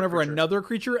says whenever another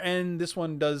creature, and this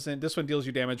one doesn't. This one deals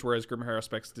you damage, whereas Grim Harrow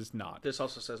Specs does not. This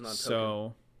also says non-token.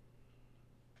 So,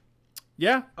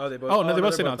 yeah. Oh, they both. Oh no, they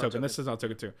both say non-token. This says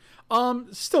non-token too.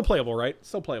 Still playable, right?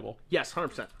 Still playable. Yes,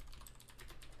 100%.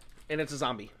 And it's a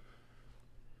zombie.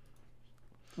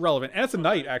 Relevant, and it's a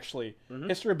knight actually. Mm-hmm.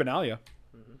 History of Benalia.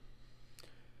 Mm-hmm.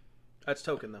 That's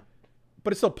token though.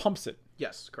 But it still pumps it.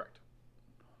 Yes, correct.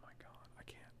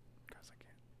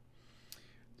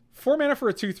 4 mana for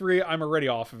a 2/3. I'm already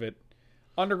off of it.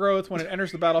 Undergrowth. When it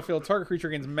enters the battlefield, target creature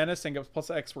gains menace and gets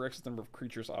 +X for X number of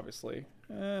creatures. Obviously,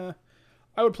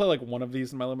 I would play like one of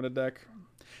these in my limited deck.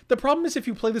 The problem is if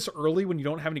you play this early when you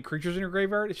don't have any creatures in your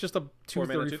graveyard, it's just a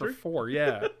 2/3 for 4.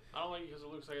 Yeah. I don't like it because it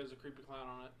looks like there's a creepy clown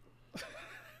on it.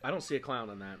 I don't see a clown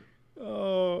on that.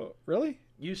 Oh, really?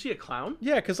 You see a clown?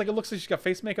 Yeah, because like it looks like she's got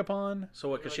face makeup on. So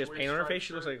what? Because she has Like paint on her weird face,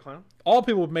 she looks like a clown. All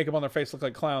people with makeup on their face look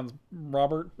like clowns.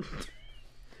 Robert.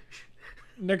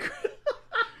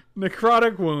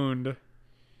 Necrotic Wound.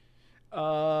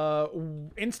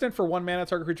 Instant for 1 mana.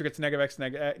 Target creature gets negavex.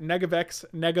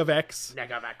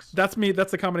 Negavex. That's me.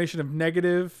 That's the combination of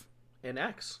negative And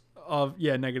X. of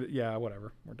negative. Yeah,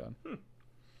 whatever. We're done.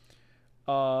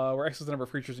 Where X is the number of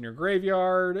creatures in your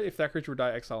graveyard. If that creature would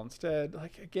die, exile instead.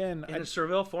 Like again, In a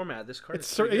surveil format, this card.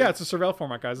 it's yeah, it's a surveil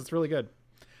format, guys. It's really good.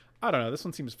 I don't know. This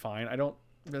one seems fine. I don't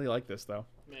really like this though.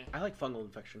 I like fungal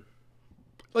infection.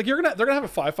 Like they're gonna have a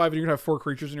 5/5 and you're gonna have 4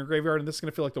 creatures in your graveyard, and this is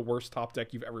gonna feel like the worst top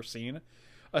deck you've ever seen.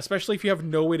 Especially if you have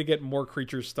no way to get more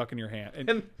creatures stuck in your hand.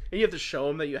 And you have to show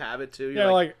them that you have it too. You're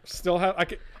Yeah, like still have.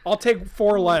 I'll take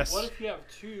 4 less. What if you have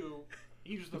 2?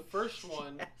 Use the first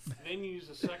one, then you use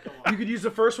the second one. you could use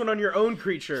the first one on your own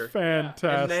creature. Fantastic.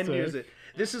 And then use it.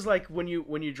 This is like when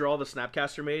you draw the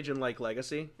Snapcaster Mage in like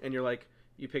Legacy, and you're like,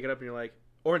 you pick it up and you're like,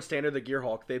 or in Standard the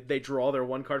Gearhulk, they draw their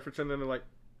 1 card for turn, and they're like,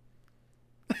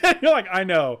 You're like, I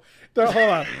know. Hold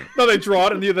on. No, they draw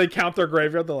it and they count their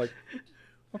graveyard. They're like,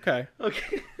 okay, all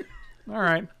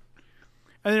right. And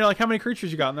then you're like, how many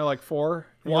creatures you got? And they're like 4.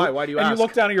 And Why? Why do you and ask? you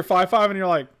look down at your 5/5 and you're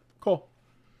like, cool.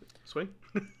 swing.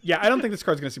 Yeah, I don't think this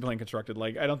card's gonna see playing constructed.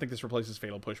 Like, I don't think this replaces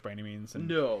Fatal Push by any means. And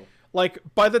No. like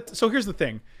so here's the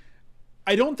thing.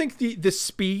 I don't think the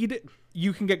speed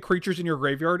you can get creatures in your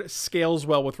graveyard scales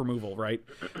well with removal, right?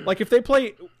 Like if they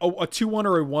play a 2/1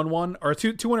 or a 1/1 or a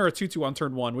 2/1 or a 2/2 on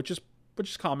turn 1, which is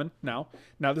common now.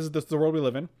 Now this is the world we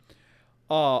live in.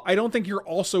 I don't think you're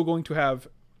also going to have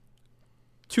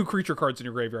 2 creature cards in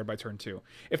your graveyard by turn 2.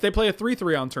 If they play a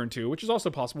 3/3 on turn 2, which is also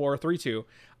possible, or a 3/2,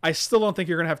 I still don't think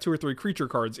you're going to have 2 or 3 creature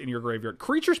cards in your graveyard.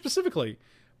 Creature specifically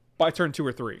by turn 2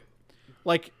 or 3.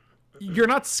 Like, you're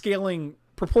not scaling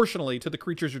proportionally to the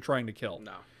creatures you're trying to kill.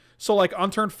 No. So, like, on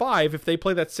turn 5, if they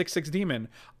play that 6/6 demon,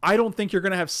 I don't think you're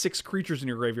going to have 6 creatures in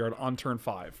your graveyard on turn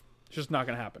 5. It's just not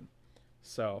going to happen.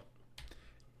 So,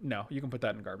 no, you can put that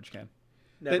in the garbage can.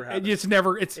 Never happens. It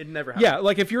never happens. Yeah,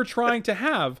 like if you're trying to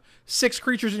have 6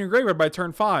 creatures in your graveyard by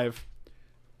turn 5,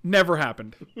 never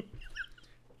happened.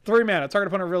 3 mana. Target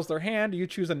opponent reveals their hand. You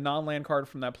choose a non-land card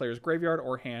from that player's graveyard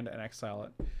or hand and exile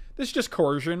it. This is just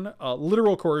coercion,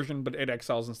 literal coercion, but it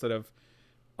exiles instead of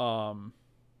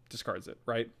discards it,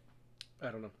 right?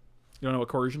 I don't know. You don't know what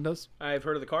coercion does? I've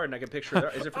heard of the card, and I can picture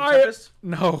it. Is it from Tempest?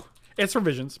 No, it's from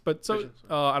Visions, but so Visions.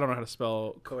 I don't know how to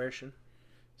spell. Coercion.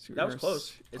 That was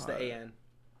close. It's the AN.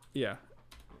 Yeah.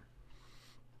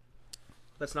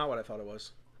 That's not what I thought it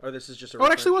was. Or this is just a Oh,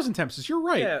 it actually wasn't Tempest. You're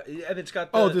right. Yeah, and it's got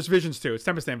the... Oh, there's Visions too. It's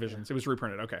Tempest and Visions. It was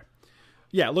reprinted. Okay.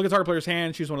 Yeah, look at target player's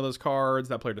hand, choose one of those cards.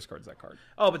 That player discards that card.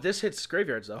 Oh, but this hits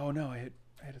graveyards, though. Oh, no, I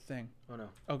had a thing. Oh, no.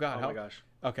 Oh, God. Oh, my gosh.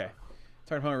 Okay.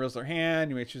 Target opponent reveals their hand.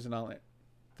 You may choose an outlet.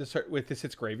 This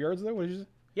hits graveyards, though? What did you say?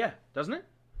 Yeah, doesn't it?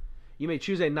 You may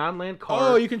choose a non-land card.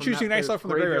 Oh, you can from choose that an exile player's from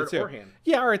the graveyard, too. or hand.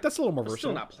 Yeah, all right. That's a little more It's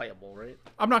versatile. still not playable, right?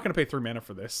 I'm not going to pay 3 mana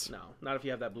for this. No, not if you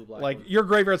have that blue-black Like, one. your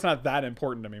graveyard's not that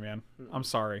important to me, man. I'm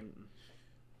sorry.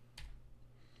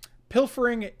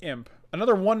 Pilfering Imp.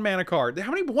 Another 1 mana card. How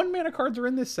many 1 mana cards are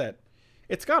in this set?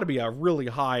 It's got to be a really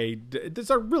high... There's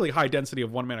a really high density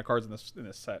of 1 mana cards in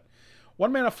this set.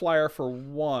 1 mana flyer for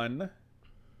 1.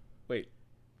 Wait.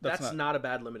 That's not a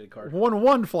bad limited card.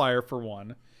 1/1 flyer for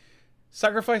 1.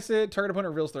 Sacrifice it. Target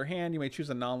opponent reveals their hand. You may choose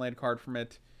a non-land card from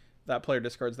it. That player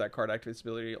discards that card. Activates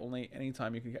ability only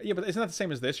anytime you can... Yeah, but isn't that the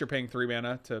same as this? You're paying 3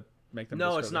 mana to make them...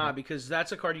 No, it's not, because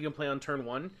that's a card you can play on turn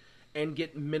 1 and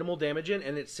get minimal damage in,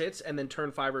 and it sits, and then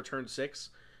turn 5 or turn 6,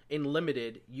 in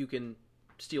limited, you can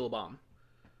steal a bomb.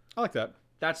 I like that.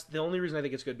 That's the only reason I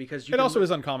think it's good, because you It can also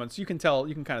is uncommon, so you can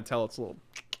kind of tell it's a little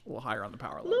higher on the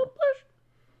power level. little push.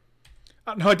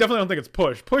 No, I definitely don't think it's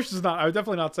push. Push is not. I would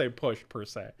definitely not say push per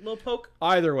se. Little poke.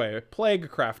 Either way,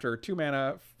 Plaguecrafter, 2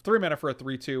 mana, 3 mana for a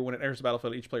 3/2. When it enters the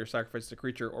battlefield, each player sacrifices a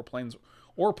creature or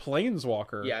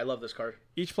planeswalker. Yeah, I love this card.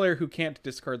 Each player who can't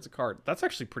discards a card. That's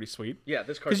actually pretty sweet. Yeah,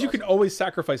 this card. Because you can always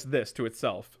sacrifice this to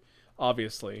itself,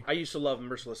 obviously. I used to love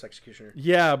Merciless Executioner.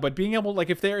 Yeah, but being able,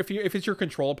 like, if it's your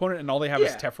control opponent and all they have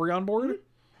is Teferi on board,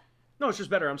 No, it's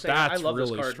just better. I'm saying that's I love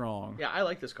really this card. strong. Yeah, I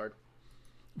like this card.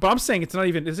 But I'm saying it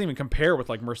doesn't even compare with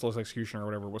like Merciless Executioner or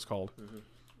whatever it was called.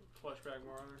 Fleshbag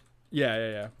Marauder.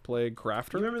 Yeah.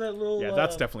 Plaguecrafter. You remember that little? Yeah,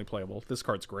 that's definitely playable. This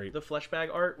card's great. The Fleshbag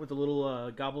art with the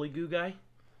little gobbly goo guy.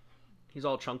 He's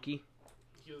all chunky.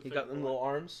 He's a He thick got them boy. little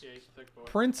arms. Yeah, he's a thick boy.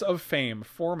 Prince of Fame,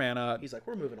 4 mana. He's like,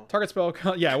 we're moving on. Target spell.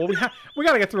 Yeah, well, we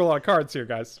got to get through a lot of cards here,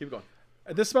 guys. Keep going.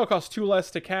 This spell costs 2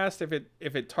 less to cast. If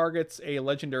it targets a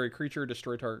legendary creature,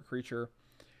 destroy target creature.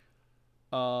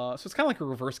 So it's kind of like a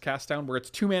reverse cast down, where it's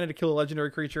 2 mana to kill a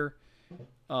legendary creature,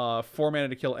 4 mana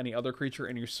to kill any other creature,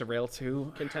 and you surveil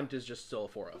 2. Contempt is just still a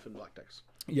 4-of in black decks.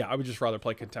 Yeah, I would just rather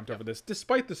play Contempt over this,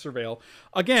 despite the surveil.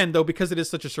 Again, though, because it is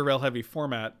such a surveil-heavy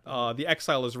format, the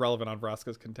exile is relevant on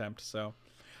Vraska's Contempt, so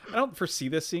I don't foresee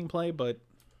this seeing play, but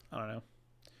I don't know.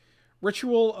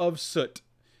 Ritual of Soot.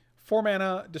 4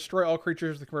 mana, destroy all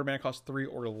creatures with the converted mana cost 3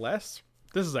 or less.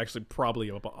 This is actually probably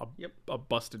a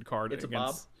busted card. It's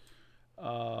against, a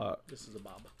Bob. This is a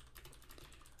Bob.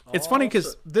 It's funny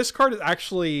because this card is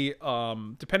actually,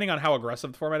 depending on how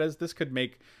aggressive the format is, this could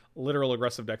make literal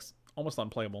aggressive decks almost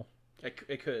unplayable.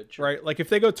 It could. Sure. Right? Like if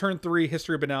they go turn 3,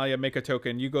 History of Benalia, make a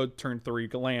token, you go turn 3,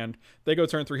 land. They go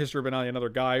turn 3, History of Benalia, another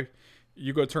guy.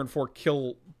 You go turn 4,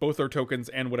 kill both their tokens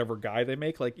and whatever guy they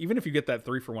make. Like even if you get that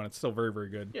 3 for 1, it's still very, very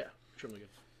good. Yeah, extremely good.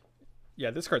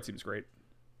 Yeah, this card seems great.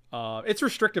 It's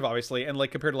restrictive, obviously, and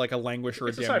like compared to like a Languish or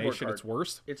a Damnation, it's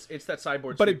worse. It's that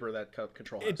sideboard But sweeper that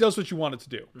control has. It does what you want it to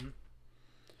do. Mm-hmm.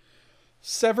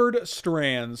 Severed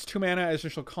Strands. 2 mana as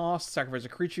initial cost. Sacrifice a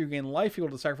creature. You gain life equal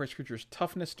to the sacrifice creature's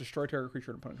toughness. Destroy target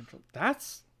creature and opponent control.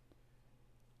 That's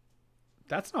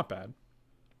not bad.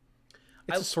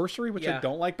 It's a sorcery, which I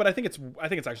don't like, but I think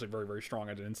it's actually very, very strong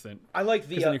at an instant. I like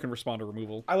the then you can respond to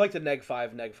removal. I like the neg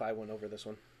 5 one over this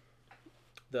one.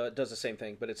 Does the same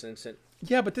thing, but it's an instant.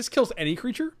 Yeah, but this kills any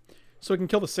creature, so it can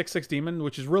kill the 6/6 demon,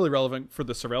 which is really relevant for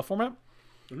the surveil format.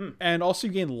 Mm-hmm. And also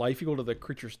you gain life equal to the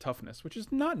creature's toughness, which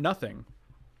is not nothing.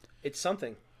 It's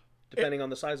something, depending on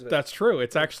the size of it. That's true.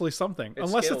 It's actually something.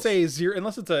 Unless it's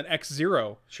an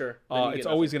X0. Sure. It's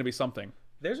always going to be something.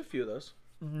 There's a few of those.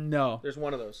 No. There's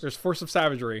one of those. There's Force of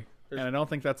Savagery, and I don't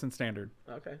think that's in standard.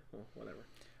 Okay. Well,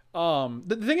 whatever.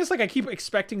 The thing is, like, I keep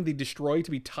expecting the destroy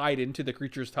to be tied into the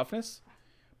creature's toughness,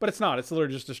 but it's not. It's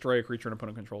literally just destroy a creature and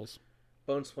opponent controls.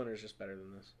 Bone Splinter is just better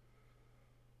than this.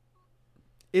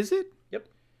 Is it? Yep.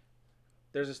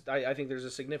 I think there's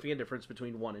a significant difference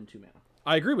between 1 and 2 mana.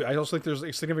 I agree with you. I also think there's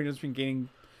a significant difference between gaining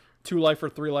 2 life or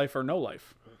 3 life or no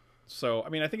life. So, I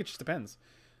mean, I think it just depends.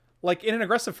 Like, in an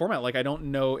aggressive format, like, I don't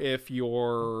know if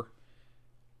you're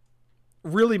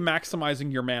really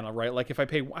maximizing your mana, right? Like, if I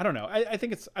pay... I don't know. I don't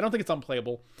think it's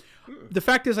unplayable. The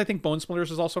fact is, I think Bone Splinters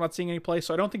is also not seeing any play,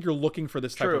 so I don't think you're looking for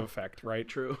this type of effect, right?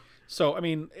 True. So, I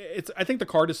mean, I think the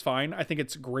card is fine. I think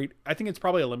it's great. I think it's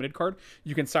probably a limited card.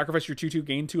 You can sacrifice your 2/2,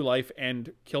 gain 2 life,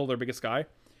 and kill their biggest guy.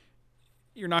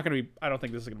 You're not going to be... I don't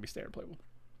think this is going to be standard playable.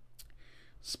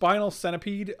 Spinal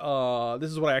Centipede.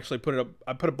 This is what I actually put it up.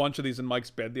 I put a bunch of these in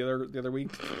Mike's bed the other week.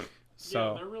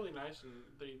 So yeah, they're really nice, and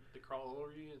they crawl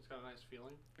over you. It's got a nice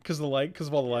feeling. Because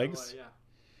of all the legs. Yeah,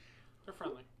 they're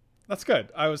friendly. That's good.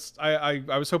 I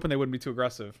was hoping they wouldn't be too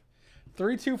aggressive.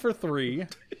 3/2 for 3.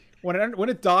 When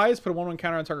it dies, put a 1/1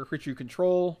 counter on target creature you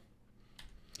control.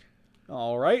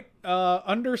 All right.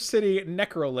 Undercity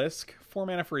Necrolisk. 4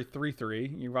 mana for a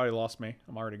 3/3. You've already lost me.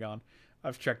 I'm already gone.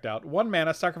 I've checked out. 1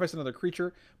 mana, sacrifice another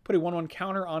creature, put a 1/1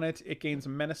 counter on it. It gains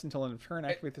menace until end of turn.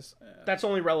 Activate this. That's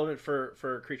only relevant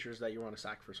for creatures that you want to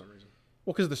sack for some reason.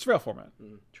 Well, because of the surveil format.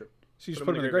 True. So you just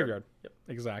put them in the graveyard. Yep.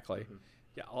 Exactly. Mm-hmm.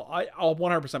 Yeah, I'll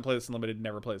 100% play this in limited.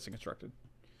 Never play this in constructed.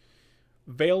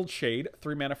 Veiled Shade.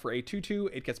 3 mana for a 2/2.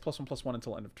 It gets +1/+1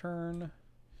 until end of turn.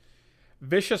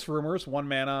 Vicious Rumors. 1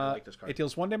 mana. I like this card. It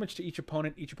deals 1 damage to each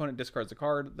opponent. Each opponent discards a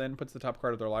card, then puts the top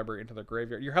card of their library into their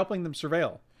graveyard. You're helping them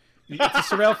surveil. It's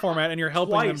a surveil format, and you're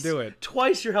helping them do it.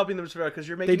 Twice you're helping them surveil because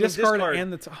you're making them discard.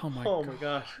 And oh my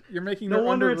gosh, you're making no their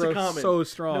wonder it's a undergrowth common. So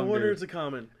strong. No wonder dude. It's a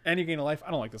common. And you gain a life.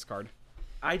 I don't like this card.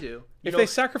 I do. If they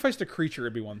sacrificed a creature,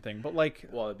 it'd be one thing, but like,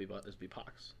 well, it'd be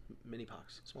pox, mini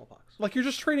pox, small pox. Like you're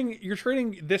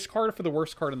trading this card for the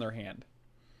worst card in their hand.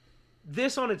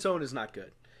 This on its own is not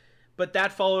good, but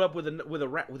that followed up with a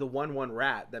 1/1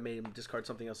 rat that made him discard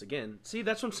something else again. See,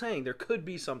 that's what I'm saying. There could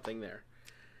be something there.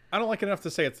 I don't like it enough to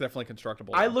say it's definitely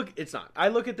constructible. It's not. I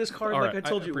look at this card like I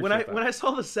told you when I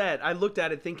saw the set. I looked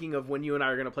at it thinking of when you and I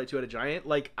are going to play 2-Headed Giant.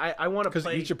 Like I want to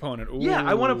play because each opponent. Ooh. Yeah,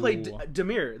 I want to play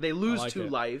Dimir. They lose 2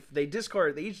 life. They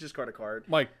each discard a card.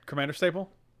 Like Commander Staple.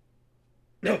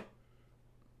 No.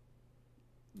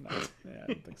 No, yeah, I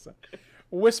don't think so.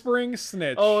 Whispering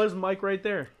Snitch. Oh, there's Mike right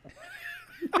there.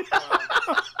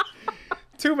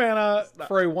 2 mana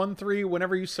for a 1/3.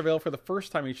 Whenever you surveil for the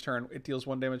first time each turn, it deals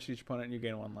 1 damage to each opponent and you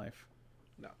gain 1 life.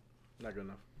 No, not good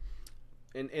enough.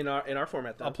 In our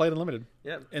format, though. I'll play it unlimited.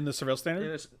 Yeah. In the surveil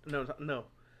standard? No.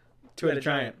 2-Headed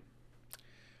Giant.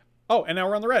 Oh, and now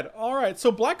we're on the red. All right,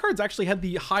 so black cards actually had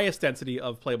the highest density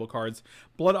of playable cards.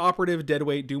 Blood Operative,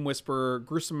 Deadweight, Doom Whisperer,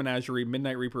 Gruesome Menagerie,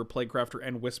 Midnight Reaper, Plaguecrafter,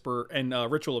 and Whisper, and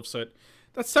Ritual of Soot.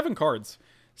 That's 7 cards.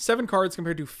 7 cards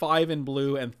compared to 5 in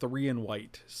blue and 3 in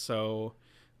white. So,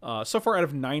 so far out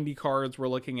of 90 cards, we're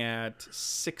looking at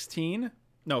 15.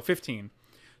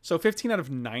 So 15 out of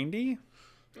 90.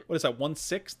 What is that,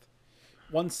 1/6?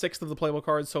 1/6 of the playable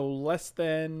cards, so less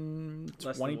than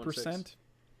 20%.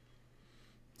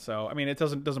 So, I mean, it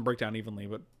doesn't break down evenly,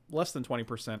 but less than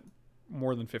 20%,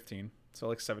 more than 15. So,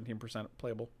 like 17%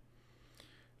 playable.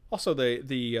 Also,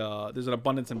 there's an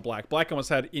abundance in black. Black almost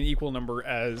had an equal number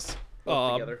as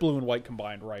blue and white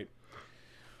combined, right?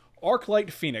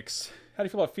 Arclight Phoenix. How do you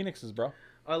feel about Phoenixes, bro?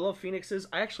 I love Phoenixes.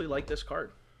 I actually like this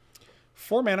card.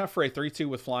 4 mana for a 3/2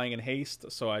 with flying and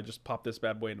haste. So, I just pop this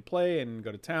bad boy into play and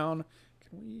go to town.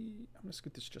 I'm going to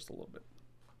scoot this just a little bit.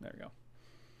 There we go.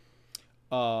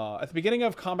 At the beginning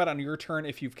of combat on your turn,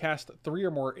 if you've cast 3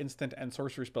 or more instant and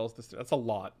sorcery spells, that's a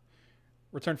lot.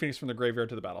 Return Phoenix from the graveyard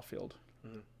to the battlefield.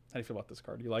 Mm-hmm. How do you feel about this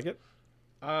card? Do you like it?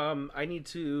 I need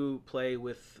to play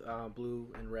with blue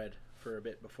and red for a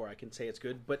bit before I can say it's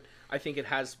good, but I think it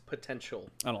has potential.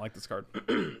 I don't like this card.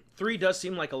 3 does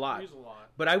seem like a lot,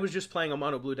 but I was just playing a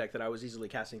mono blue deck that I was easily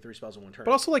casting 3 spells in one turn.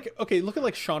 But also, like, okay, look at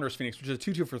like Chandra's Phoenix, which is a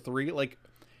 2/2 for 3. Like,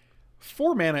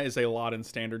 4 mana is a lot in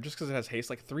standard just because it has haste.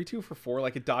 Like 3/2 for 4,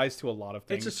 like it dies to a lot of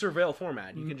things. It's a surveil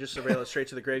format. You can just surveil it straight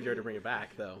to the graveyard to bring it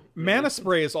back, though. Magma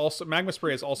Spray is also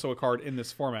a card in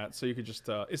this format, so you could just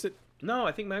is it? No,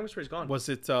 I think Magma Spray's gone. Was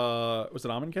it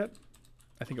Amonkhet?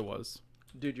 I think it was.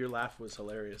 Dude, your laugh was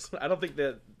hilarious. I don't think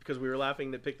that because we were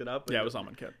laughing that picked it up. Yeah, it was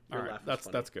Amonkhet. All right, that's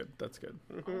good. That's good.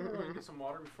 I'm gonna get some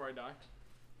water before I die.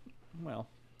 Well,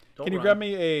 don't can you run. Grab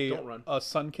me a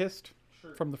Sunkissed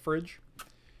Sure. from the fridge?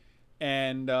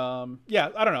 And yeah,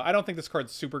 I don't know. I don't think this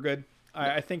card's super good.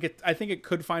 I think it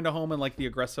could find a home in like the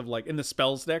aggressive, like in the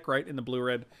spells deck, right? In the blue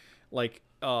red, like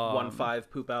 1/5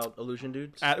 poop out illusion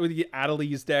dudes. With the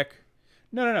Adeliz deck.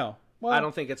 No. Well, I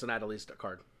don't think it's an Adeliz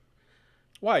card.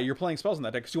 Why? You're playing spells in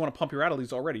that deck because you want to pump your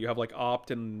Adeliz already. You have like Opt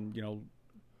and you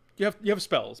have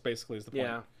spells basically is the point.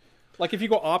 Yeah. Like if you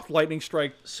go Opt, Lightning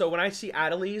Strike. So when I see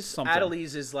Adeliz,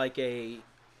 Adeliz is like a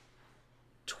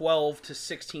 12 to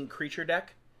 16 creature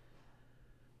deck.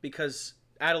 Because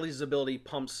Adeliz's ability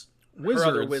pumps her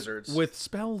other wizards with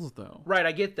spells, though. Right,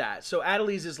 I get that. So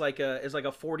Adeliz is like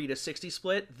a 40 to 60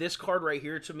 split. This card right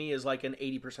here to me is like an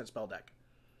 80% spell deck.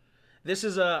 This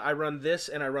is I run this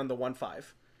and I run the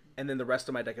 1/5, and then the rest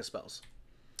of my deck is spells.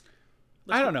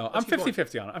 I don't know. I'm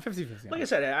 50-50 on it. I'm 50-50 on it. Like I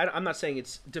said, I'm not saying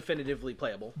it's definitively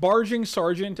playable. Barging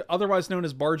Sergeant, otherwise known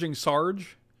as Barging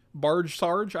Sarge. Barge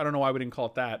Sarge. I don't know why we didn't call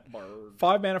it that.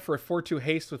 5 mana for a 4/2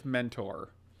 haste with Mentor.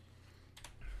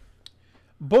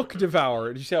 Book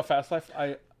Devourer. Did you see how fast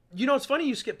You know, it's funny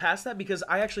you skip past that because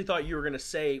I actually thought you were going to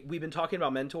say we've been talking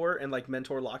about Mentor and like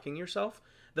Mentor locking yourself.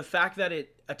 The fact that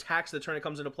it attacks the turn it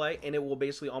comes into play and it will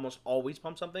basically almost always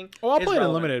pump something. Oh, I'll play it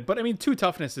unlimited, but I mean 2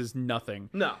 toughness is nothing.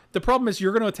 No. The problem is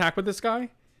you're going to attack with this guy.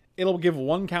 It'll give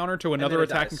 1 counter to another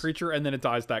attacking creature and then it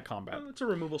dies that combat. It's a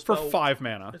removal spell. For 5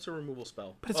 mana. It's a removal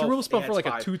spell. But it's a removal spell for like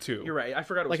 5. a 2/2. You're right. I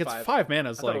forgot it was 5. Like it's 5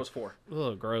 mana. I thought it was 4.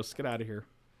 Ugh, gross. Get out of here.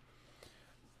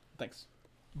 Thanks.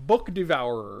 Book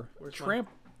Devourer. Where's Tramp.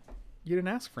 You didn't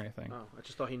ask for anything. Oh, I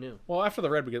just thought he knew. Well, after the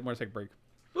red, we want to take a break.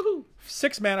 Woohoo!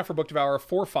 6 mana for Book Devourer,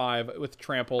 4/5 with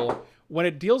Trample. When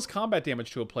it deals combat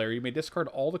damage to a player, you may discard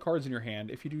all the cards in your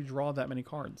hand if you do draw that many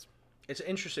cards. It's an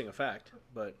interesting effect,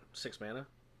 but 6 mana?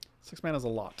 6 mana is a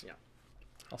lot. Yeah.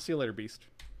 I'll see you later, Beast.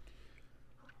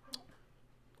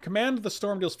 Command the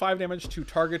Storm deals 5 damage to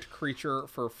target creature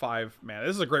for 5 mana.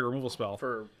 This is a great removal spell.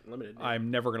 For limited. Yeah. I'm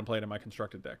never going to play it in my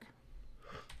constructed deck.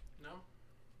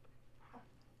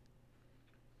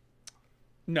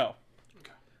 No.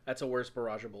 Okay. That's a worse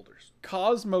barrage of boulders.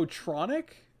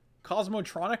 Cosmotronic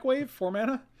Wave, 4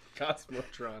 mana.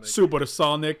 Cosmotronic.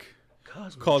 Supersonic.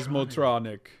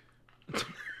 Cosmotronic.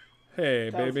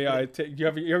 Hey, baby, you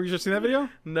ever just seen that video?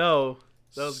 No.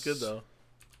 That was good, though.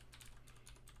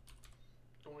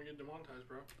 Don't want to get demonetized,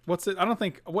 bro. What's it? I don't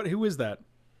think... Who is that?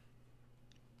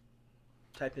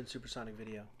 Type in supersonic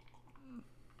video.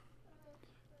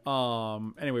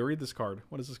 Anyway, read this card.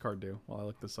 What does this card do while I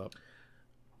look this up?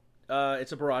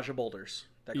 It's a barrage of boulders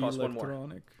that costs 1 more.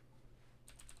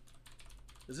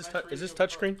 Is this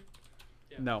touchscreen?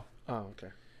 Yeah. No. Oh, okay.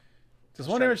 Does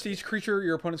 1 damage to each creature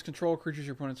your opponents control. Creatures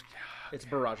your opponents. It's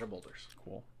barrage of boulders.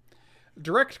 Cool.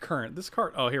 Direct Current. This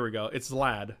card. Oh, here we go. It's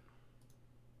Lad.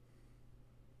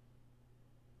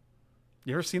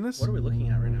 You ever seen this? What are we looking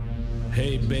at right now?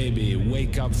 Hey baby,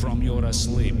 wake up from your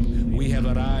asleep. We have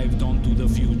arrived onto the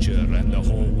future and the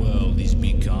whole world is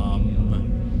become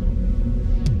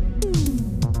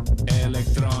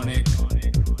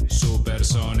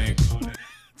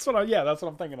that's what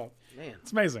I'm thinking of. Man,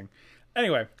 It's amazing.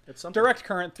 Anyway, it's something. direct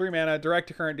current, 3 mana.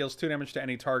 Direct current deals 2 damage to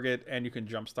any target, and you can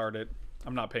jumpstart it.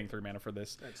 I'm not paying 3 mana for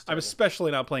this. I'm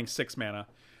especially not playing 6 mana.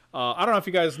 I don't know if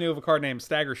you guys knew of a card named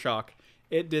Stagger Shock.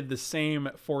 It did the same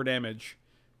 4 damage.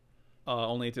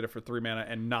 Only it did it for 3 mana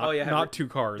and not 2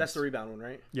 cards. That's the rebound one,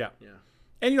 right? Yeah. Yeah.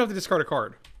 And you don't have to discard a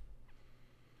card.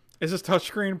 Is this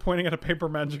touchscreen pointing at a paper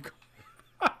magic?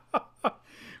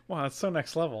 Wow, that's so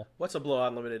next level. What's a blowout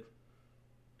unlimited?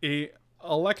 A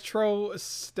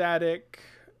electrostatic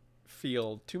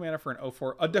field. 2 mana for an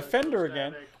 0/4. A defender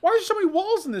again. Why are there so many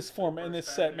walls in this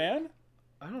set, man?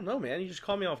 I don't know, man. You just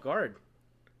caught me off guard.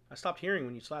 I stopped hearing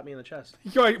when you slapped me in the chest.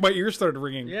 My ears started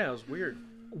ringing. Yeah, it was weird.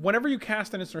 Whenever you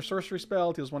cast an instant or sorcery spell,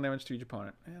 it deals 1 damage to each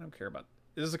opponent. I don't care about.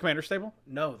 Is this a commander staple?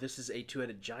 No, this is a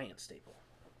 2-headed giant staple.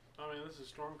 Oh man, this is a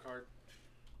storm card.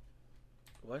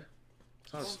 What?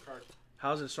 Storm card.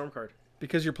 How is it a storm card?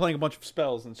 Because you're playing a bunch of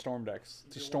spells in storm decks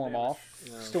to storm off.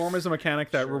 No. Storm is a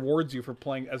mechanic that rewards you for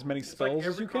playing as many It's spells like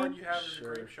as every you card can. you have is a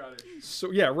grape shot-ish.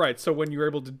 So yeah, right. So when you're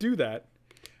able to do that,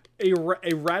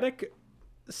 erratic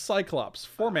Cyclops,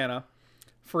 4 mana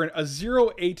for a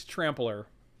 0/8 trampler.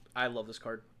 I love this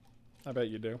card. I bet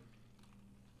you do.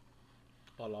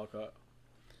 I like that.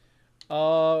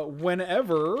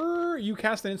 Whenever you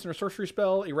cast an instant or sorcery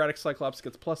spell, erratic Cyclops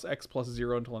gets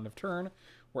 +X/+0 until end of turn,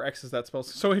 where X is that spell.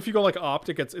 So if you go like Opt,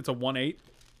 it's a 1/8.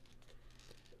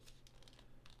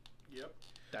 Yep.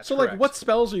 That's So correct. like, what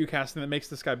spells are you casting that makes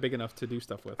this guy big enough to do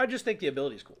stuff with? I just think the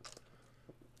ability is cool.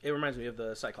 It reminds me of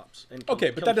the Cyclops. And Okay,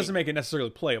 but Kill that doesn't King. make it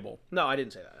necessarily playable. No, I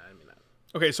didn't say that. I didn't mean that.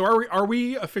 Okay, so are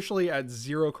we officially at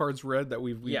 0 cards red that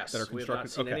Yes, that are we have not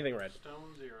constructed? seen anything red.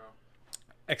 Stone 0.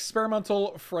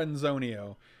 Experimental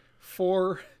Frenzonio.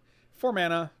 4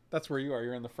 mana. That's where you are.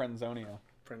 You're in the Frenzonio.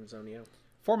 Frenzonio.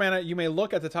 4 mana. You may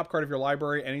look at the top card of your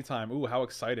library anytime. Ooh, how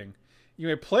exciting. You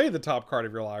may play the top card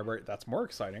of your library. That's more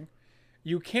exciting.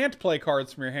 You can't play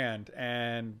cards from your hand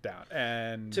and down.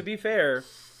 And To be fair,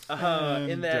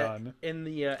 And in done.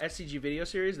 the SCG video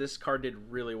series, this card did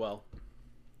really well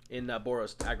in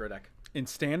Boros aggro deck. in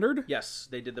standard? Yes,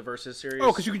 they did the versus series.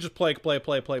 Oh, because you can just play.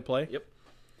 Yep.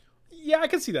 Yeah, I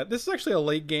can see that. This is actually a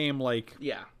late game, like...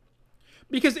 Yeah.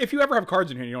 Because if you ever have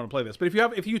cards in here and you don't want to play this, but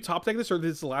if you top deck this or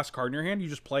this is the last card in your hand, you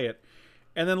just play it.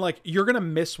 And then, like, you're going to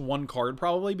miss 1 card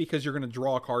probably because you're going to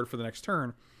draw a card for the next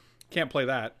turn. Can't play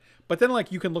that. But then,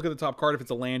 like, you can look at the top card. If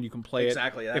it's a land, you can play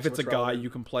Exactly, it. that's If it's a what's guy, relevant. you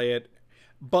can play it.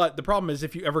 But the problem is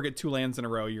if you ever get 2 lands in a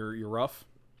row, you're rough.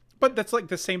 But that's, like,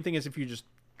 the same thing as if you just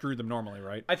drew them normally,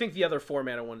 right? I think the other 4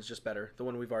 mana one is just better. The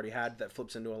one we've already had that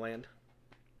flips into a land.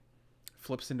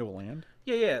 Flips into a land?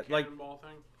 Yeah, like... Cannonball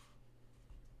thing.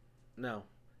 No.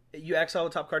 You exile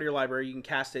the top card of your library, you can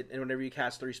cast it, and whenever you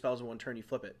cast 3 spells in 1 turn, you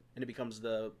flip it. And it becomes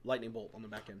the lightning bolt on the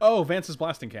back end. Oh, Vance's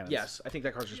Blasting Cannons. Yes, I think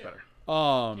that card's just better.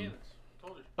 Cannons.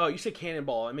 Told you. Oh, you said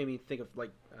cannonball. It made me think of, like,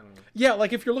 I don't know. Yeah,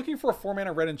 like, if you're looking for a 4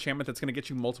 mana red enchantment that's going to get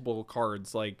you multiple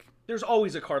cards, like... There's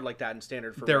always a card like that in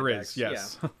standard for There red is, decks.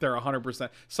 yes. Yeah. There are 100%.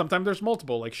 Sometimes there's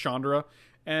multiple, like Chandra.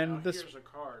 And Now, this... here's a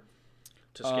card.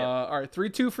 To skip. Alright,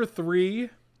 3/2 for 3.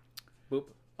 Boop.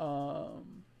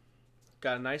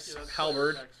 Got a nice Yeah, that's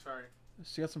halberd. text, sorry.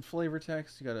 So you got some flavor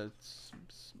text. You got a...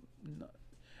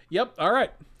 Yep,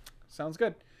 alright. Sounds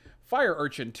good. Fire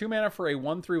Urchin. 2 mana for a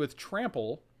 1/3 with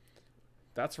Trample.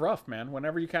 That's rough, man.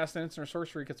 Whenever you cast an instant or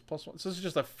sorcery, it gets +1. So this is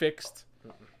just a fixed...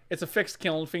 It's a fixed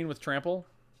Killing Fiend with Trample.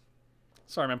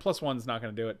 Sorry, man. +1's not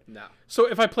going to do it. No. So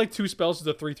if I play 2 spells,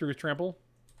 it's a 3/3 with Trample?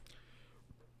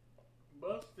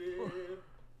 Busted.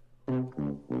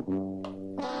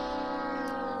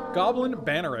 Goblin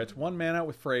Banneret. 1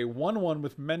 mana for a 1/1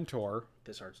 with Mentor.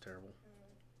 This art's terrible.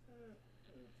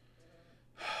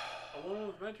 A one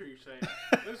with mentor, you say?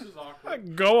 This is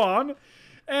awkward. Go on.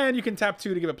 And you can tap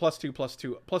 2 to give it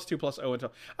 +2/+2/+2/0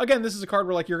 until... Again, this is a card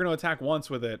where, like, you're going to attack once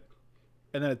with it,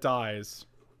 and then it dies.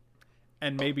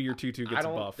 And maybe your 2/2 gets I a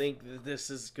don't buff. think that this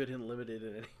is good and limited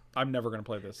in any... I'm never going to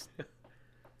play this.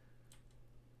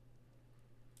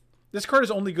 This card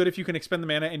is only good if you can expend the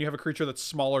mana and you have a creature that's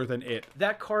smaller than it.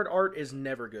 That card art is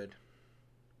never good.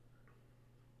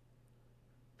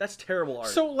 That's terrible art.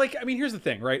 So, like, I mean, here's the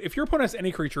thing, right? If your opponent has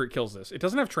any creature, it kills this. It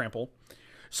doesn't have trample.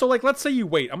 So, like, let's say you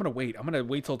wait. I'm going to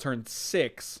wait till turn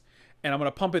 6, and I'm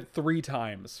going to pump it 3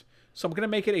 times. So I'm going to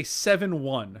make it a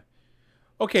 7/1.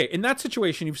 Okay, in that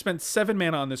situation, you've spent 7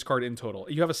 mana on this card in total.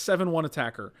 You have a 7/1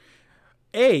 attacker.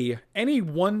 Any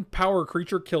 1 power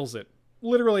creature kills it.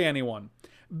 Literally anyone.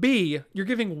 B, you're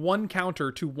giving 1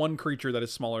 counter to 1 creature that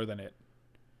is smaller than it.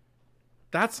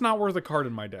 That's not worth a card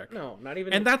in my deck. No, not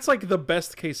even... And that's like the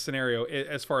best case scenario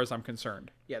as far as I'm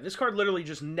concerned. Yeah, this card literally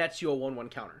just nets you a 1/1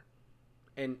 counter.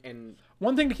 And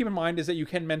one thing to keep in mind is that you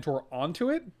can mentor onto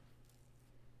it.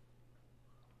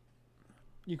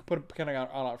 You can put a kind of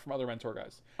on from other mentor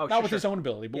guys. Oh, Not sure, with his sure. own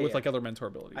ability, but Yeah, with yeah. like other mentor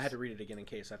abilities. I had to read it again in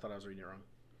case I thought I was reading it wrong.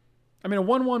 I mean, a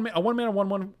 1/1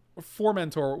 1/1 4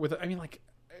 mentor with. I mean, like,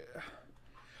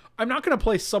 I'm not going to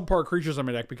play subpar creatures on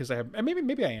my deck because I have. And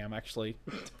maybe I am actually.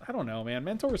 I don't know, man.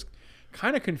 Mentor is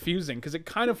kind of confusing because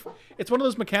it's one of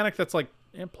those mechanics that's like,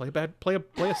 yeah, play a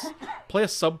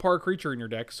subpar creature in your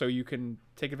deck so you can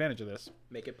take advantage of this.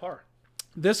 Make it par.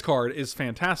 This card is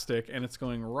fantastic and it's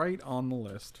going right on the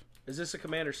list. Is this a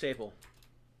commander staple?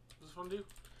 Does this one do?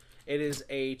 It is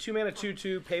a 2-mana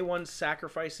 2/2, pay 1,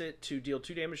 sacrifice it to deal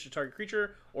 2 damage to target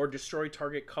creature, or destroy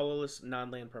target colorless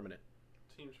non-land permanent.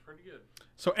 Seems pretty good.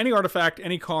 So any artifact,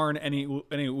 any Karn, any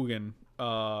Ugin,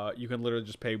 you can literally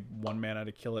just pay 1 mana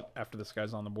to kill it after this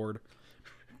guy's on the board.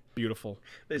 Beautiful.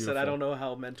 They said, I don't know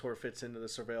how Mentor fits into the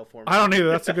Surveil format. I don't either.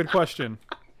 That's a good question.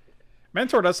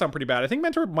 Mentor does sound pretty bad. I think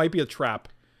Mentor might be a trap.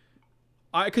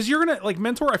 Because you're going to, like,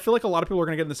 Mentor, I feel like a lot of people are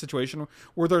going to get in this situation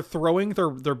where they're throwing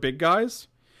their big guys.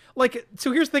 Like,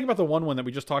 so here's the thing about the 1/1 that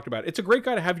we just talked about. It's a great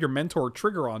guy to have your Mentor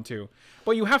trigger onto,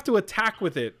 but you have to attack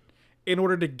with it in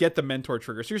order to get the Mentor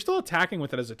trigger. So you're still attacking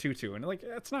with it as a 2/2, and, like,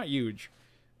 that's not huge.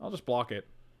 I'll just block it.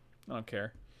 I don't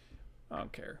care.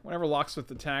 Whenever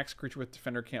Locksmith attacks, creature with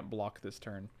Defender can't block this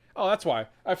turn. Oh, that's why.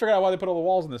 I figured out why they put all the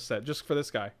walls in this set, just for this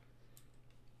guy.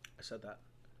 I said that.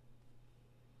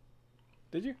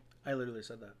 Did you? I literally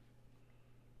said that.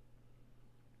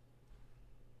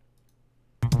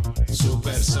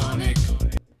 Supersonic.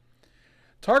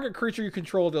 Target creature you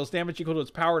control deals damage equal to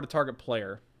its power to target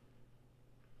player.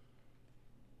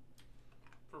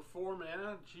 For 4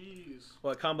 mana? Jeez.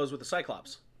 Well, it combos with the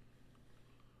Cyclops.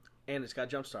 And it's got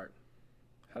Jumpstart.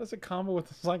 How does it combo with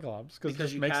the Cyclops? Because it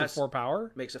Because just you makes cast- it 4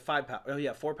 power? Makes it 5 power. Oh,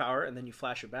 yeah, 4 power, and then you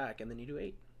flash it back, and then you do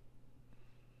 8.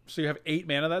 So you have 8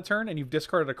 mana that turn, and you've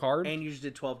discarded a card? And you just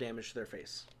did 12 damage to their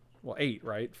face. Well, 8,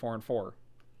 right? 4 and 4.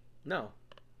 No.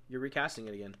 You're recasting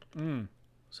it again.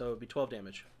 So it'd be 12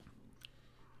 damage.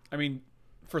 I mean,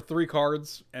 for 3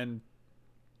 cards and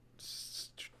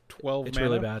 12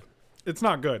 mana? It's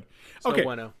not good. No Okay.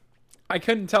 bueno. I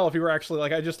couldn't tell if you were actually,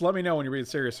 like, just let me know when you're being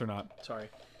serious or not. Sorry.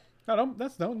 No,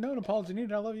 no apology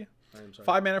needed. I love you. I'm sorry.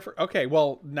 5 mana for... Okay,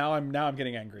 well, now I'm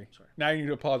getting angry. Sorry. Now you need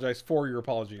to apologize for your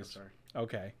apologies. I'm sorry.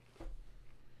 Okay.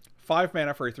 5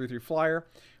 mana for a 3/3 flyer.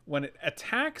 When it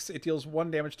attacks, it deals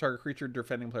 1 damage to target creature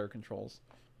defending player controls.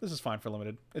 This is fine for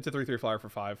limited. It's a 3/3 flyer for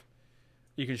 5.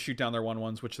 You can shoot down their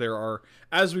 1/1s, which there are,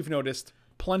 as we've noticed,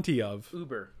 plenty of.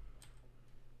 Uber.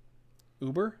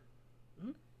 Uber?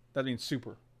 That means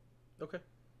super. Okay.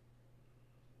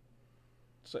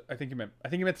 So I think you meant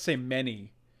to say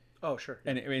many, Oh, sure.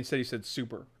 and instead you said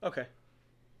super. Okay.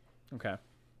 Okay.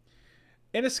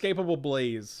 Inescapable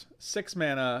Blaze, 6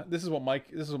 mana. This is what Mike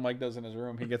does in his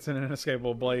room. He gets in an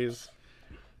Inescapable Blaze.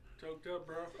 Choked up,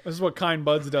 bro. This is what Kind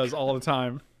Buds does all the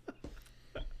time.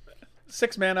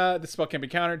 6 mana. This spell can be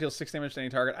countered. Deals 6 damage to any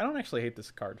target. I don't actually hate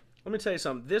this card. Let me tell you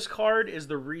something. This card is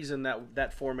the reason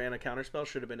that 4 mana counterspell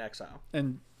should have been exile.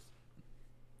 And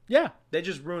yeah, They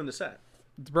just ruined the set.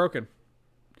 it's broken.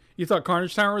 You thought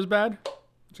Carnage Tower was bad? I'm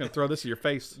just gonna throw this in your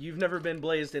face. You've never been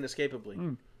blazed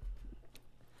inescapably.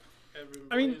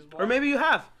 I mean, Or maybe you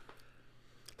have.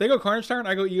 They go Carnage Tower, and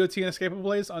I go EOT Inescapable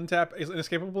Blaze, untap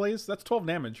Inescapable Blaze. That's 12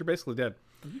 damage. You're basically dead.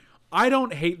 I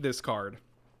don't hate this card.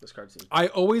 This card seems... I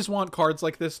always want cards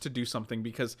like this to do something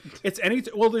because it's any...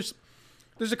 Well, there's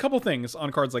a couple things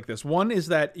on cards like this. One is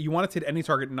that you want it to hit any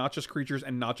target, not just creatures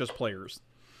and not just players.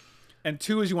 And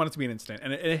 2 is you want it to be an instant.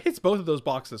 And it hits both of those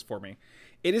boxes for me.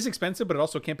 It is expensive, but it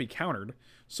also can't be countered.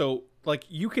 So, like,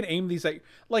 you can aim these at...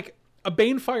 Like, a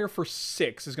Banefire for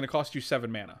 6 is going to cost you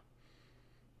 7 mana.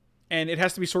 And it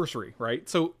has to be sorcery, right?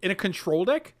 So, in a control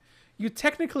deck, you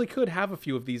technically could have a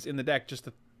few of these in the deck just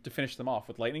to finish them off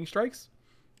with Lightning Strikes.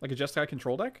 Like a Jeskai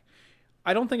control deck.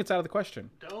 I don't think it's out of the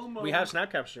question. Domo. We have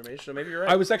Snapcaster Mage, so maybe you're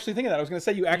right. I was actually thinking that. I was going to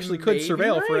say you actually could may be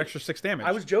surveil for an right. extra 6 damage.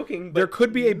 I was joking, but there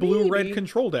could be a blue-red maybe-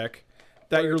 control deck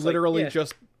that Where you're it's like, literally yeah,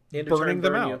 just End of turn, burning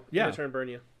them burn out. you. Yeah, End of turn, burn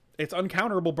you. it's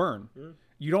uncounterable burn.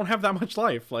 You don't have that much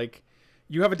life. Like,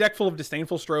 you have a deck full of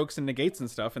Disdainful Strokes and negates and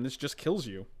stuff, and this just kills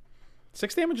you.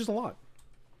 6 damage is a lot.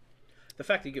 The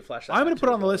fact that you get flash that I'm going back to put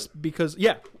too it on the is list because,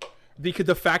 yeah, because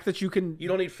the fact that you can... You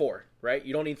don't need 4, right?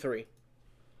 You don't need 3.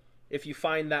 If you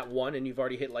find that 1 and you've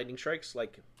already hit Lightning Strikes,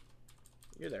 like,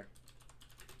 you're there.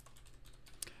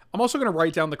 I'm also going to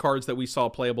write down the cards that we saw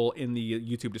playable in the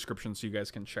YouTube description so you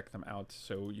guys can check them out.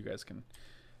 So you guys can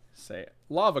say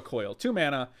Lava Coil, 2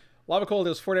 mana. Lava Coil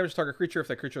deals 4 damage to target creature. If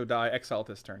that creature will die, exile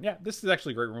this turn. Yeah, this is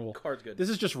actually great removal. Card's good. This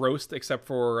is just roast, except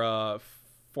for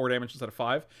 4 damage instead of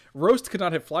 5. Roast could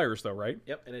not hit flyers though, right?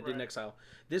 Yep, and it didn't exile.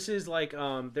 This is like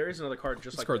there is another card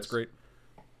just This like card's this great.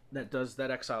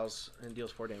 that exiles and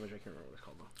deals 4 damage. I can't remember what it's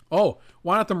called though. Oh,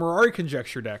 why not the Mirari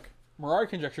Conjecture deck? Mirari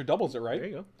Conjecture doubles it, right? There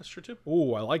you go. That's true too.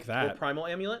 Ooh, I like Or that. Primal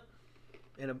Amulet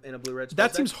in a blue-red.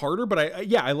 That seems harder, but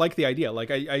I like the idea. Like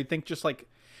I think just like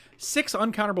 6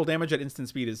 uncounterable damage at instant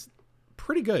speed is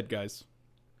pretty good, guys.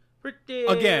 Pretty,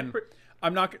 Again,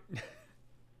 I'm not.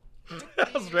 I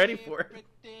was ready for it. Pretty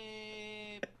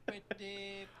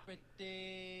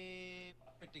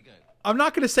good. I'm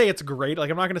not going to say it's great. Like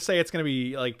I'm not going to say it's going to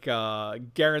be like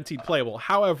guaranteed playable.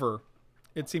 However,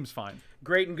 it seems fine.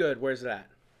 Great and good. Where's it at?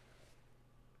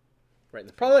 Right in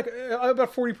the Probably like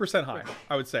about 40% high.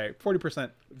 I would say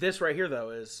 40%. This right here though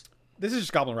is This is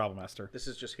just Goblin Rabblemaster. this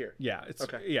is just here. Yeah, it's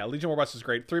Okay. yeah. Legion Warboss is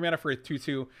great. 3 mana for a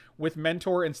 2/2 with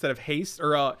Mentor instead of haste.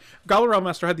 Or Goblin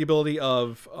Rabblemaster had the ability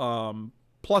of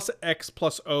plus X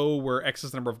plus O, where X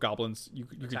is the number of goblins you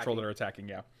control that are attacking.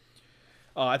 Yeah.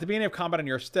 At the beginning of combat on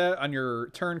your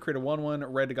turn, create a 1/1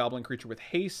 red goblin creature with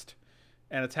haste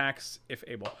and attacks if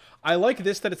able. I like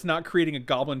this that it's not creating a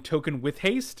goblin token with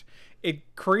haste.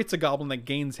 It creates a goblin that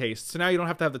gains haste. So now you don't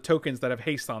have to have the tokens that have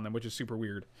haste on them, which is super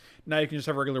weird. Now you can just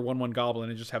have a regular 1/1 goblin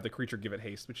and just have the creature give it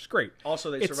haste, which is great.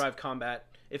 Also, they survive combat.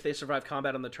 If they survive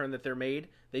combat on the turn that they're made,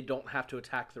 they don't have to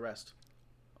attack the rest.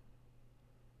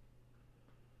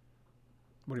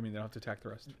 What do you mean they don't have to attack the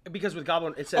rest? Because with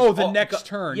Goblin, it says... Oh, the next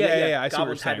turn. Yeah. I see what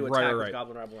you're Goblins had saying. to Right, attack right. with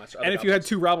Goblin Rabblemaster. And if you had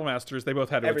 2 Rabble-Masters, they both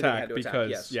had to Everything attack had to attack,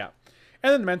 because, yes. yeah.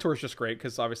 And then the Mentor is just great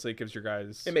because obviously it gives your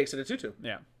guys... It makes it a 2/2.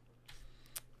 Yeah.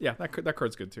 Yeah, that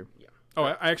card's good too. Yeah. Oh,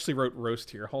 I actually wrote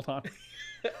Roast here. Hold on.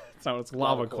 It's not, it's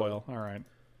Lava Coil. All right.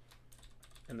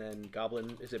 And then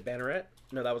Goblin, is it Banneret?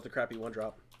 No, that was the crappy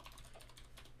 1-drop.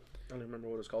 I don't even remember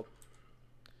what it was called.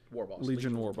 Warboss.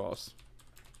 Legion Warboss.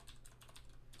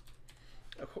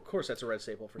 Of course, that's a red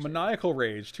staple for Maniacal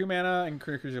Rage. 2 mana and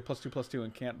creature +2/+2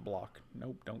 and can't block.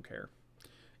 Nope, don't care.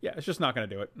 Yeah, it's just not going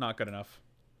to do it. Not good enough.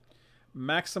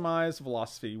 Maximize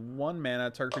Velocity. 1 mana.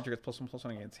 Target creature gets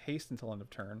 +1/+1 against haste until end of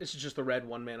turn. This is just the red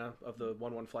 1 mana of the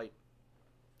 1/1 flight.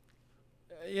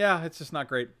 Yeah, it's just not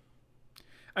great.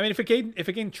 I mean, if it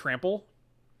gained Trample,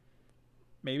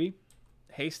 maybe.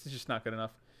 Haste is just not good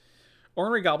enough.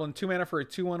 Ornery Goblin, 2 mana for a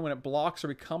 2/1. When it blocks or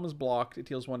becomes blocked, it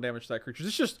deals 1 damage to that creature.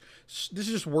 This is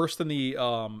just worse than the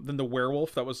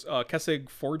werewolf that was Kessig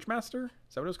Forge Master.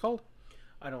 Is that what it was called?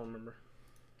 I don't remember.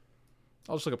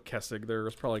 I'll just look up Kessig.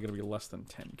 There's probably going to be less than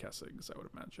 10 Kessigs, I would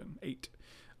imagine. 8.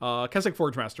 Kessig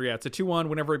Forge Master, yeah. It's a 2/1.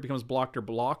 Whenever it becomes blocked or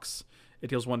blocks, it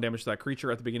deals 1 damage to that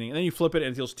creature at the beginning. And then you flip it,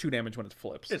 and it deals 2 damage when it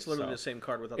flips. It's literally the same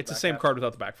card without It's the the same back card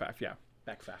without the back faff, yeah.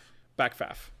 Back faff. Back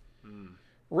faff.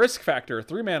 Risk Factor,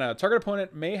 3 mana. Target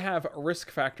opponent may have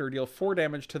Risk Factor, deal 4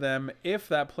 damage to them. If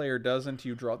that player doesn't,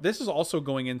 you draw. This is also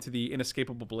going into the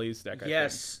Inescapable Blaze deck, I think.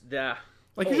 Yes, yeah.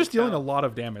 Like, you're just dealing a lot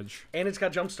of damage. And it's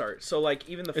got Jumpstart. So, like,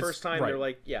 even the first time, they're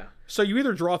like, yeah. So you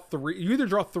either draw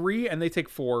 3 and they take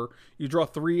 4. You draw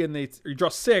 3 and you draw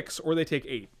 6, or they take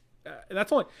 8. And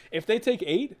that's only... If they take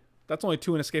 8, that's only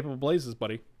 2 Inescapable Blazes,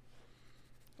 buddy.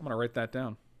 I'm going to write that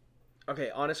down. Okay,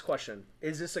 honest question.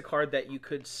 Is this a card that you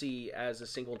could see as a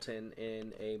singleton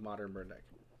in a modern burn deck?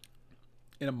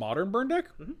 In a modern burn deck?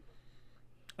 Mm-hmm.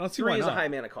 I don't see 3 why is not. a high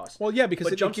mana cost. Well, yeah, because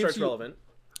but it gives Jumpstart's you... relevant.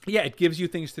 Yeah, it gives you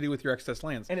things to do with your excess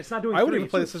lands. And it's not doing I would 3, even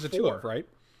play it's this as a doing 2 4. of, right?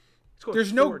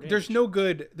 There's no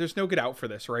good out for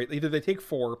this, right? Either they take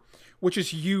 4, which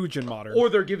is huge in modern, or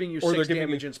they're giving you 6 they're giving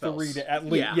damage you in spells. 3 at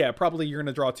least. Yeah, probably you're going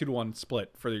to draw a 2-1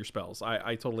 split for your spells.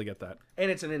 I totally get that. And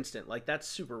it's an instant. Like, that's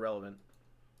super relevant.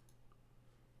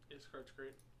 This card's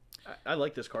great. I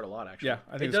like this card a lot, actually. Yeah,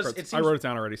 I think it this card, I wrote it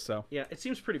down already, so. Yeah, it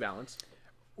seems pretty balanced.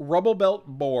 Rubble Belt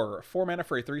Boar, 4 mana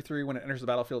for a 3/3. When it enters the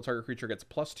battlefield, target creature gets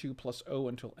 +2/+0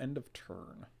 until end of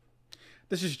turn.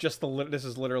 This is just this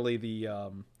is literally the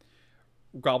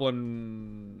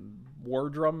Goblin War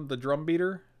Drum, the drum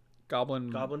beater. Goblin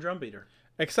Drum Beater.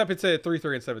 Except it's a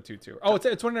 3/3 instead of a 2/2. Oh,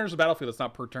 it's when it enters the battlefield. It's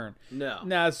not per turn. No.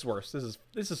 Nah, this is worse. This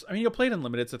is. I mean, you'll play it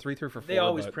unlimited. It's a 3/3 for 4. They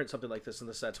always print something like this in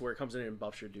the sets where it comes in and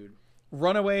buffs your dude.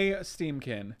 Runaway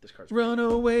Steam-Kin. This card's great.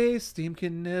 Runaway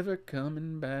Steam-Kin never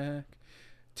coming back.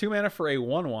 2 mana for a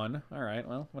 1/1. All right.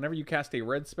 Well, whenever you cast a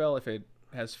red spell, if it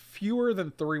has fewer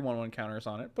than 3 1/1 counters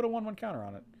on it, put a 1/1 counter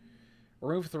on it.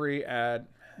 Remove 3. Add.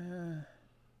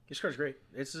 This card's great.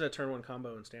 This is a turn 1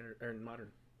 combo in standard or in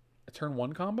modern. A turn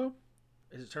 1 combo.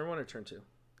 Is it turn 1 or turn 2?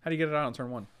 How do you get it out on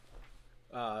turn 1?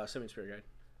 Simian Spirit Guide.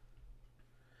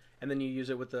 And then you use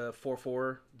it with the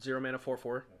 4/4 0 mana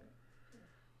 4/4.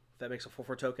 That makes a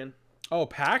 4/4 token. Oh,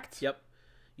 packed. Yep.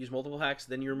 Use multiple hacks,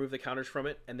 then you remove the counters from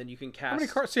it, and then you can cast. How many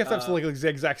cards? So you have to have like the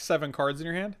exact 7 cards in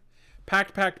your hand.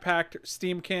 Pact,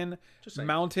 Steam-Kin, saying.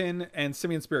 Mountain, and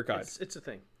Simian Spirit Guide. It's a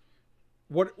thing.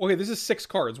 What? Okay, this is 6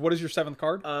 cards. What is your 7th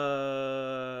card?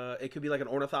 It could be like an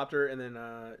Ornithopter, and then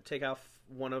take off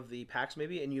one of the packs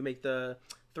maybe, and you make the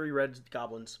 3 red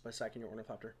goblins by sacking your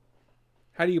Ornithopter.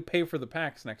 How do you pay for the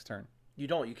packs next turn? You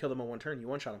don't. You kill them on 1 turn. You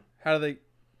one-shot them. How do they?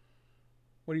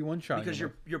 What do you one-shot? Because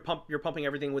you're pumping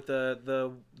everything with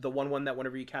the 1/1 that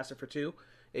whenever you cast it for 2,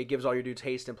 it gives all your dudes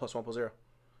haste and +1/+0.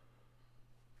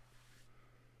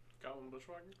 Goblin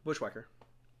Bushwhacker? Bushwhacker.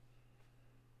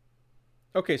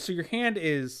 Okay, so your hand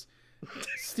is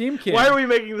Steam-Kin. Why are we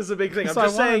making this a big thing? I'm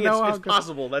just saying it's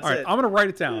possible. That's all right, it. I'm gonna write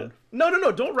it down.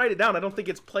 No. Don't write it down. I don't think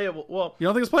it's playable. Well, You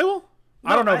don't think it's playable?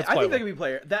 I don't know if it's I playable. think that could be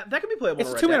player. That could be playable. It's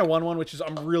in a a red 2-mana deck. 1/1, which is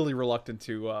I'm really reluctant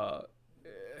to.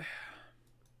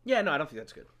 Yeah, no, I don't think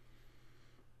that's good.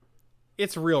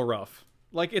 It's real rough.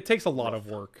 Like, it takes a lot of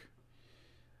work.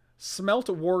 Smelt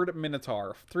Ward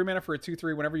Minotaur. 3 mana for a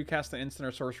 2/3. Whenever you cast an instant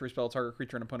or sorcery spell, target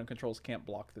creature an opponent controls can't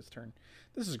block this turn.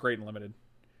 This is great and limited.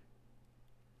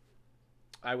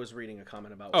 I was reading a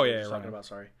comment about Oh, what yeah, you were yeah, talking right. about.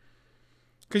 Sorry.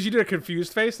 Because you did a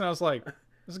confused face, and I was like, this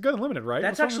is good and limited, right?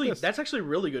 That's What's wrong with actually this?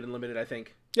 really good and limited. I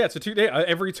think Yeah, it's a 2-day.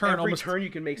 Every turn, every almost. turn you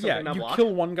can make something Yeah, not you block.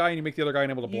 kill one guy and you make the other guy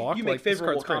unable to block. You make like, this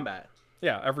favorable card's great. combat.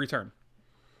 Yeah, every turn.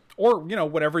 Or,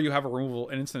 whatever you have a removal,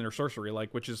 an instant or sorcery,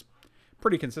 like, which is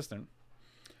pretty consistent.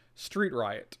 Street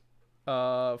Riot.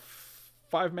 5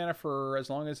 mana for as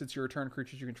long as it's your turn,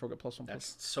 creatures you control get +1/+.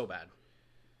 That's so bad.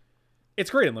 It's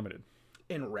great and limited.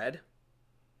 In red.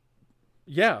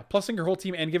 Yeah, plusing your whole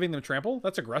team and giving them trample?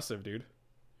 That's aggressive, dude.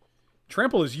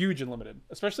 Trample is huge and limited.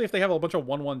 Especially if they have a bunch of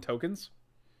 1/1 tokens.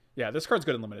 Yeah, this card's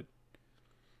good and limited.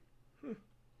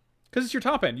 Because it's your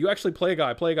top end. You actually play a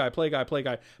guy,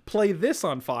 play this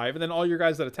on 5, and then all your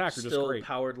guys that attack are just Still great.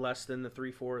 powered less than the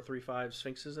 3/4, 3/5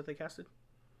 Sphinxes that they casted.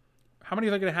 How many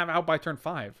are they going to have out by turn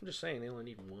 5? I'm just saying they only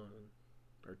need 1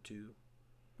 or 2.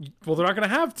 Well, they're not going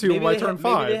to have 2 by turn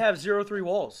 5. Maybe they have 0/3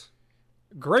 walls.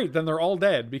 Great, then they're all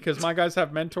dead because my guys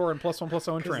have Mentor and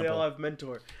 +1/+0 and Because they Trample. all have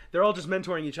mentor. They're all just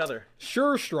mentoring each other.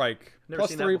 Sure Strike. Never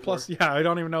seen that +3, before. yeah, I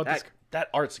don't even know what this... That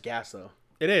art's gas though.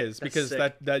 It is, because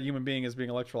sick. that human being is being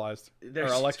electrolyzed. There's-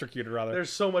 or electrocuted, rather.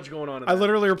 There's so much going on in I that.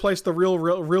 literally replaced the real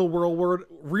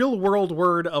world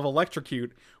word of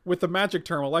electrocute with the magic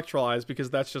term electrolyze because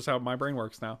that's just how my brain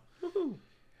works now. Woohoo.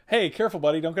 Hey, careful,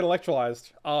 buddy! Don't get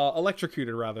electrolyzed.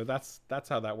 Electrocuted, rather. That's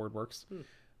how that word works.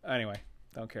 Anyway,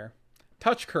 don't care.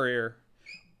 Touch Courier,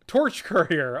 Torch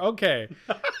Courier. Okay.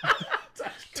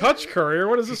 Touch Courier.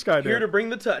 What does this guy do? Here to bring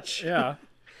the touch. Yeah.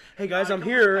 Hey guys, I'm come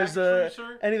here. back Is for you,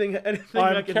 sir? anything I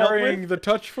I'm can help carrying with? the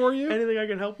touch for you. Anything I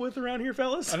can help with around here,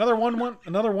 fellas? Another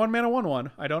 1/1 mana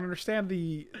 1/1. I don't understand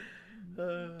the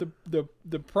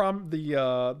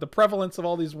prevalence of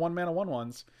all these 1 mana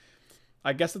 1/1s.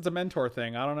 I guess it's a mentor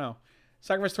thing. I don't know.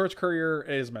 Sacrifice Torch Courier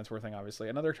is a mentor thing, obviously.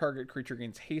 Another target creature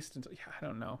gains haste until... Yeah, I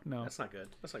don't know. No. That's not good.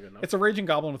 That's not good enough. It's a Raging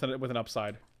Goblin with an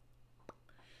upside.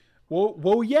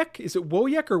 Woyek? Is it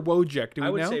Woyek or Wojek? Do we know? I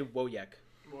would say Woyek.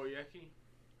 Moyeki?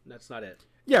 That's not it.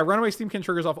 Yeah, Runaway Steam-Kin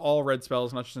triggers off all red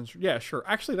spells, not just... Yeah, sure.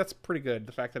 Actually, that's pretty good.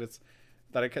 The fact that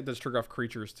it does trigger off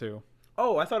creatures, too.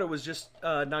 Oh, I thought it was just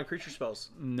non-creature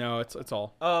spells. No, it's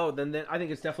all. Oh, then I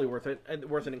think it's definitely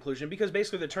worth an inclusion because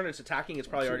basically the turn it's attacking, it's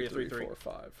probably already a 3/3. 4,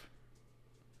 5.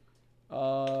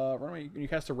 Runaway, you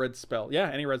cast a red spell. Yeah,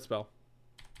 any red spell.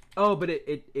 Oh, but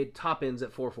it top ends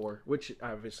at 4/4, which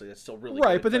obviously that's still really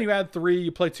Right, good, but then you add 3, you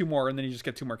play 2 more, and then you just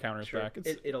get 2 more counters back.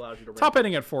 It's, it allows you to top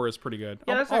ending at 4 is pretty good.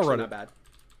 Yeah, that's I'll actually run not it. bad.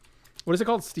 What is it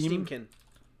called? Steam? Steam-Kin.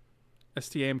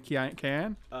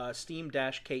 Steam-Kin?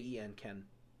 Steam-Ken, Ken.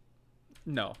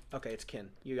 No. Okay, it's Kin.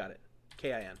 You got it.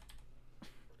 Kin.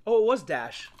 Oh, it was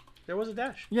dash. There was a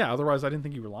dash. Yeah, otherwise I didn't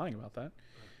think you were lying about that.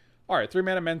 Alright, 3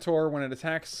 mana Mentor. When it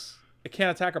attacks, it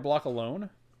can't attack or block alone.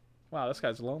 Wow, this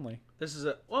guy's lonely. This is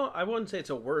I wouldn't say it's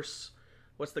a worse.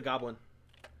 What's the goblin?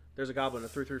 There's a goblin, a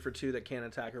 3/3 for 2 that can't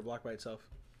attack or block by itself.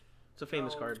 It's a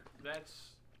famous card.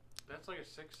 That's like a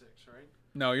 6/6, right?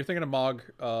 No, you're thinking of Mog.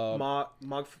 No, not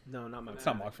Mog. It's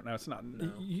not Mog. No, it's not.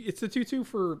 No. It's a 2/2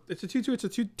 for... It's a 2/2. It's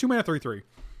a 2 mana 3/3.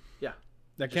 Yeah.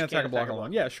 That can't attack or block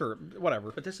alone. Yeah, sure.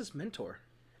 Whatever. But this is Mentor.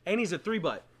 And he's a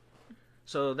 3-butt.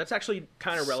 So that's actually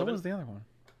kind of relevant. So was the other one.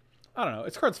 I don't know.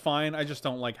 This card's fine. I just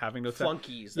don't like having to attack.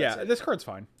 Flunkies. Yeah, That's it. this card's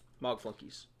fine. Mog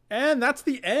flunkies. And that's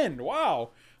the end. Wow.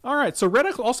 All right. So Red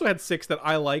also had 6 that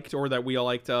I liked, or that we all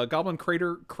liked. Goblin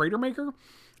Cratermaker,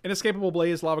 Inescapable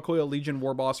Blaze, Lava Coil, Legion,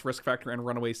 Warboss, Risk Factor, and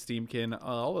Runaway Steam-Kin.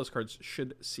 All those cards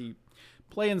should see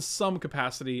play in some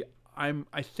capacity.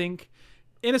 I think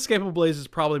Inescapable Blaze is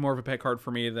probably more of a pet card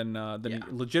for me than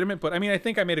legitimate. But I mean, I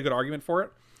think I made a good argument for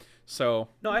it. So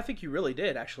No, I think you really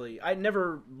did, actually. I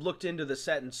never looked into the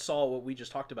set and saw what we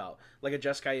just talked about. Like a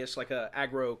Jeskai, like a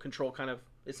aggro control kind of...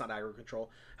 It's not aggro control.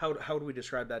 How do we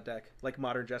describe that deck? Like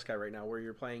modern Jeskai right now, where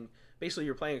you're playing... Basically,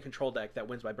 you're playing a control deck that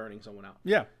wins by burning someone out.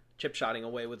 yeah. Chip-shotting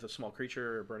away with a small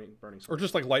creature or burning Or someone.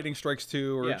 just like lightning strikes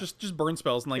too, or Yeah. just burn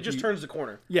spells. And like It just turns the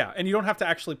corner. Yeah, and you don't have to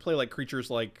actually play like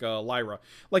creatures like Lyra.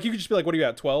 Like you could just be like, what are you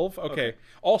at, 12? Okay.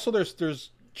 Also,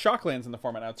 there's shocklands in the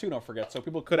format now too, don't forget. So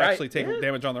people could Right, actually take yeah.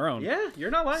 damage on their own. Yeah,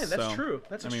 you're not lying. That's So, true.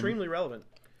 That's extremely relevant.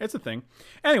 It's a thing.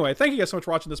 Anyway, thank you guys so much for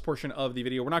watching this portion of the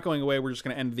video. We're not going away. We're just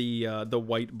going to end the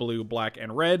white, blue, black,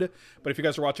 and red. But if you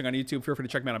guys are watching on YouTube, feel free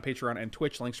to check me out on Patreon and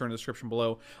Twitch. Links are in the description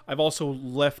below. I've also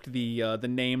left the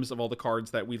names of all the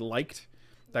cards that we liked,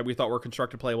 that we thought were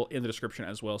constructed playable, in the description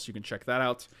as well, so you can check that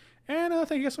out. And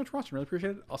thank you guys so much for watching. Really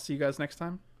appreciate it. I'll see you guys next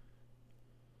time.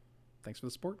 Thanks for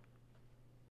the support.